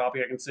 I've got a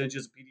copy. I can send you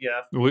as a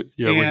PDF.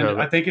 We have it.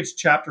 I think it's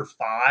chapter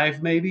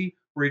 5, maybe,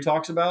 where he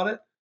talks about it.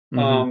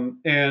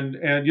 And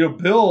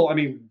Bill,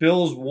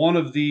 Bill's one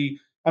of the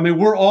I mean,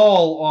 we're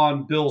all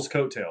on Bill's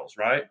coattails,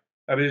 right?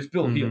 I mean, it's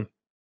Bill Healy.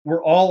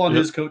 We're all on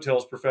his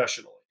coattails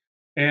professionally.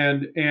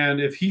 And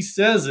if he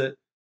says it,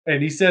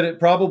 and he said it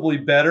probably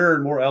better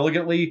and more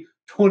elegantly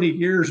 20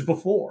 years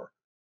before.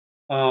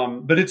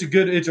 But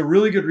it's a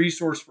really good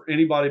resource for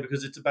anybody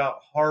because it's about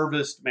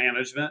harvest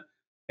management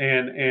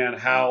and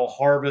how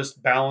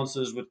harvest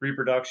balances with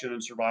reproduction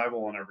and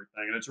survival and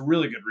everything. And it's a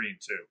really good read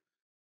too.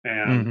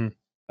 And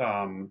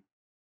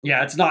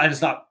yeah, it's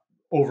not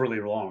overly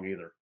long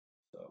either.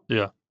 So.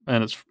 Yeah,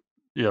 and it's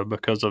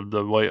because of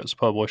the way it's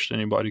published,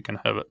 anybody can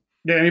have it.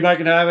 Yeah, anybody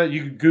can have it.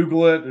 You can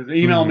Google it.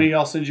 Email me.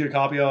 I'll send you a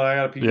copy of it. I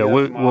got a PDF. Yeah,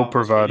 we'll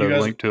provide a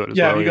link to it as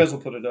well. Yeah, you guys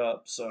will put it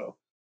up. So,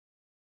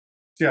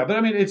 yeah, but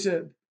I mean,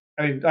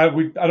 I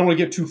don't want to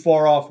get too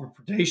far off with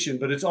predation,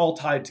 but it's all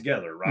tied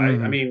together, right?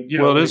 I mean,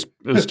 it's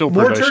still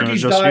more predation.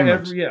 turkeys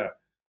die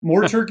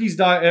more turkeys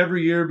die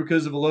every year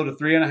because of a load of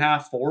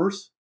 3.5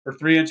 fours or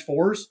 3-inch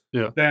fours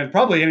than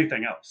probably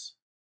anything else.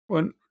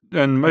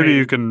 And maybe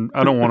you can.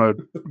 I don't want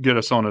to get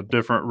us on a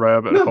different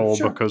rabbit hole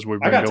because we've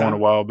been going a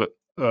while,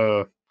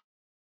 but.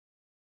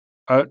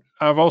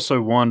 I've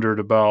also wondered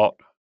about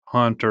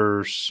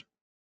hunters,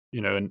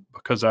 and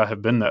because I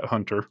have been that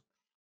hunter,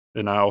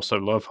 and I also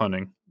love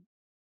hunting,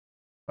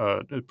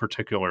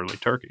 particularly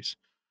turkeys.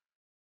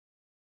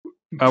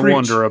 I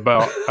wonder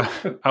about,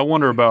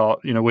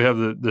 we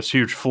have this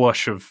huge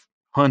flush of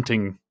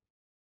hunting,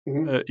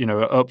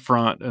 up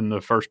front in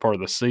the first part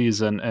of the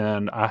season,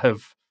 and I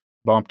have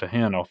bumped a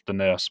hen off the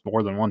nest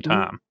more than one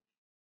time.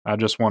 I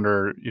just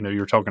wonder,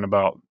 you're talking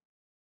about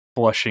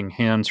flushing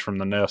hens from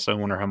the nest. I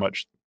wonder how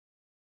much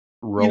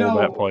role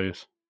that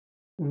plays.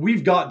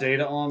 We've got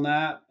data on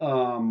that.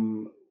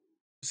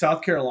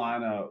 South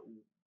Carolina,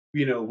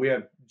 we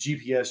have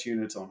GPS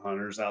units on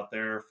hunters out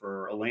there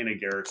for Elena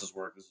Garrett's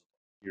work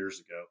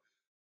years ago.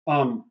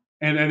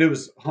 And it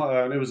was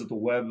at the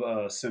Webb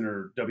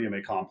Center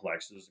WMA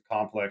complex. There's a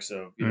complex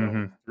of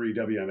 3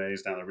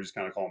 WMAs down there. We just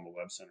kind of call them the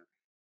Webb Center.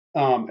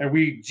 And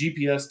we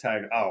GPS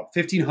tagged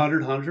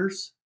 1,500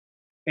 hunters,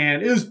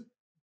 and it was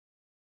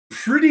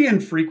pretty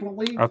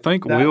infrequently. I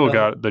think Will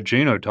got the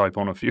genotype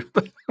on a few.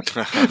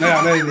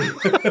 Yeah, maybe.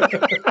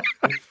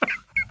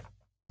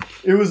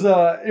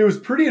 It was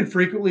pretty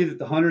infrequently that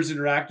the hunters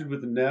interacted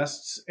with the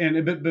nests,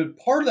 but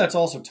part of that's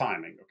also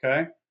timing.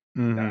 Okay,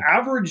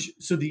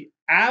 the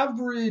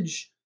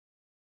average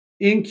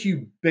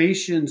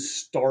incubation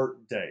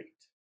start date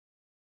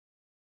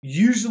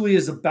usually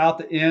is about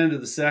the end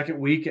of the second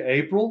week of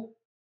April.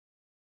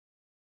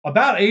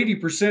 About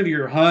 80% of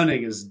your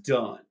hunting is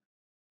done.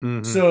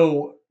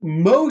 So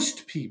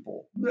most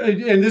people,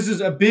 and this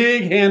is a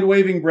big hand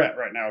waving Bret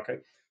right now, okay?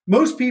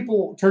 Most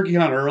people turkey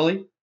hunt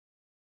early.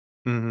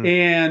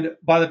 And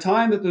by the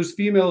time that those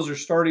females are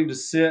starting to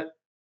sit,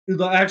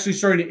 they're actually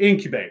starting to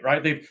incubate,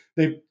 right?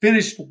 They've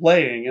finished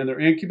laying and they're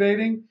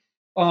incubating.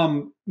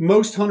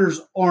 Most hunters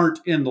aren't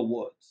in the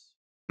woods,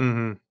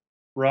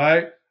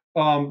 right?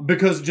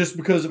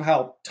 Because of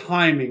how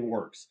timing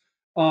works.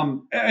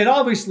 It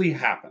obviously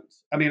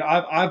happens. I mean,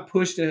 I've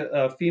pushed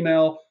a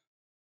female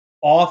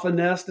off a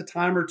nest a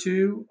time or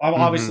two. I'm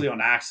obviously on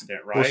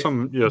accident, right?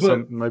 Well,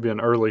 some maybe an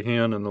early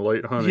hen in the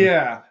late hunting.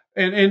 Yeah,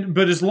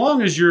 but as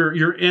long as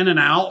you're in and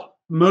out,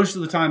 most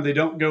of the time they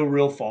don't go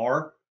real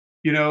far.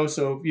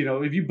 So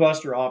if you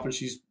bust her off and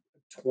she's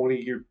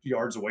 20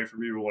 yards away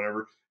from you or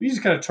whatever, you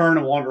just kind of turn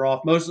and wander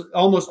off.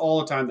 Almost all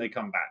the time they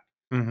come back.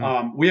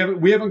 We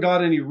haven't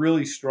got any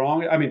really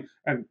strong. I mean,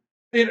 and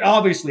it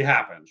obviously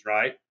happens,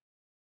 right?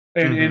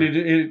 And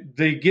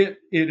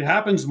it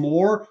happens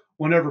more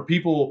whenever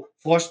people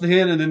flush the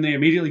hen and then they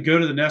immediately go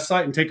to the nest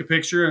site and take a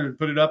picture and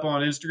put it up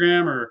on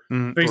Instagram or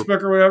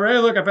Facebook or whatever. Hey,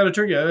 look, I found a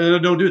turkey.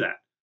 Don't do that.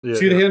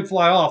 See the hen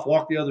fly off,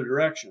 walk the other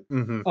direction.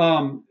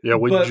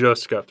 We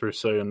just got through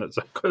saying that's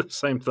the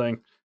same thing.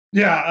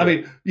 Yeah, I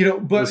mean,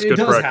 but it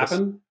does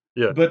happen.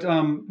 Yeah, but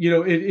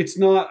it's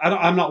not.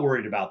 I'm not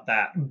worried about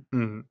that.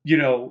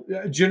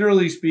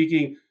 Generally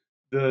speaking,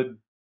 the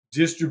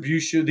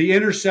distribution, the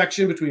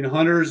intersection between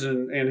hunters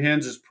and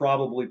hens is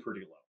probably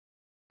pretty low.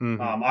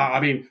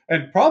 I mean,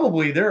 and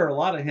probably there are a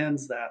lot of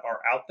hens that are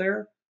out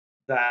there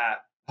that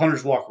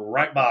hunters walk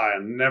right by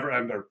and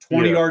they're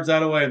 20 yards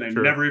out of the way and they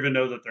never even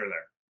know that they're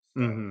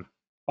there.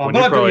 But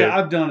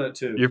I've done it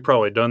too. You've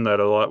probably done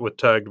that a lot with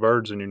tagged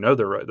birds, and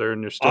they're right there,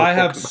 and you're still. I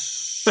have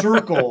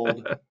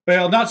circled.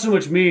 Well, not so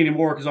much me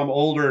anymore because I'm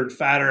older and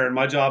fatter, and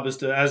my job is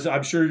to, as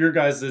I'm sure your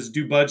guys is,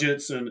 do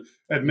budgets and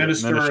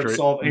administer and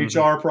solve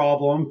HR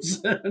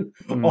problems and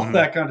all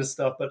that kind of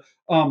stuff. But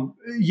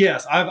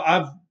yes,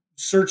 I've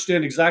searched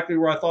in exactly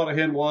where I thought a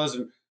hen was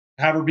and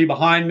have her be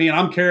behind me, and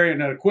I'm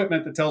carrying an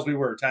equipment that tells me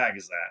where her tag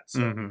is at.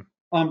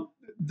 So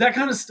that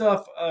kind of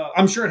stuff,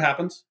 I'm sure it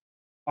happens.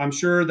 I'm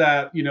sure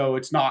that,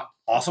 it's not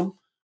awesome,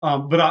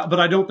 but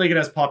I don't think it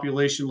has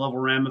population level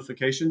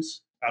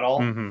ramifications at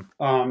all.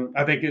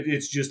 I think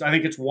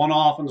it's one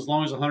off, and as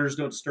long as the hunters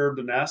don't disturb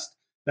the nest,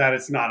 that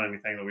it's not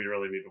anything that we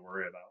really need to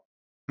worry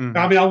about.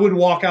 I mean, I wouldn't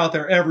walk out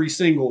there every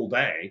single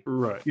day,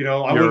 right?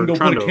 I wouldn't go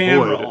put a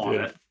camera on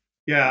it.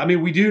 Yeah, I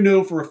mean, we do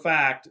know for a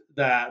fact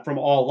that from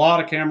a lot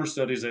of camera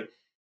studies that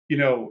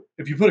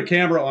if you put a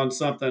camera on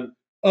something,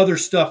 other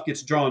stuff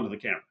gets drawn to the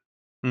camera.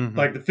 Mm-hmm.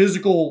 Like the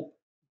physical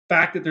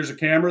fact that there's a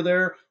camera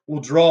there will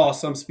draw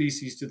some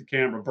species to the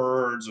camera,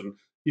 birds and,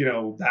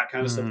 that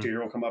kind of stuff.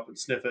 Deer will come up and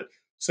sniff it.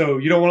 So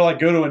you don't want to like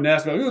go to a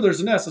nest, like, oh, there's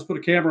a nest, let's put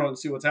a camera on and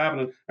see what's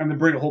happening, and then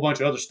bring a whole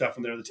bunch of other stuff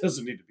in there that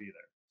doesn't need to be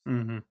there.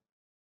 Mm-hmm.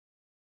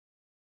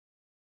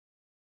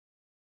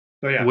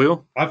 So yeah,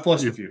 Will, I've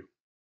flushed a few.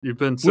 You've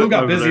been Will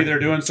got busy there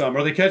doing some.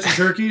 Are they catching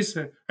turkeys?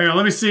 Hang on,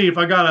 let me see if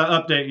I got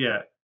an update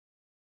yet.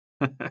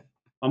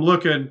 I'm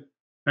looking.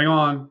 Hang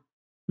on.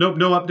 Nope,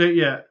 no update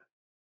yet.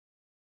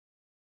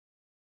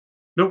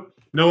 Nope,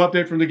 no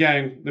update from the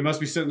gang. They must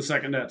be sitting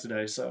second net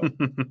today. So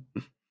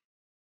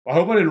I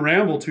hope I didn't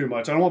ramble too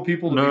much. I don't want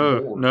people to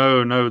be bored.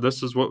 No.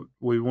 This is what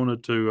we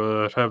wanted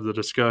to have the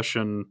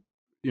discussion.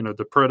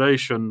 The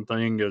predation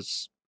thing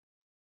is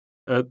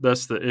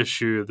that's the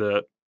issue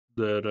that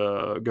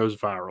goes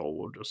viral.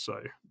 We'll just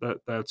say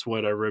that's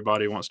what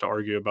everybody wants to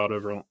argue about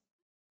over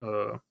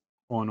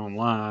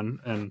online,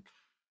 and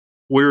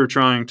we're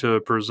trying to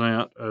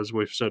present, as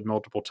we've said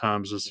multiple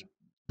times, is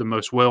the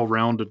most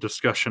well-rounded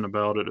discussion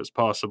about it as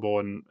possible.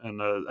 And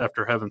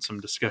after having some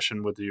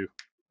discussion with you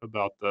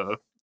about the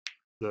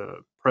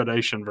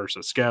predation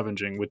versus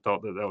scavenging, we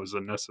thought that was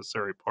a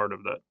necessary part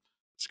of that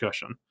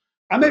discussion.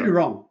 I may be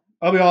wrong.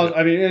 I'll be honest.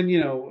 I mean, and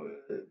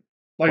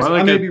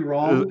I may be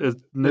wrong. It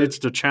needs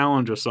to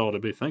challenge us all to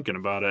be thinking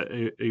about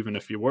it, even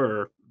if you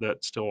were.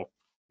 That still,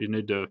 we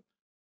need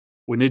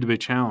to be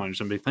challenged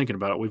and be thinking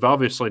about it. We've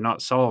obviously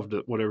not solved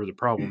it, whatever the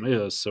problem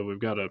is, so we've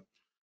got to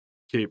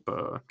keep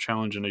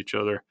challenging each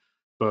other.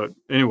 But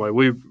anyway,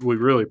 we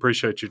really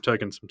appreciate you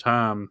taking some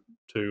time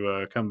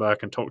to come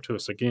back and talk to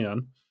us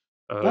again.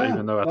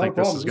 Even though I think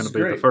this is going to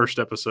be the first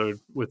episode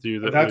with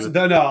you.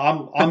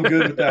 I'm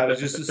good with that. It's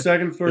just the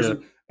second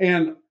person. Yeah.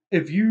 And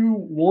if you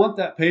want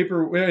that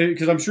paper,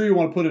 because I'm sure you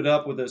want to put it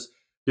up with us.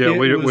 Yeah,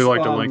 we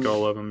like to link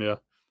all of them. Yeah,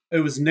 it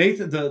was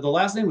Nathan. The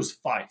last name was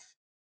Fife,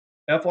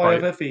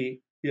 Fiffe.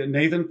 Yeah,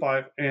 Nathan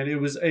Fife, and it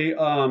was a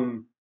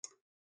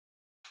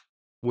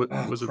What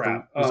was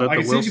crap. it? Was that I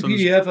the can Wilson's? send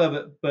you a PDF of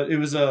it, but it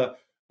was a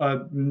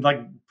like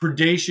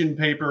predation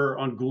paper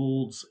on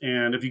Goulds.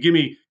 And if you give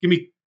me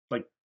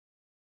like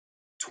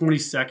 20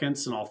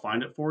 seconds, and I'll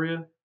find it for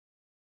you.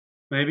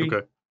 Maybe.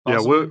 Okay. Yeah,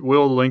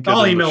 we'll link it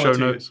in the show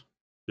notes.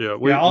 Yeah,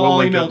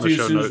 I'll email it to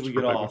you as soon as we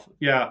get off.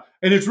 Yeah,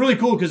 and it's really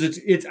cool because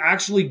it's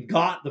actually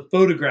got the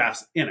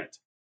photographs in it.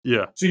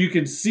 Yeah. So you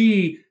can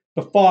see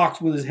the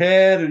fox with his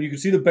head, and you can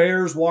see the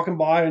bears walking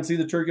by and see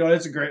the turkey.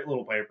 It's a great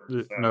little paper.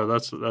 So. No,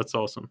 that's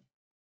awesome.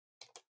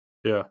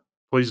 Yeah,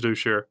 please do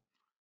share.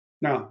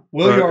 No,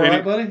 Will, you all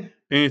right, buddy?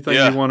 Anything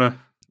you want to?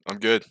 I'm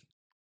good.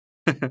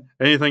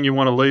 Anything you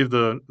want to leave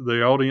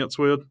the audience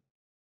with,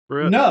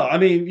 Brett? No, I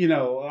mean,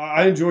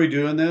 I enjoy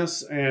doing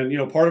this, and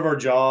part of our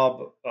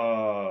job,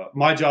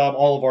 my job,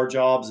 all of our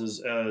jobs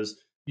as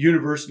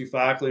university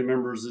faculty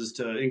members is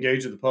to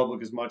engage with the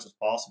public as much as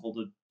possible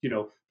to,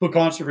 put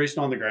conservation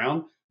on the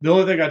ground. The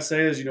only thing I'd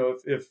say is,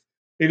 if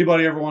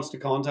anybody ever wants to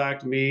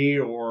contact me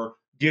or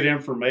get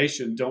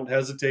information, don't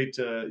hesitate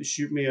to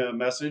shoot me a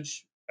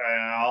message.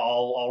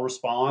 I'll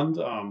respond.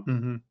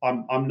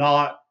 I'm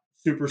not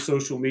super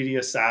social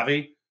media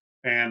savvy,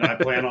 and I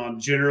plan on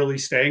generally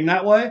staying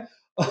that way.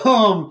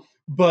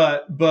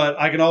 But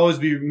I can always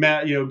be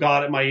met,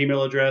 got at my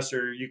email address,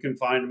 or you can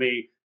find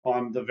me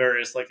on the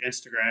various like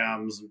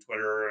Instagrams and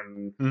Twitter,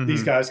 and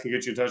these guys can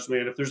get you in touch with me.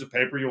 And if there's a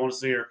paper you want to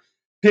see or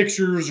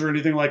pictures or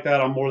anything like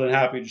that, I'm more than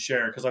happy to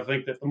share, because I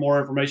think that the more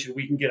information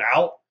we can get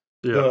out,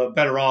 the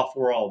better off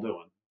we're all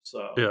doing.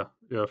 So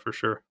yeah, for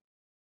sure.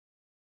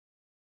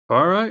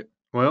 All right.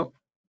 Well,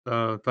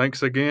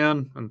 thanks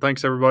again, and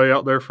thanks everybody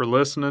out there for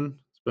listening.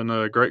 It's been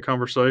a great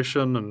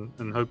conversation,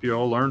 and hope you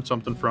all learned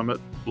something from it.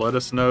 Let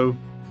us know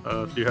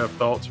if you have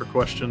thoughts or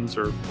questions,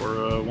 or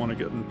want to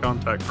get in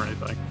contact or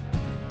anything.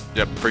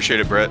 Yep, appreciate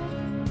it, Brett.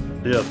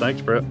 Yeah,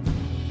 thanks, Brett.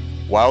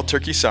 Wild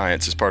Turkey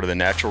Science is part of the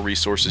Natural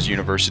Resources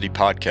University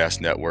podcast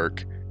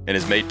network and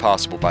is made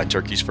possible by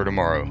Turkeys for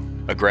Tomorrow,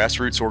 a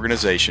grassroots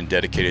organization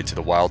dedicated to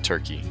the wild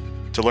turkey.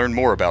 To learn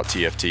more about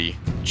TFT,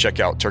 check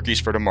out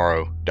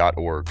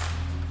turkeysfortomorrow.org.